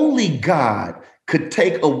 Only God could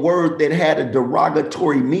take a word that had a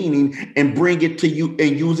derogatory meaning and bring it to you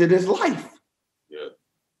and use it as life. Yeah.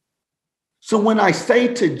 So when I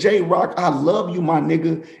say to J-Rock, I love you, my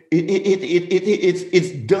nigga,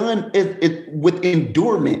 it's done with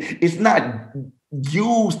endurement. It's not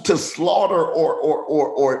used to slaughter or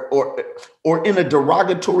in a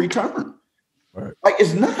derogatory term. Right. Like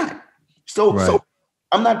it's not. So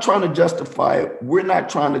I'm not trying to justify it. We're not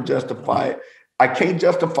trying to justify it. I can't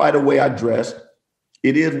justify the way I dress.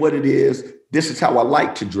 It is what it is. This is how I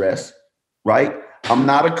like to dress, right? I'm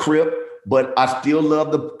not a Crip, but I still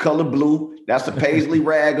love the color blue. That's a paisley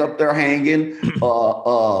rag up there hanging.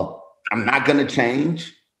 I'm not gonna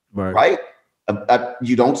change, right?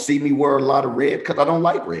 You don't see me wear a lot of red because I don't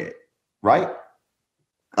like red, right?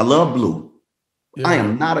 I love blue. Yeah. I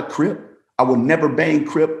am not a Crip. I will never bang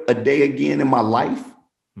Crip a day again in my life.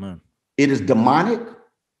 Man. It is demonic,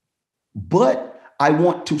 but I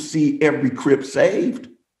want to see every Crip saved.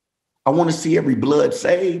 I want to see every blood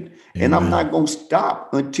saved. Amen. And I'm not going to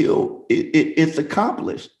stop until it's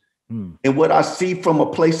accomplished. And what I see from a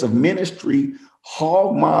place of ministry,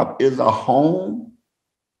 Hog Mob is a home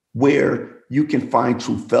where you can find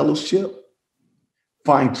true fellowship,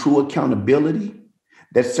 find true accountability.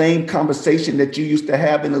 That same conversation that you used to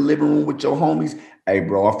have in the living room with your homies. Hey,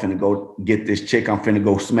 bro, I'm finna go get this chick. I'm finna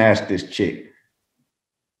go smash this chick.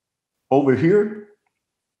 Over here,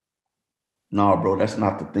 no, bro, that's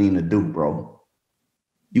not the thing to do, bro.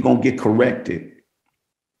 You're going to get corrected.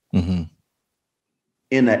 Mm-hmm.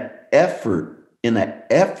 In an effort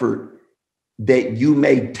that you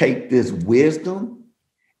may take this wisdom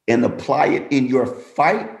and apply it in your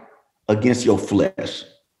fight against your flesh.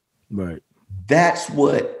 Right. That's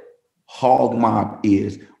what Hog Mob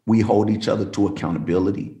is. We hold each other to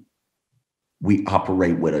accountability. We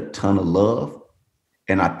operate with a ton of love.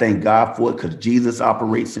 And I thank God for it because Jesus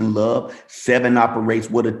operates in love. Sevin operates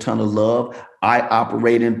with a ton of love. I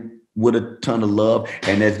operate with a ton of love.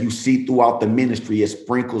 And as you see throughout the ministry, it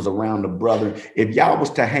sprinkles around the brother. If y'all was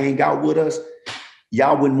to hang out with us,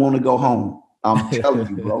 y'all wouldn't want to go home. I'm telling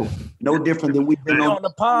you, bro. No different than we've been on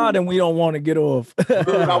the pod and we don't want to get off.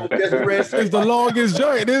 It's the longest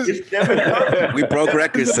joint. We broke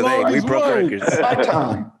records today. We broke records. My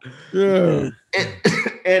time. Yeah.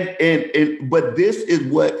 And but this is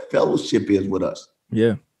what fellowship is with us.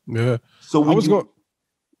 Yeah. Yeah. So I was going.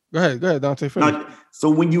 Go ahead, DONTAE. Finish.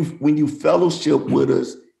 So when you fellowship with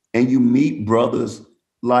us and you meet brothers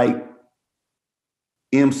like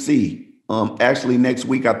MC. Actually, next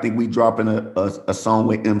week, I think we dropping a song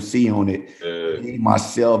with MC on it. Me,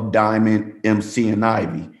 myself, Diamond, MC, and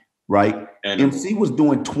Ivy, right? And MC was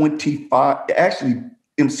doing 25. Actually,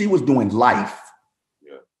 MC was doing life.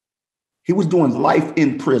 Yeah. He was doing life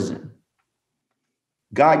in prison.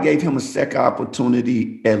 God gave him a second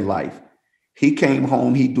opportunity at life. He came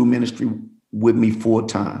home. He do ministry with me full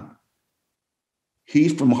time.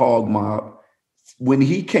 He's from Hog Mob. When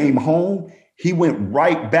he came home, he went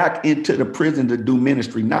right back into the prison to do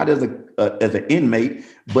ministry, not as an inmate,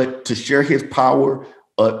 but to share his power,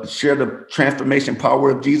 share the transformation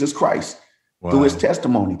power of Jesus Christ through his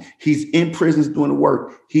testimony. He's in prisons doing the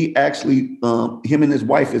work. He actually, him and his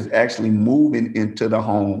wife is actually moving into the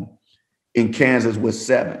home in Kansas with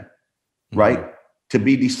Sevin, right? To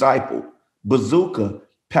be discipled. Bazooka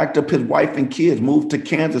packed up his wife and kids, moved to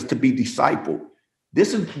Kansas to be discipled.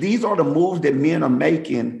 These are the moves that men are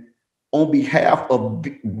making on behalf of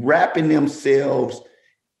wrapping themselves,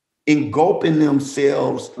 engulfing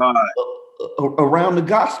themselves around the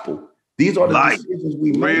gospel. These are the decisions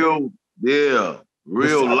we make.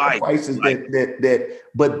 Real life.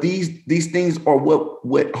 But these things are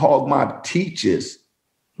what Hog Mob teaches.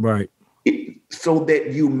 Right. So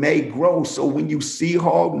that you may grow. So when you see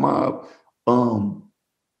Hog Mob,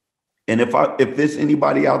 and if there's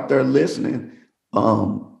anybody out there listening,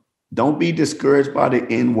 don't be discouraged by the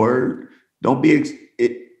N word. Don't be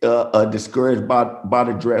discouraged by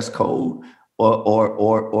the dress code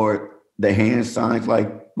or the hand signs.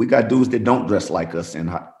 Like we got dudes that don't dress like us in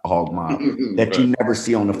Hog Mob that you never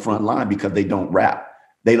see on the front line because they don't rap.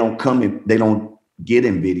 They don't come in. They don't get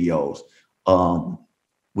in videos.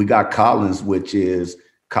 We got Collins,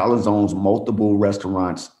 Collins owns multiple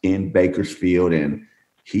restaurants in Bakersfield, and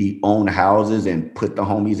he owned houses and put the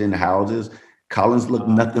homies in houses. Collins looked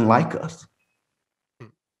nothing like us.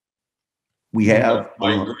 We have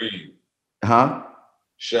Mike Green. Huh?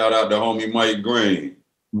 Shout out to homie Mike Green.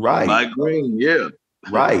 Right. Mike Green, yeah.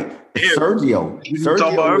 Right. Sergio.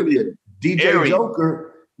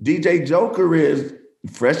 DJ Joker is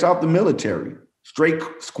fresh out the military. Straight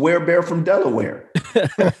square bear from Delaware.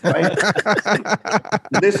 Right?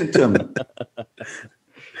 Listen to me.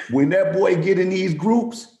 when that boy get in these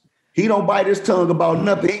groups, he don't bite his tongue about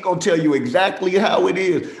nothing. He gonna tell you exactly how it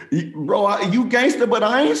is. Bro, you gangster, but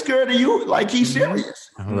I ain't scared of you. Like, he's serious.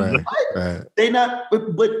 Right. They not,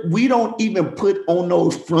 but we don't even put on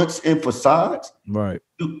those fronts and facades. Right.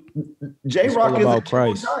 J-Rock is a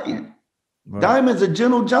gentle giant. Right. Diamond's a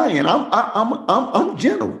gentle giant. I'm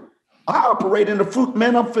gentle. I operate in the fruit,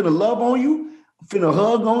 man. I'm finna love on you. I'm finna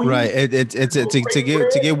hug on you. Right. It's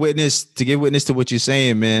to get witness to what you're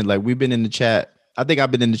saying, man. Like, we've been in the chat. I think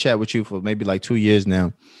I've been in the chat with you for maybe like 2 years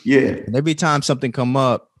now. Yeah. And every time something come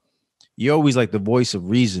up, you're always like the voice of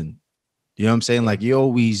reason. You know what I'm saying? Like, you're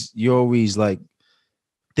always like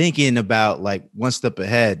thinking about like one step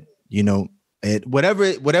ahead, you know, and whatever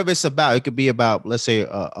it's about. It could be about, let's say,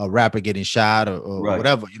 a rapper getting shot or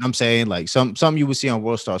whatever. You know what I'm saying? Like something you would see on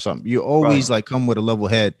World Star, something. You always like come with a level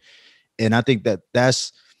head. And I think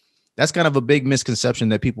that's kind of a big misconception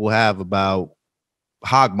that people have about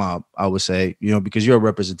hogmob, I would say, you know, because you're a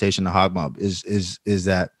representation of hogmob, is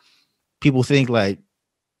that people think like,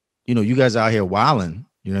 you know, you guys are out here wilding,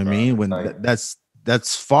 you know what I mean? When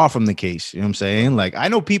that's far from the case. You know what I'm saying? Like, I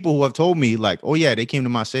know people who have told me like, oh yeah, they came to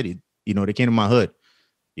my city, you know, they came to my hood,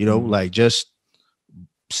 you know, like just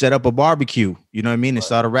set up a barbecue, you know what I mean? And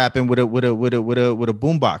started rapping with a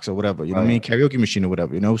boombox or whatever, you know what I mean? Karaoke machine or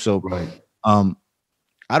whatever, you know? So I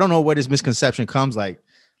don't know where this misconception comes like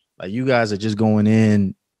you guys are just going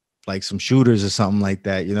in like some shooters or something like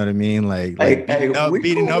that. You know what I mean? Like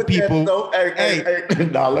beating up people.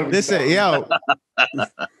 Listen, yo,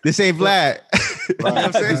 this ain't Vlad. You know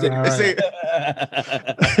what I'm saying?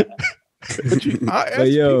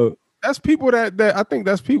 That's people that I think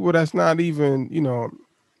that's people that's not even, you know,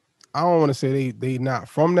 I don't want to say they not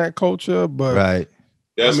from that culture, but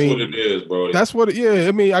That's what it is, bro. That's what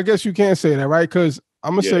I mean, I guess you can't say that, right? Because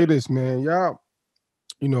I'm gonna say this, man. Y'all,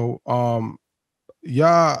 you know,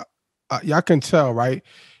 y'all can tell, right?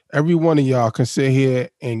 Every one of y'all can sit here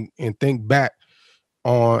and think back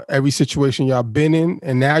on every situation y'all been in,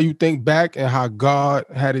 and now you think back and how God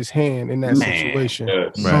had his hand in that situation.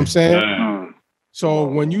 Yes. You know what I'm saying? So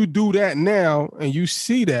when you do that now and you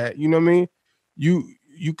see that, you know what I mean?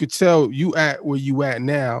 You could tell you at where you at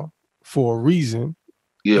now for a reason.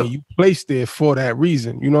 Yeah. And you placed there for that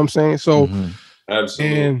reason. You know what I'm saying? So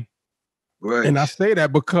absolutely. And I say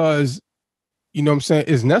that because, you know what I'm saying,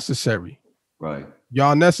 it's necessary. Right.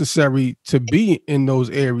 Y'all necessary to be in those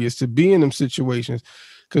areas, to be in them situations.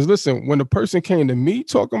 Because listen, when the person came to me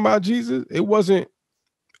talking about Jesus, it wasn't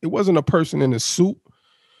a person in a suit.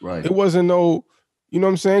 Right. It wasn't no, you know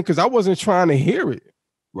what I'm saying? Because I wasn't trying to hear it.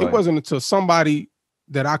 Right. It wasn't until somebody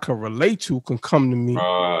that I could relate to can come to me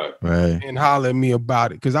and holler at me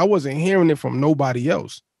about it. Because I wasn't hearing it from nobody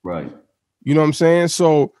else. Right. You know what I'm saying?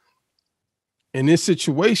 So in this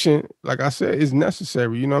situation, like I said, it's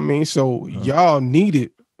necessary. You know what I mean? So y'all need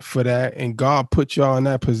it for that. And God put y'all in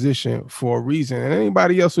that position for a reason. And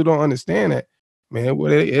anybody else who don't understand that, man,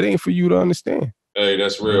 well, it ain't for you to understand. Hey,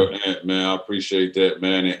 that's real, man. I appreciate that,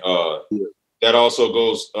 man. And, that also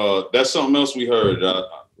goes, that's something else we heard.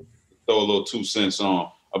 Throw a little 2 cents on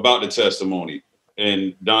about the testimony.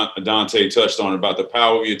 And DONTAE touched on about the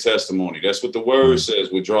power of your testimony. That's what the word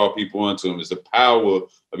says would draw people unto him, is the power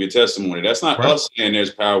of your testimony. That's not us saying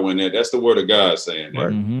there's power in that. That's the word of God saying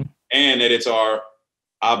that. And that it's our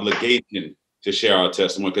obligation to share our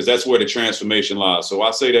testimony, because that's where the transformation lies. So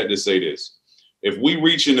I say that to say this. If we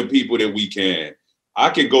reach into people that we can, I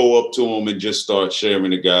can go up to them and just start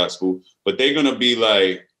sharing the gospel, but they're going to be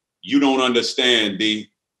like, you don't understand, D.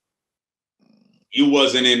 You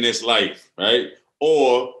wasn't in this life, right?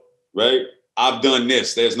 Or, right, I've done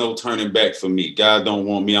this. There's no turning back for me. God don't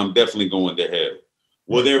want me. I'm definitely going to hell.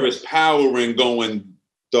 Well, there is power in going,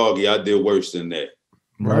 doggy, I did worse than that.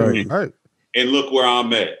 Right. And look where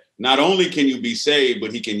I'm at. Not only can you be saved,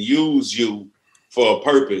 but he can use you for a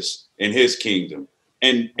purpose in his kingdom.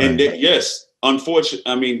 And that, yes,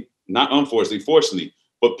 fortunately,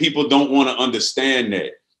 but people don't want to understand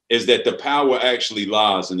that, is that the power actually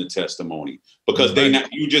lies in the testimony. Because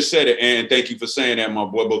you just said it, and thank you for saying that, my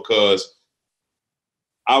boy, because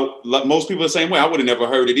like most people are the same way. I would have never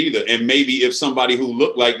heard it either. And maybe if somebody who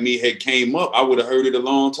looked like me had came up, I would have heard it a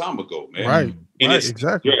long time ago, man. Right. And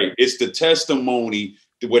Exactly. It's the testimony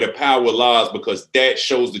where the power lies, because that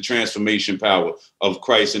shows the transformation power of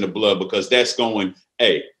Christ in the blood, because that's going,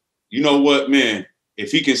 hey, you know what, man,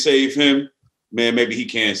 if he can save him, man, maybe he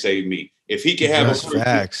can save me. If he can have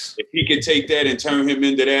if he can take that and turn him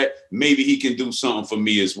into that, maybe he can do something for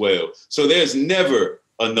me as well. So there's never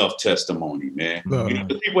enough testimony, man. You know,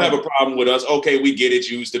 the people have a problem with us. Okay, we get it.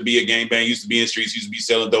 You used to be a gangbang, used to be in the streets, used to be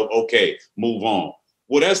selling dope. Okay, move on.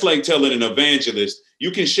 Well, that's like telling an evangelist,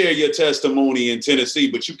 you can share your testimony in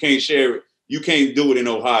Tennessee, but you can't share it. You can't do it in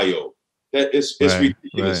Ohio. It's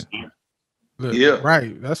ridiculous. Right. Yeah.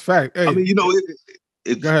 Right. That's fact. Hey, I mean, go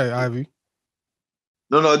ahead, Ivy.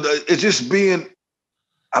 No, it's just being,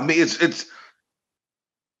 I mean, it's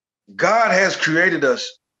God has created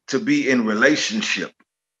us to be in relationship.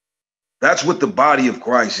 That's what the body of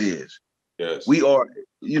Christ is. Yes. We are,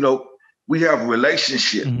 we have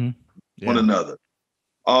relationship with one another.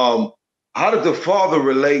 How did the Father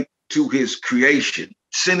relate to his creation,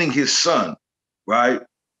 sending his son, right?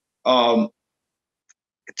 To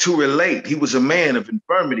relate, he was a man of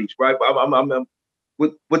infirmities, right? I'm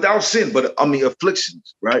without sin, but I mean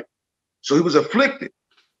afflictions, right? So he was afflicted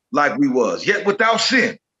like we was, yet without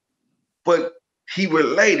sin. But he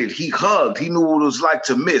related, he hugged, he knew what it was like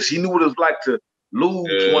to miss. He knew what it was like to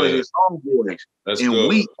lose one of his homeboys and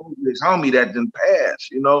weep over his homie that didn't pass,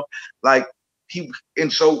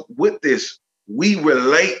 and so with this, we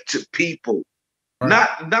relate to people, right.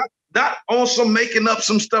 Not on some making up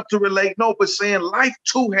some stuff to relate, no, but saying life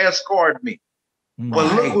too has scarred me.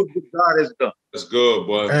 But look what God has done. That's good,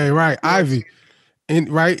 boy. Hey, right, Ivy. And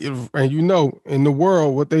in the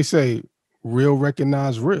world, what they say, real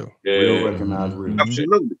recognize real. Yeah. Real recognize real.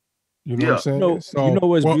 Absolutely. You know what I'm saying? You know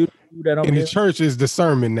what's beautiful that I'm in hearing? the church is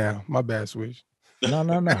discernment now. My bad, Switch.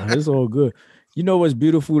 No. It's all good. You know what's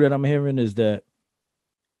beautiful that I'm hearing is that,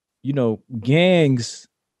 gangs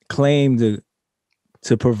claim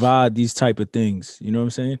to provide these type of things. You know what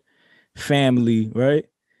I'm saying? Family, right?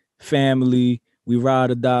 Family, we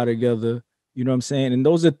ride or die together. You know what I'm saying? And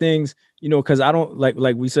those are things, because I don't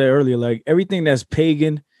like we said earlier, like everything that's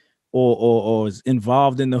pagan or is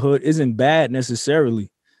involved in the hood isn't bad necessarily.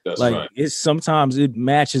 That's like right. It's sometimes it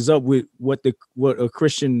matches up with what a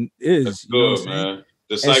Christian is. That's you know good, what I'm saying? man.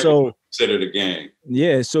 Disciples consider the gang.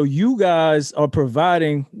 Yeah, so you guys are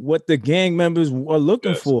providing what the gang members are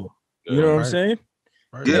looking for. You know what I'm saying?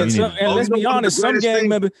 Right. Yeah. And let's be honest,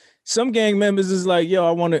 some gang members is like, yo,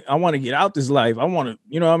 I want to get out this life. I want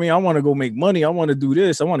to, I want to go make money. I want to do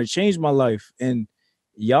this. I want to change my life. And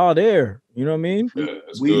y'all there, you know what I mean? Yeah,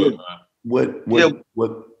 that's good, man.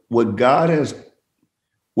 What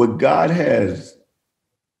God has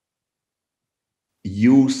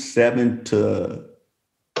used Sevin to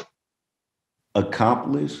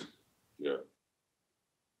accomplish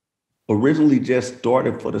originally just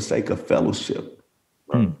started for the sake of fellowship.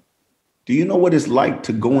 Right. Do you know what it's like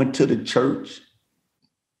to go into the church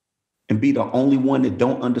and be the only one that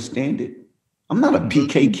don't understand it? I'm not a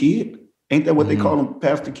PK kid. Ain't that what they call them,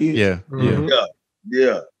 pastor kids? Yeah.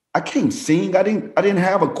 I can't sing. I didn't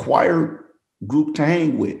have a choir group to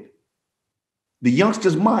hang with. The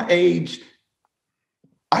youngsters my age,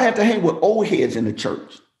 I had to hang with old heads in the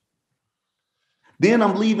church. Then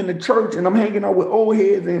I'm leaving the church and I'm hanging out with old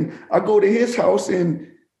heads, and I go to his house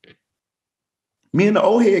and me and the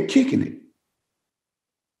old head kicking it.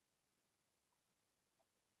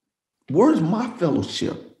 Where's my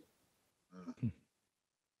fellowship?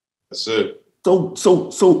 That's it.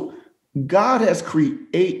 So God has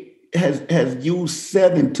has used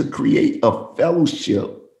Sevin to create a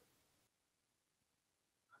fellowship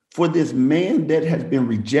for this man that has been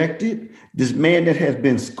rejected, this man that has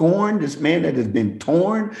been scorned, this man that has been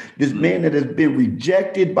torn, this man that has been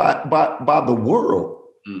rejected by the world.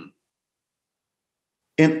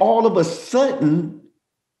 And all of a sudden,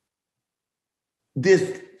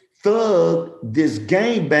 this thug, this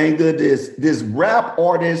gangbanger, this rap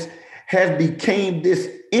artist has became this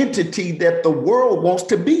entity that the world wants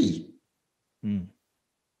to be.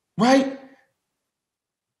 Right?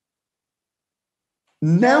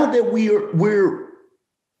 Now that we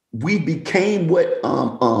became what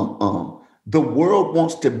the world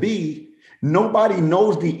wants to be, nobody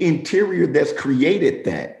knows the interior that's created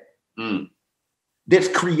that. That's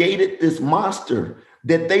created this monster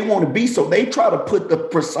that they want to be. So they try to put the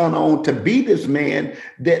persona on to be this man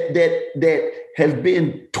that has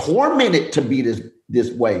been tormented to be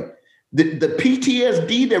this way. The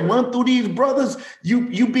PTSD that run through these brothers,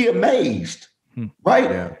 you be amazed, right?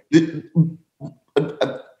 Yeah.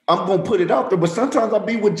 I'm gonna put it out there, but sometimes I'll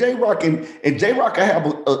be with J-Rock and J-Rock I have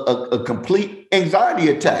a complete anxiety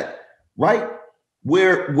attack, right?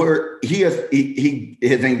 Where his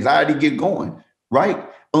anxiety get going, right?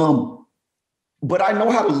 But I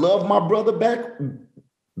know how to love my brother back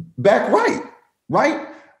right?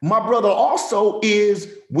 My brother also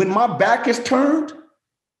is, when my back is turned,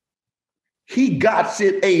 he got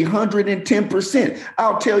it 110%.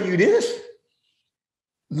 I'll tell you this.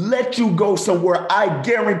 let you go somewhere. I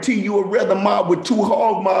guarantee you would rather mob with 2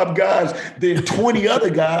 hog mob guys than 20 other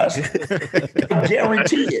guys. I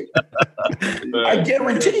guarantee it. I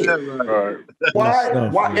guarantee it.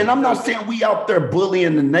 Why? And I'm not saying we out there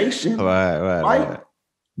bullying the nation. Right.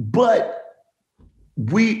 But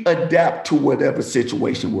we adapt to whatever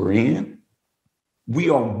situation we're in. We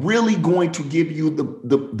are really going to give you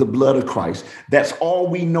the blood of Christ. That's all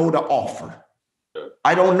we know to offer.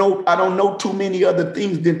 I don't know too many other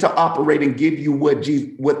things than to operate and give you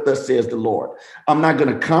what thus says the Lord. I'm not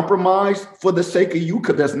going to compromise for the sake of you,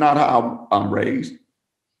 because that's not how I'm raised.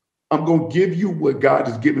 I'm going to give you what God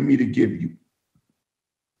has given me to give you.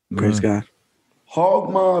 Praise God.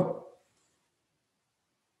 Hog mob,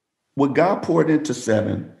 what God poured into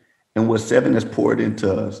Sevin and what Sevin has poured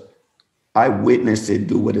into us, I witnessed it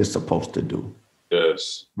do what it's supposed to do.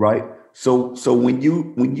 Yes. Right. So when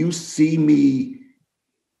you see me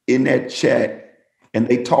in that chat and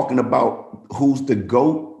they talking about who's the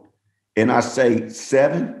GOAT, and I say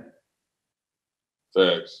Sevin,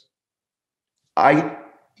 facts.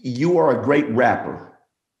 You are a great rapper.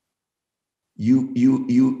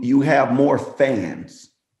 You have more fans.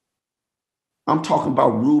 I'm talking about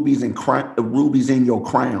rubies in your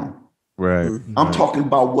crown. Right. I'm talking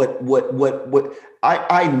about what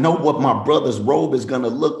I know what my brother's robe is gonna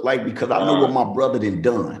look like, because I know what my brother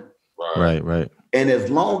done. Right. And as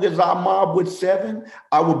long as I mob with Sevin,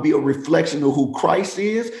 I will be a reflection of who Christ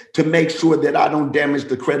is, to make sure that I don't damage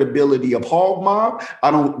the credibility of Hog Mob,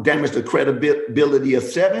 I don't damage the credibility of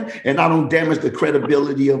Sevin, and I don't damage the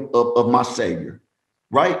credibility of my Savior.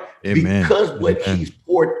 Right? Amen. Because what he's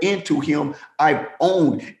poured into him, I've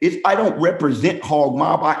owned it. I don't represent Hog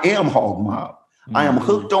Mob. I am Hog Mob. I am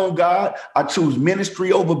hooked on God. I choose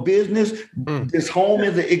ministry over business. This home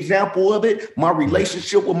is an example of it. My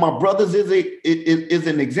relationship with my brothers is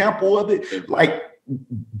an example of it. Like,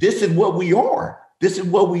 this is what we are. This is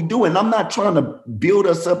what we do. And I'm not trying to build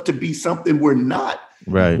us up to be something we're not.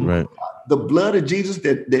 Right. The blood of Jesus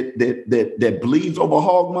that bleeds over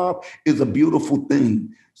Hog Mob is a beautiful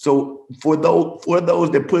thing. So for those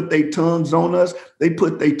that put their tongues on us, they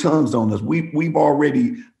put their tongues on us. We've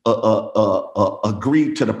already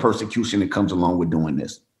agreed to the persecution that comes along with doing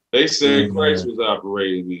this. They said Christ was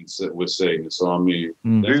operating with Satan. So I mean,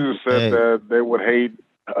 Jesus said that they would hate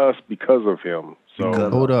us because of him. So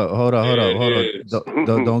hold up.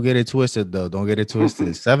 Don't get it twisted though. Don't get it twisted.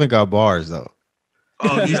 Sevin got bars though.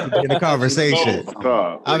 Oh, needs to be in the conversation.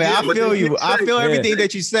 I mean, I feel you. I feel everything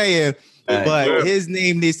that you're saying, but his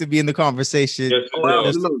name needs to be in the conversation.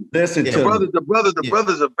 Listen, the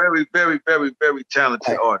brothers are very, very, very, very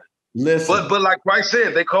talented artists. Listen, but like Christ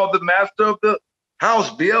said, they called the master of the house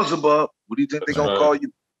Beelzebub. What do you think they're gonna call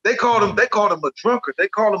you? They called him a drunkard. They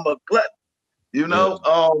called him a glutton. You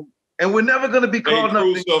know, and we're never going to be called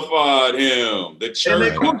nothing. They crucified him. The church. And they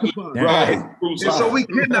crucified him. Right. And so we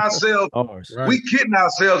kidding ourselves. We kidding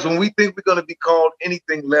ourselves when we think we're going to be called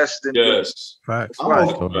anything less than. Yes. Right.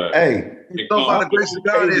 Hey, so by the grace of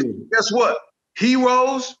God is, guess what?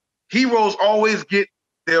 Heroes always get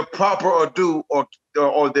their proper due or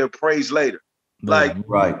their praise later. Like,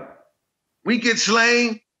 we get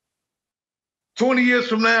slain 20 years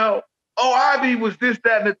from now. Oh, Ivy was this,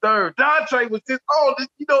 that, and the third. DONTAE was this. Oh,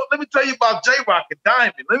 let me tell you about J-Rock and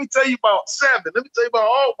Diamond. Let me tell you about Sevin. Let me tell you about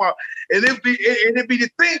all my. And it'd be the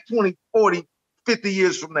thing 20, 40, 50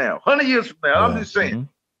 years from now, 100 years from now. I'm just saying.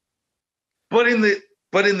 But in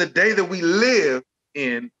the day that we live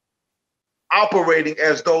in, operating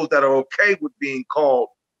as those that are okay with being called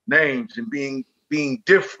names and being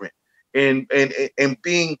different and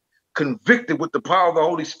being convicted with the power of the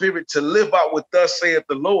Holy Spirit to live out what thus saith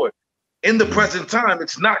the Lord. In the present time,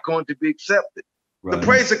 it's not going to be accepted. The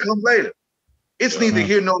praise will come later. It's neither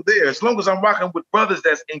here nor there. As long as I'm rocking with brothers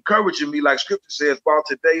that's encouraging me, like Scripture says, while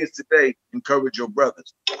today is today, encourage your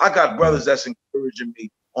brothers. I got brothers that's encouraging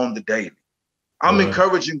me on the daily. I'm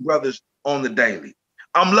encouraging brothers on the daily.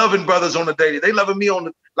 I'm loving brothers on the daily. They loving me on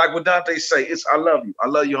the, like what DONTAE say, it's I love you. I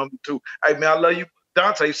love you, homie, too. Hey, man, I love you.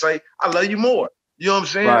 DONTAE say, I love you more. You know what I'm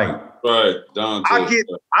saying? Right. DONTAE.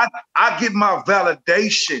 I get my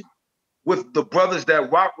validation with the brothers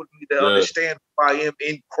that rock with me that understand who I am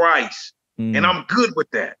in Christ. And I'm good with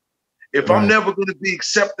that. If I'm never going to be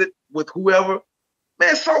accepted with whoever,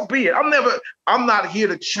 man, so be it. I'm not here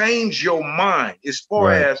to change your mind as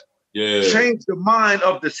far as change the mind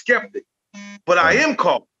of the skeptic. But I am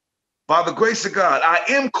called, by the grace of God, I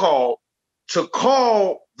am called to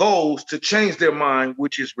call those to change their mind,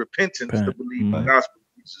 which is repentance, to believe in the gospel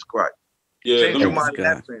of Jesus Christ. Change your mind in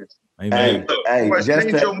that sense. Amen.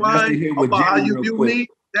 Change your mind about how you view me.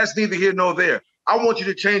 That's neither here nor there. I want you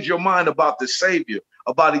to change your mind about the Savior.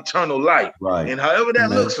 about eternal life. Right. And however that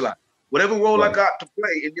looks like, whatever role I got to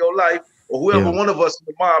play in your life, or whoever one of us in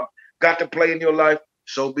the mob got to play in your life,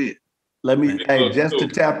 so be it. Let me, just to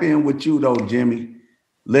tap in with you though, Jimmy,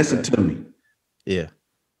 listen to me. Yeah.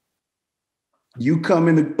 You come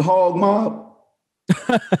in the hog mob.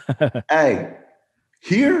 Hey,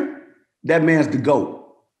 here, that man's the GOAT.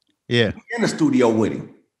 Yeah. We're in the studio with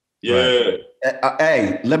him. Yeah.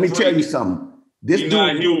 Hey, let me tell you something. This dude,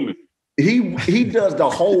 not human. He does the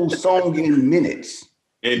whole song in minutes.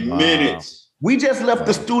 Minutes. We just left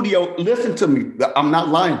the studio. Listen to me. I'm not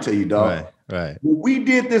lying to you, dog. Right. When we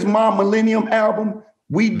did this Mob Millennium album,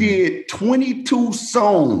 we did 22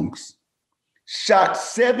 songs, shot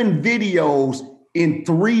 7 videos in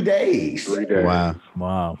 3 days. 3 days.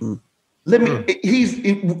 Wow. Let me,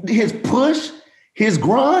 his push, his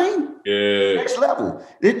grind, next level.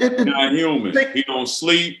 He's not human. He don't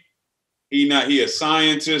sleep. He a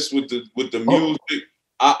scientist with the music.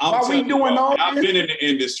 Why we doing all this? I've been in the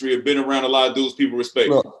industry. I've been around a lot of dudes people respect.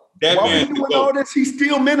 Look, that while man we doing all this, he's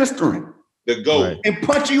still ministering. The GOAT. And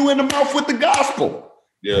punching you in the mouth with the gospel.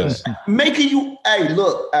 Yes. Making you,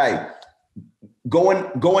 go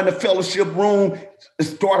in the fellowship room,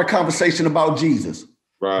 start a conversation about Jesus.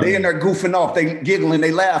 Right. They in there goofing off, they giggling,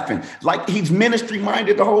 they laughing. Like he's ministry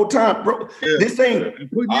minded the whole time, bro. Yeah. This ain't.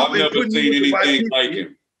 I've never seen anything like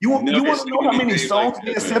him. You want to know how many songs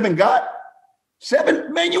me and Sevin got? Sevin,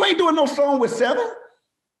 man, you ain't doing no song with Sevin.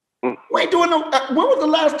 You ain't doing no. When was the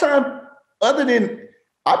last time, other than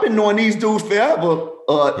I've been knowing these dudes forever,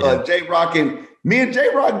 J-Rock and me and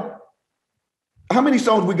J-Rock, how many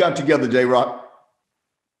songs we got together, J-Rock?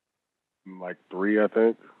 Like 3, I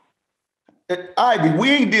think. Ivy, we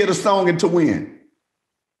ain't did a song until when?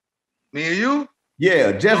 Me and you?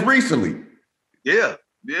 Yeah, just recently. Yeah.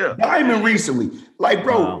 Diamond recently. Like,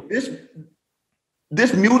 bro,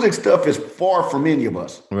 this music stuff is far from any of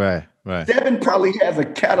us. Right. Sevin probably has a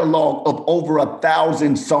catalog of over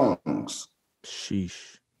 1,000 songs.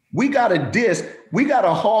 Sheesh. We got a disc. We got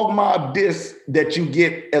a Hog Mob disc that you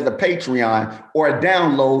get as a Patreon or a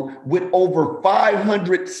download with over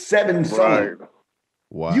 507 songs. Right.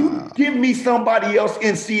 Wow. You give me somebody else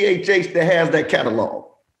in CHH that has that catalog.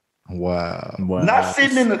 Wow. Not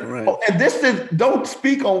sitting in the and this is don't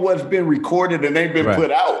speak on what's been recorded and ain't been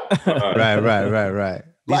put out. Right.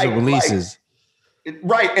 These are releases.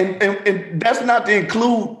 And that's not to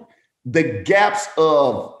include the gaps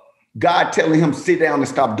of God telling him sit down and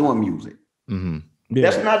stop doing music. Mm-hmm. Yeah.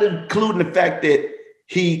 That's not including the fact that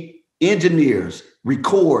he engineers,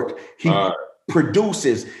 record, he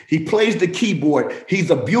produces, he plays the keyboard. He's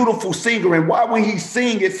a beautiful singer. And why when he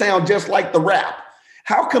sing, it sounds just like the rap?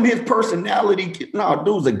 How come his personality? No,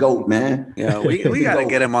 dude's a GOAT, man. Yeah, we gotta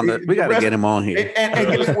get him on get him on here. And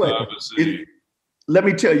guess what? Let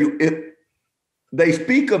me tell you, they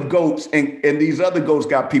speak of GOATs, and these other GOATs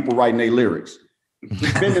got people writing their lyrics.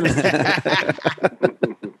 And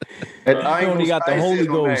he only got the Holy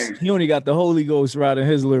Ghost. He only got the Holy Ghost writing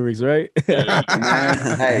his lyrics, right?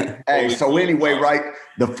 Hey. So anyway, right?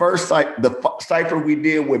 The first the cipher we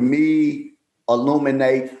did with me,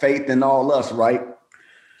 Illuminate, Faith, and all us, right?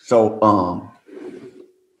 So,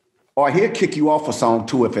 or he'll kick you off a song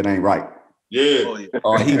too if it ain't right. Yeah.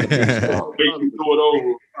 Or he do it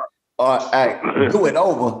over. Hey, do it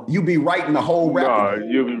over. You be writing the whole rap. No,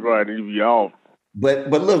 you'll be right. You'll be off. But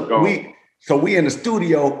look, we in the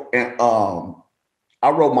studio and I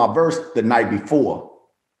wrote my verse the night before.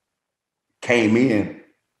 Came in,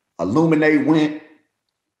 Illuminate went,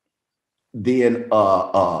 then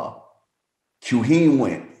Q-Heen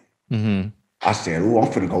went. Mm-hmm. I said, I'm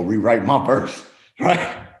finna go rewrite my verse,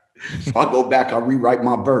 right? So I go back, I rewrite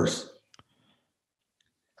my verse.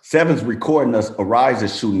 Sevin's recording us, Arise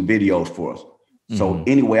is shooting videos for us. So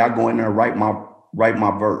anyway, I go in there and write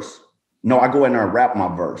my verse. No, I go in there and rap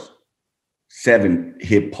my verse. Sevin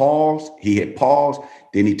hit pause,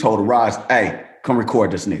 then he told Arise, hey, come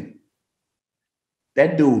record this nigga.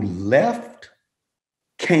 That dude left,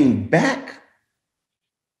 came back.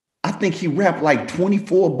 I think he rapped like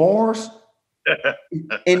 24 bars.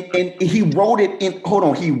 and he wrote it,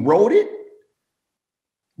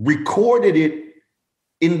 recorded it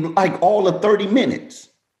in like all of 30 minutes.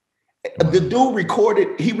 The dude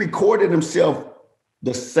recorded himself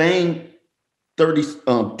the same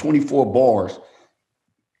 24 bars.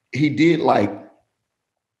 He did like,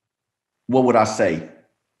 what would I say?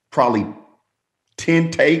 Probably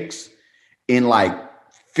 10 takes in like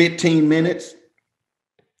 15 minutes.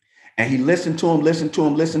 And he listened to him and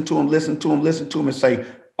say,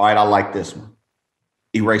 all right, I like this one.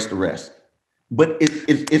 Erase the rest. But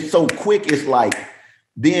it's so quick. It's like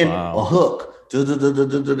then a hook,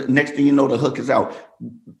 Next thing you know, the hook is out.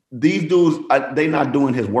 These dudes, they not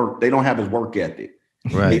doing his work. They don't have his work ethic.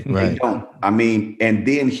 Right. They don't. I mean, and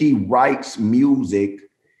then he writes music.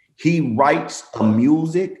 He writes a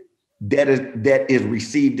music that is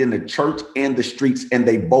received in the church and the streets, and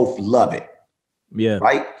they both love it. Yeah.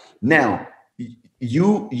 Right now,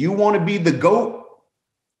 you want to be the GOAT.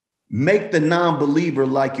 Make the non-believer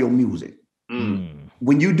like your music.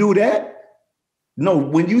 When you do that, no,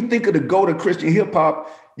 when you think of the GOAT of Christian hip hop,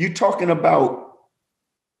 you're talking about,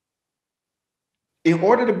 in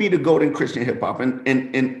order to be the GOAT in Christian hip hop, and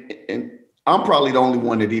I'm probably the only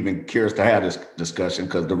one that even cares to have this discussion,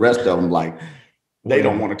 because the rest of them, like, they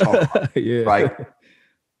don't want to talk about it, right?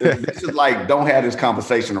 This is like, don't have this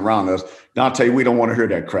conversation around us. DONTAE, we don't want to hear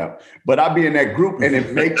that crap. But I be in that group, and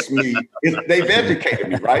it makes me, they've educated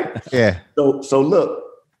me, right? Yeah. So look,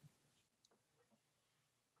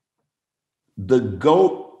 the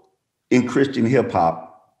GOAT in Christian hip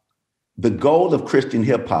hop, the goal of Christian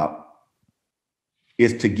hip hop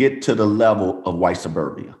is to get to the level of white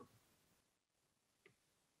suburbia.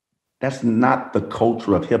 That's not the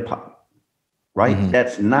culture of hip hop, right?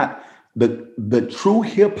 That's not the true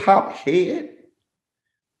hip hop head.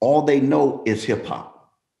 All they know is hip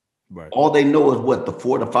hop. Right. All they know is what, the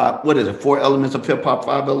 4 to 5, what is it? 4 elements of hip hop,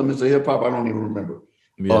 5 elements of hip hop. I don't even remember.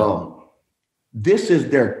 Yeah. This is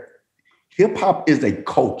their hip hop is a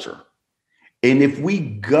culture. And if we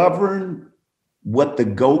govern what the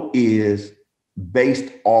GOAT is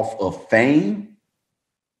based off of fame,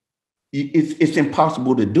 it's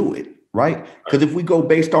impossible to do it, right? Because if we go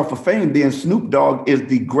based off of fame, then Snoop Dogg is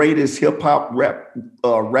the greatest hip hop rapper.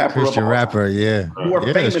 Christian rapper, yeah. More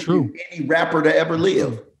famous than any rapper to ever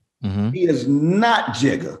live. He is not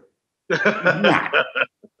Jigga. He's not,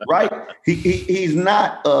 right? He's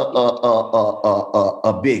not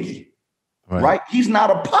a Biggie, right? He's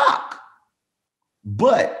not a Pac.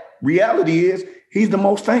 But reality is, he's the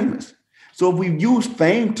most famous. So if we use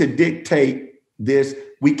fame to dictate this,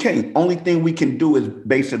 we can't. Only thing we can do is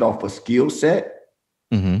base it off a skill set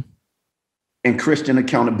and Christian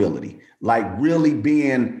accountability, like really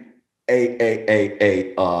being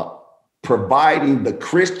providing the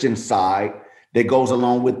Christian side that goes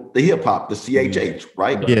along with the hip hop, the CHH,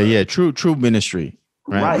 right? Yeah. True ministry,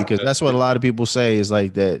 right? Because that's what a lot of people say is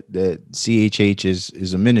like that CHH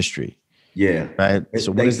is a ministry. Yeah. Right.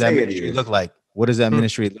 So what does that ministry look like? What does that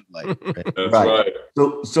ministry look like? Right. That's right.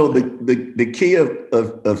 So the key of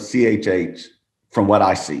CHH, from what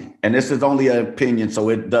I see, and this is only an opinion, so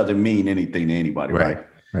it doesn't mean anything to anybody, right?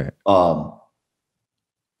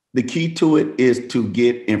 The key to it is to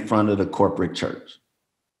get in front of the corporate church,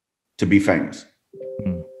 to be famous.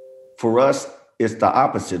 For us, it's the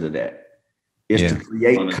opposite of that. It's to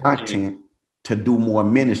create content to do more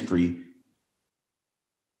ministry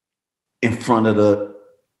in front of the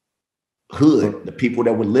hood, the people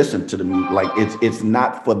that would listen to the music. Like it's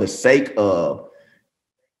not for the sake of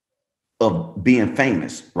being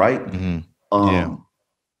famous, right?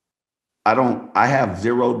 I have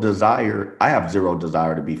zero desire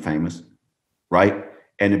to be famous, right?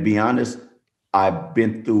 And to be honest, I've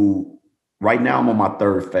been through, right now I'm on my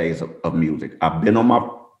 3rd phase of music. I've been on my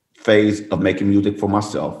phase of making music for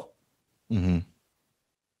myself.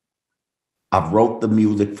 I've wrote the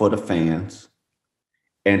music for the fans.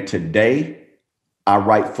 And today I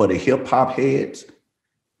write for the hip hop heads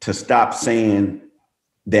to stop saying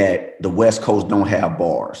that the West Coast don't have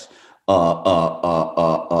bars.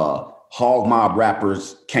 Hogmob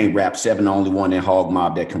rappers can't rap. Sevin the only one in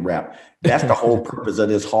Hogmob that can rap. That's the whole purpose of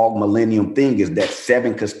this Hog Millennium thing, is that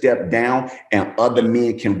Sevin could step down and other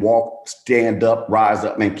men can walk, stand up, rise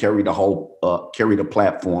up, and carry the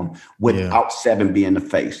platform without Sevin being the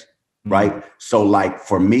face, right? So like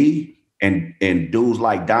for me and dudes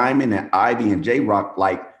like Diamond and Ivy and J-Rock,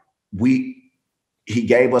 like he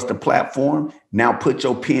gave us the platform. Now put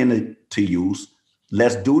your pen to use.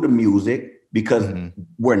 Let's do the music, because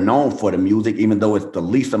we're known for the music, even though it's the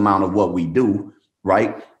least amount of what we do,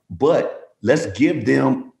 right? But let's give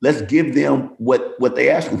them what they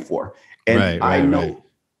asking for. And I know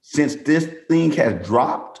since this thing has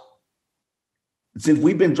dropped, since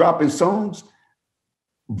we've been dropping songs,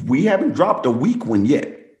 we haven't dropped a weak one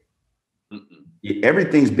yet.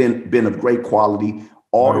 Everything's been of great quality.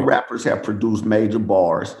 All the rappers have produced major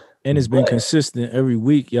bars. And it's been consistent every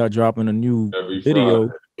week. Y'all dropping a new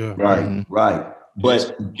video. Right.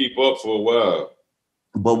 But keep up for a while.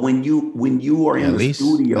 But when you are in the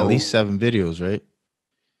studio, at least 7 videos, right?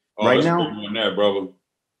 Right now, on that, brother.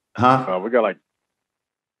 We got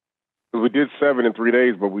we did 7 in 3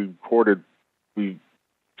 days, but we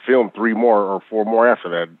filmed 3 more or 4 more after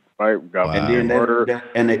that. right? We got And then Murder,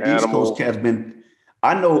 and the East Coast cats been.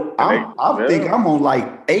 I know. I think I'm on like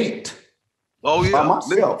 8. Oh yeah. By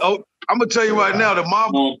myself. Oh, I'm gonna tell you right now,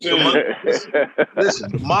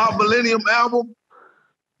 listen, the Mob Millennium album,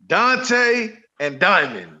 DONTAE and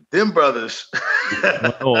Diamond, them brothers.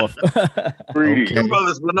 Off. Them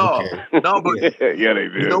brothers went off. No, but yeah, they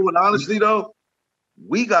did. You know what? Honestly, though,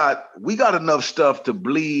 we got enough stuff to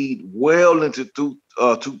bleed well into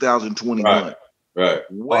 2021. Right.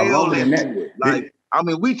 Well into it. Like, I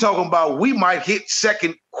mean, we talking about we might hit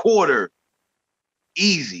second quarter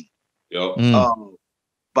easy. Yep.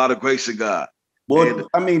 By the grace of God. Well,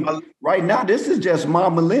 I mean, right now, this is just my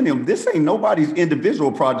millennium. This ain't nobody's individual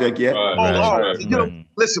project yet. You know,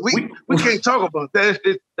 listen, we can't talk about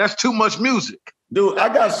that. That's too much music. Dude,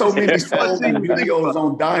 I got so many songs and videos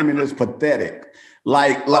on Diamond, it's pathetic.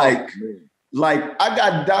 Like I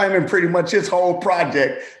got Diamond pretty much his whole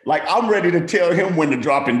project. Like, I'm ready to tell him when to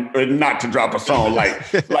drop and not to drop a song. Like,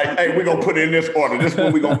 hey, we're gonna put it in this order. This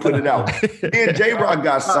one we're gonna put it out. Me and J-Rock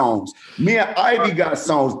got songs. Me and Ivy got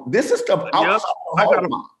songs. This is stuff outside.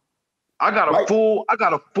 I got a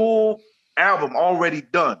full album already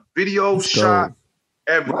done. Video shot,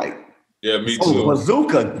 everything. Right. Yeah, me too.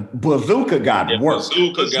 Bazooka got work.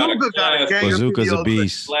 Bazooka's a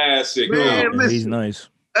beast. Classic. Man, he's nice.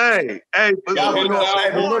 Hey, Bazooka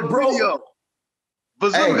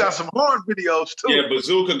got some hard videos too. Yeah,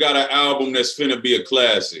 Bazooka got an album that's finna be a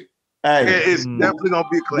classic. Hey, it's definitely gonna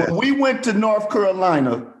be a classic. When we went to North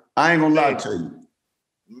Carolina, I ain't gonna lie to you.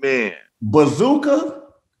 Man. Bazooka,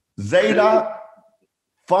 Zadok,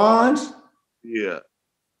 Fonz,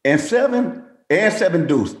 and Seven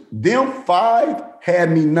Deuce. Them 5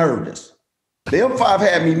 had me nervous.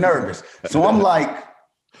 So I'm like,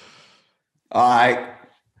 all right.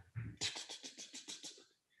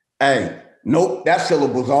 Hey, nope, that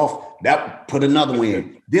syllable's off. That put another one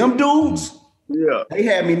in. Them dudes, they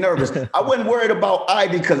had me nervous. I wasn't worried about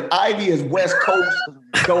Ivy because Ivy is West Coast.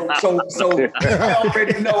 So I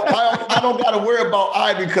already know. I don't got to worry about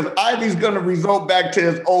Ivy because Ivy's gonna result back to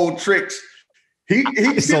his old tricks.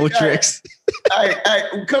 His old tricks.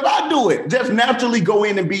 Because I do it. Just naturally go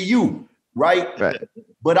in and be you, right?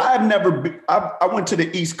 But I've never been. I went to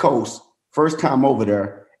the East Coast first time over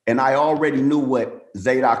there, and I already knew what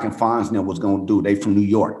Zadok and Fonz was gonna do. They from New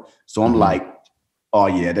York, so I'm like, oh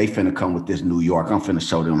yeah, they finna come with this New York. I'm finna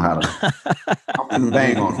show them how to. I'm finna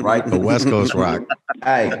bang on them, right? The West Coast rock.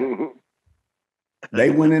 Hey, they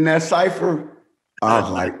went in that cipher. I was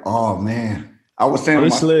like, oh man. I was saying, they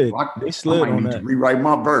slid on that. To rewrite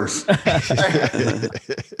my verse.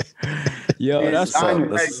 Yo, and that's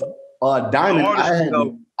Diamond.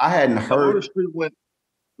 I hadn't heard.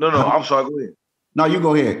 No, I'm sorry. Go ahead. No, you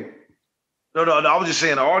go ahead. No. I was just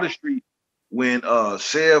saying the artistry when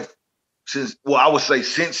Sev, since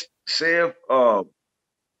Sev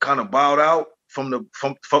kind of bowed out from the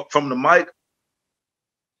mic,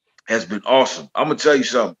 has been awesome. I'm gonna tell you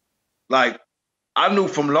something. Like, I knew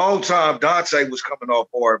from a long time DONTAE was coming off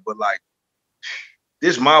hard, but like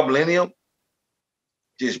this Mob Millennium,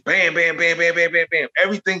 just bam, bam, bam, bam, bam, bam, bam.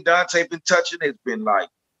 Everything DONTAE been touching has been like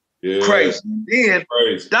crazy. And then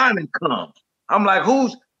Diamond comes. I'm like,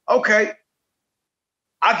 who's okay?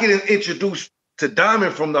 I get introduced to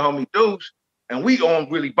Diamond from the homie Deuce, and we on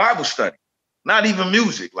really Bible study, not even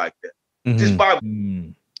music like that, just Bible.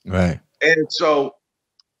 Right. And so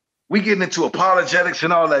we getting into apologetics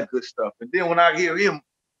and all that good stuff. And then when I hear him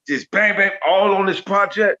just bang, bang, all on this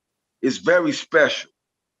project, it's very special.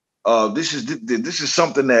 This is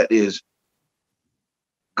something that is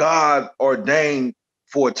God ordained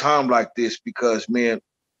for a time like this because, man,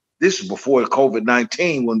 this is before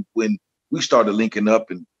COVID-19 when we started linking up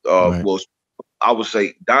and was, I would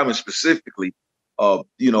say Diamond specifically,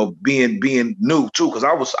 being new too, because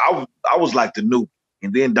I was like the new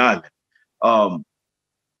and then Diamond.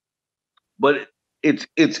 But it's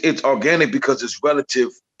organic because it's relative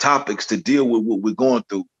topics to deal with what we're going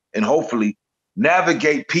through and hopefully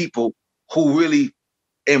navigate people who really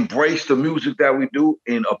embrace the music that we do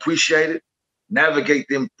and appreciate it, navigate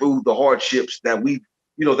them through the hardships that we're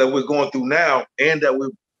going through now and that we're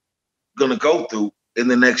gonna go through in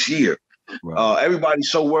the next year. Right. Everybody's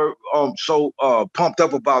so pumped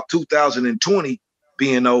up about 2020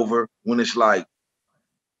 being over when it's like,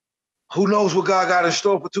 who knows what God got in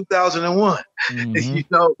store for 2001?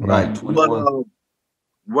 Right. But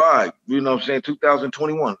right, you know what I'm saying,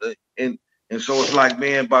 2021. And so it's like,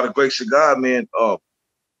 man, by the grace of God, man,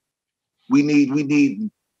 we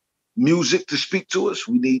need music to speak to us.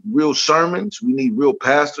 We need real sermons. We need real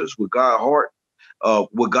pastors with God's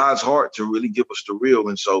heart to really give us the real.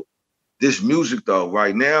 And so this music though,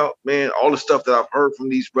 right now, man, all the stuff that I've heard from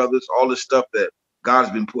these brothers, all the stuff that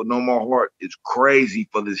God's been putting on my heart is crazy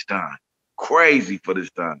for this time. Crazy for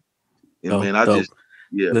this time. And man, I just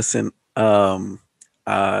listen. So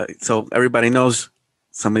everybody knows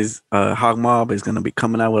somebody's Hogmob is going to be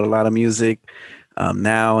coming out with a lot of music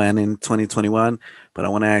now and in 2021. But I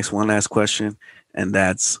want to ask one last question, and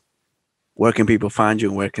that's, where can people find you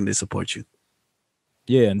and where can they support you?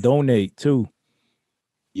 Yeah, and donate too.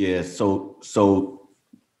 Yeah, so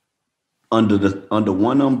under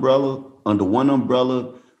one umbrella, you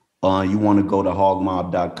want to go to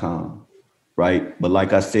hogmob.com, right? But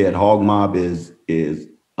like I said, Hogmob is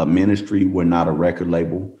a ministry. We're not a record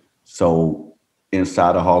label. So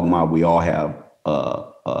inside of Hogmob, we all have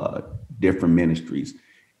different ministries.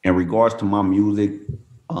 In regards to my music,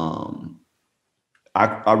 I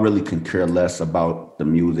really can care less about the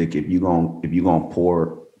music. If you're gonna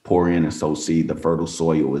pour in and sow seed, the fertile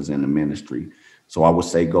soil is in the ministry. So I would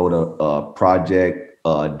say go to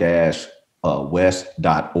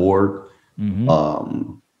project-west.org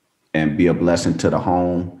and be a blessing to the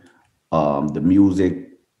home. The music,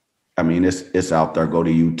 I mean, it's out there. Go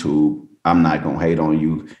to YouTube. I'm not gonna hate on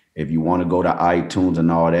you. If you want to go to iTunes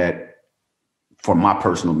and all that, for my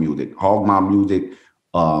personal music, Hogmob music,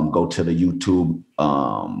 go to the YouTube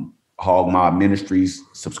Hogmob Ministries,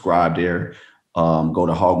 subscribe there. Go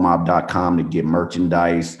to hogmob.com to get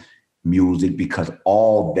merchandise, music, because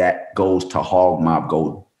all that goes to Hogmob,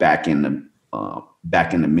 goes back in the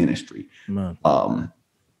ministry.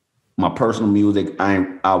 My personal music,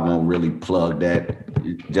 I won't really plug that.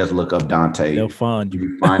 Just look up DONTAE. They'll find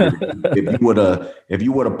you. If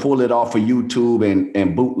you were to pull it off of YouTube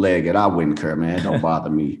and bootleg it, I wouldn't care, man. It don't bother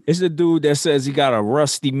me. It's the dude that says he got a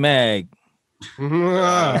rusty mag.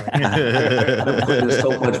 I done put in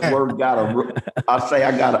so much work, I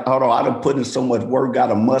done put in so much work,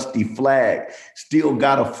 got a musty flag, still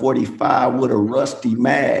got a 45 with a rusty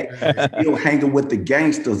mag, still hanging with the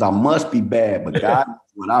gangsters. I must be bad, but God knows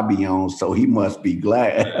what I be on, so he must be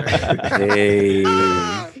glad. Hey,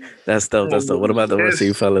 that's dope. That's dope. What about the rest of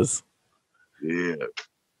you fellas? Yeah.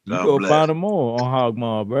 You go find them all on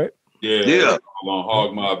Hogmob, right? Yeah.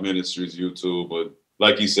 On Hogmob Ministries YouTube, but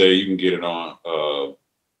like you say, you can get it on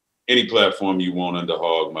any platform you want under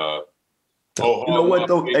Hogmob. You know what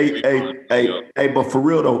though? Hey, but for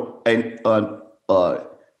real though, and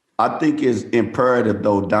I think it's imperative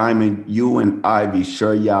though, Diamond, you and Ivy,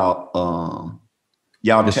 share y'all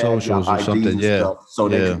the socials or something, stuff, so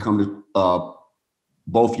they can come to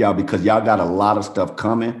both y'all, because y'all got a lot of stuff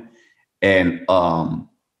coming, and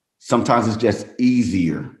sometimes it's just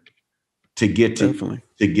easier to get to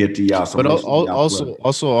y'all. So but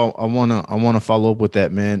also, I wanna follow up with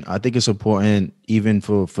that, man. I think it's important, even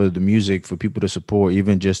for the music, for people to support,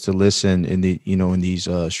 even just to listen in these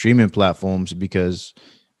streaming platforms, because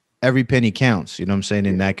every penny counts. You know what I'm saying?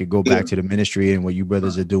 And that could go back to the ministry and what you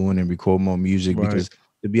brothers are doing and record more music. Right. Because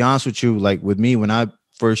to be honest with you, like with me, when I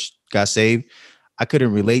first got saved, I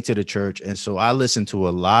couldn't relate to the church, and so I listened to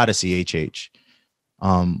a lot of CHH.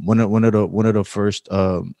 One of the first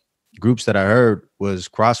groups that I heard was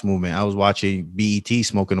Cross Movement. I was watching BET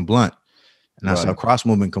smoking a blunt, and I saw Cross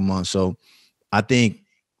Movement come on. So I think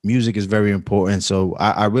music is very important. So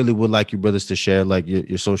I really would like you brothers to share like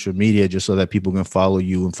your social media, just so that people can follow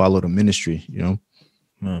you and follow the ministry, you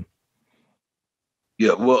know?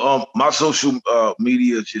 Yeah, well, my social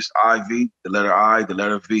media is just IV, the letter I, the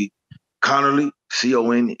letter V, CONERLY,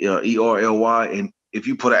 CONERLY. And if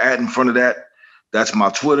you put an @ in front of that, that's my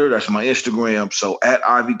Twitter, that's my Instagram. So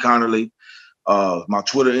 @IV CONERLY, my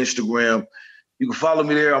Twitter, Instagram. You can follow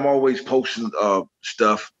me there. I'm always posting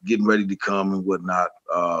stuff, getting ready to come and whatnot.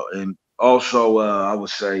 And also, I would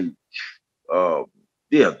say,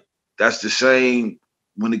 that's the same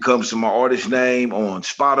when it comes to my artist name on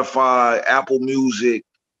Spotify, Apple Music.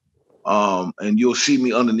 And you'll see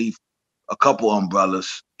me underneath a couple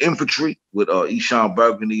umbrellas. Infantry with Eshawn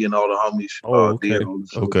Burgundy and all the homies.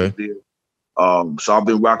 Okay. So I've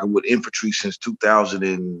been rocking with Infantry since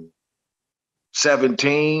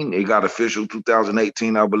 2017. It got official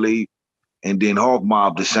 2018, I believe. And then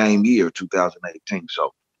Hogmob the same year, 2018.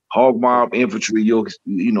 So Hogmob, Infantry, you'll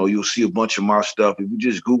see a bunch of my stuff. If you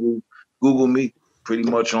just Google me, pretty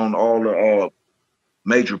much on all the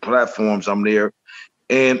major platforms, I'm there.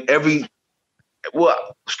 And I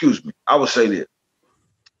would say this.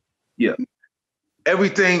 Yeah.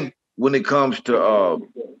 Everything when it comes to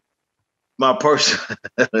my personal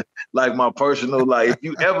life, if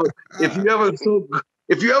you ever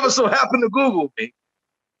so happen to Google me,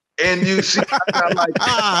 And you see, I got like,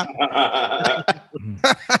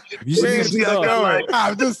 You see, you see, I got like,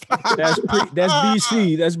 I'm just that's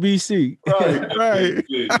BC. That's BC. right.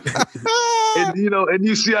 and and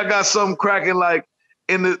you see, I got something cracking like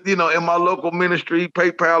in the, in my local ministry,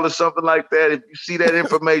 PayPal or something like that. If you see that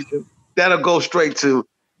information, that'll go straight to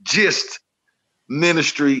just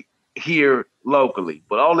ministry here locally.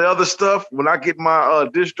 But all the other stuff, when I get my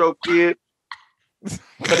distro kid,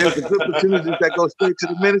 there's a good percentages that go straight to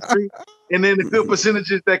the ministry, and then the good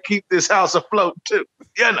percentages that keep this house afloat too.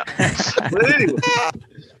 But anyway,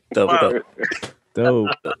 dope.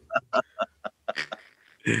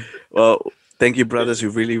 Well, thank you, brothers. We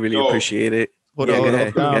really, really appreciate it. Go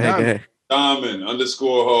ahead. Diamond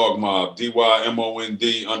 _hogmob, DYMOND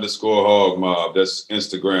 _hogmob. That's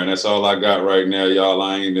Instagram. That's all I got right now, y'all.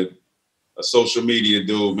 I ain't a social media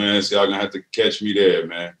dude, man. So y'all gonna have to catch me there,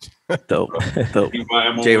 man. Dope.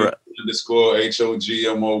 DYMOND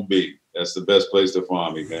 _hogmob. That's the best place to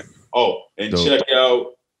find me, man. Oh, and check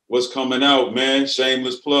out what's coming out, man.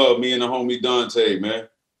 Shameless plug. Me and the homie DONTAE, man.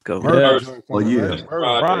 Go. Yeah.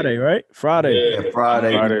 Friday, right? Friday. Yeah,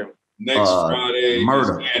 Friday. Next Friday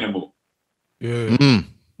Murder. is Animal. Yeah.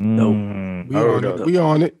 Dope. We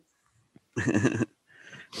on it.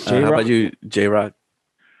 How about you, J-Rock?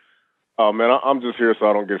 Oh man, I'm just here so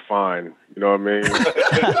I don't get fined. You know what I mean?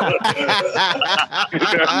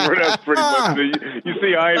 that's pretty much it. You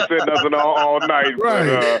see, I ain't said nothing all night,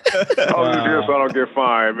 Right. but I'm just here so I don't get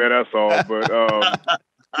fined, man. That's all. But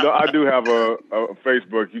I do have a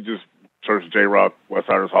Facebook. You just search J-Rock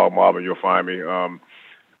Westsiders Hog Mob and you'll find me.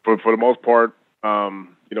 For the most part,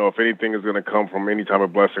 if anything is going to come from any type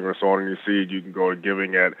of blessing or sowing your seed, you can go to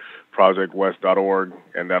giving at projectwest.org,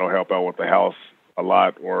 and that'll help out with the house a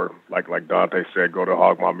lot. Or like DONTAE said, go to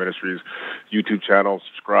Hog Mob Ministries YouTube channel,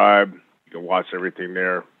 subscribe. You can watch everything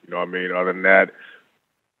there. You know what I mean? Other than that,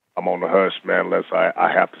 I'm on the hush, man, unless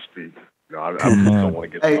I have to speak. I don't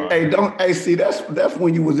want to get see, that's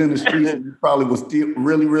when you was in the streets and you probably was still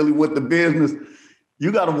really, really with the business.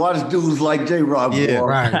 You got to watch dudes like J-Rock. Yeah,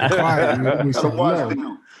 right. You got to watch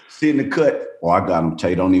them. See in the cut. Oh, I got him,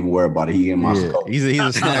 Tay. Don't even worry about it. He in my scope. He's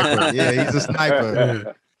a sniper. Yeah, he's a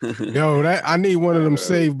sniper. Yo, I need one of them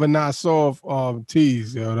saved but not soft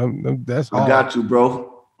tees. Yo, that's hard. I got you,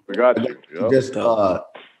 bro. We got you. Yep. Just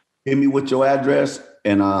hit me with your address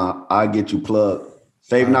and I'll get you plugged.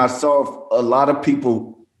 Save Not Soft. A lot of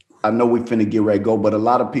people, I know we finna get ready to go, but a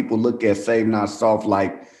lot of people look at Save Not Soft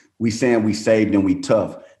like we saying we saved and we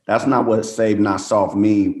tough. That's not what Save Not Soft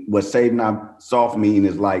mean. What Save Not Soft mean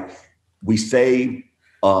is like we save,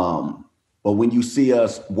 but when you see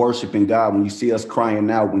us worshiping God, when you see us crying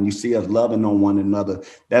out, when you see us loving on one another,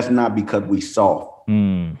 that's not because we soft. You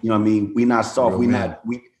know what I mean? We not soft. We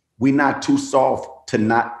not too soft to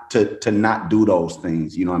not do those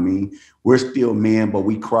things. You know what I mean? We're still men, but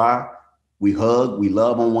we cry, we hug, we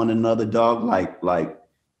love on one another, dog. Like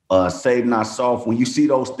Save Not Soft. When you see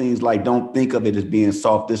those things, like don't think of it as being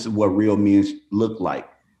soft. This is what real men look like.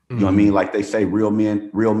 You know what I mean? Like they say, real men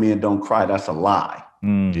don't cry. That's a lie.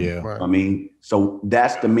 Yeah. I mean, so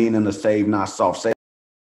that's the meaning of Save Not Soft.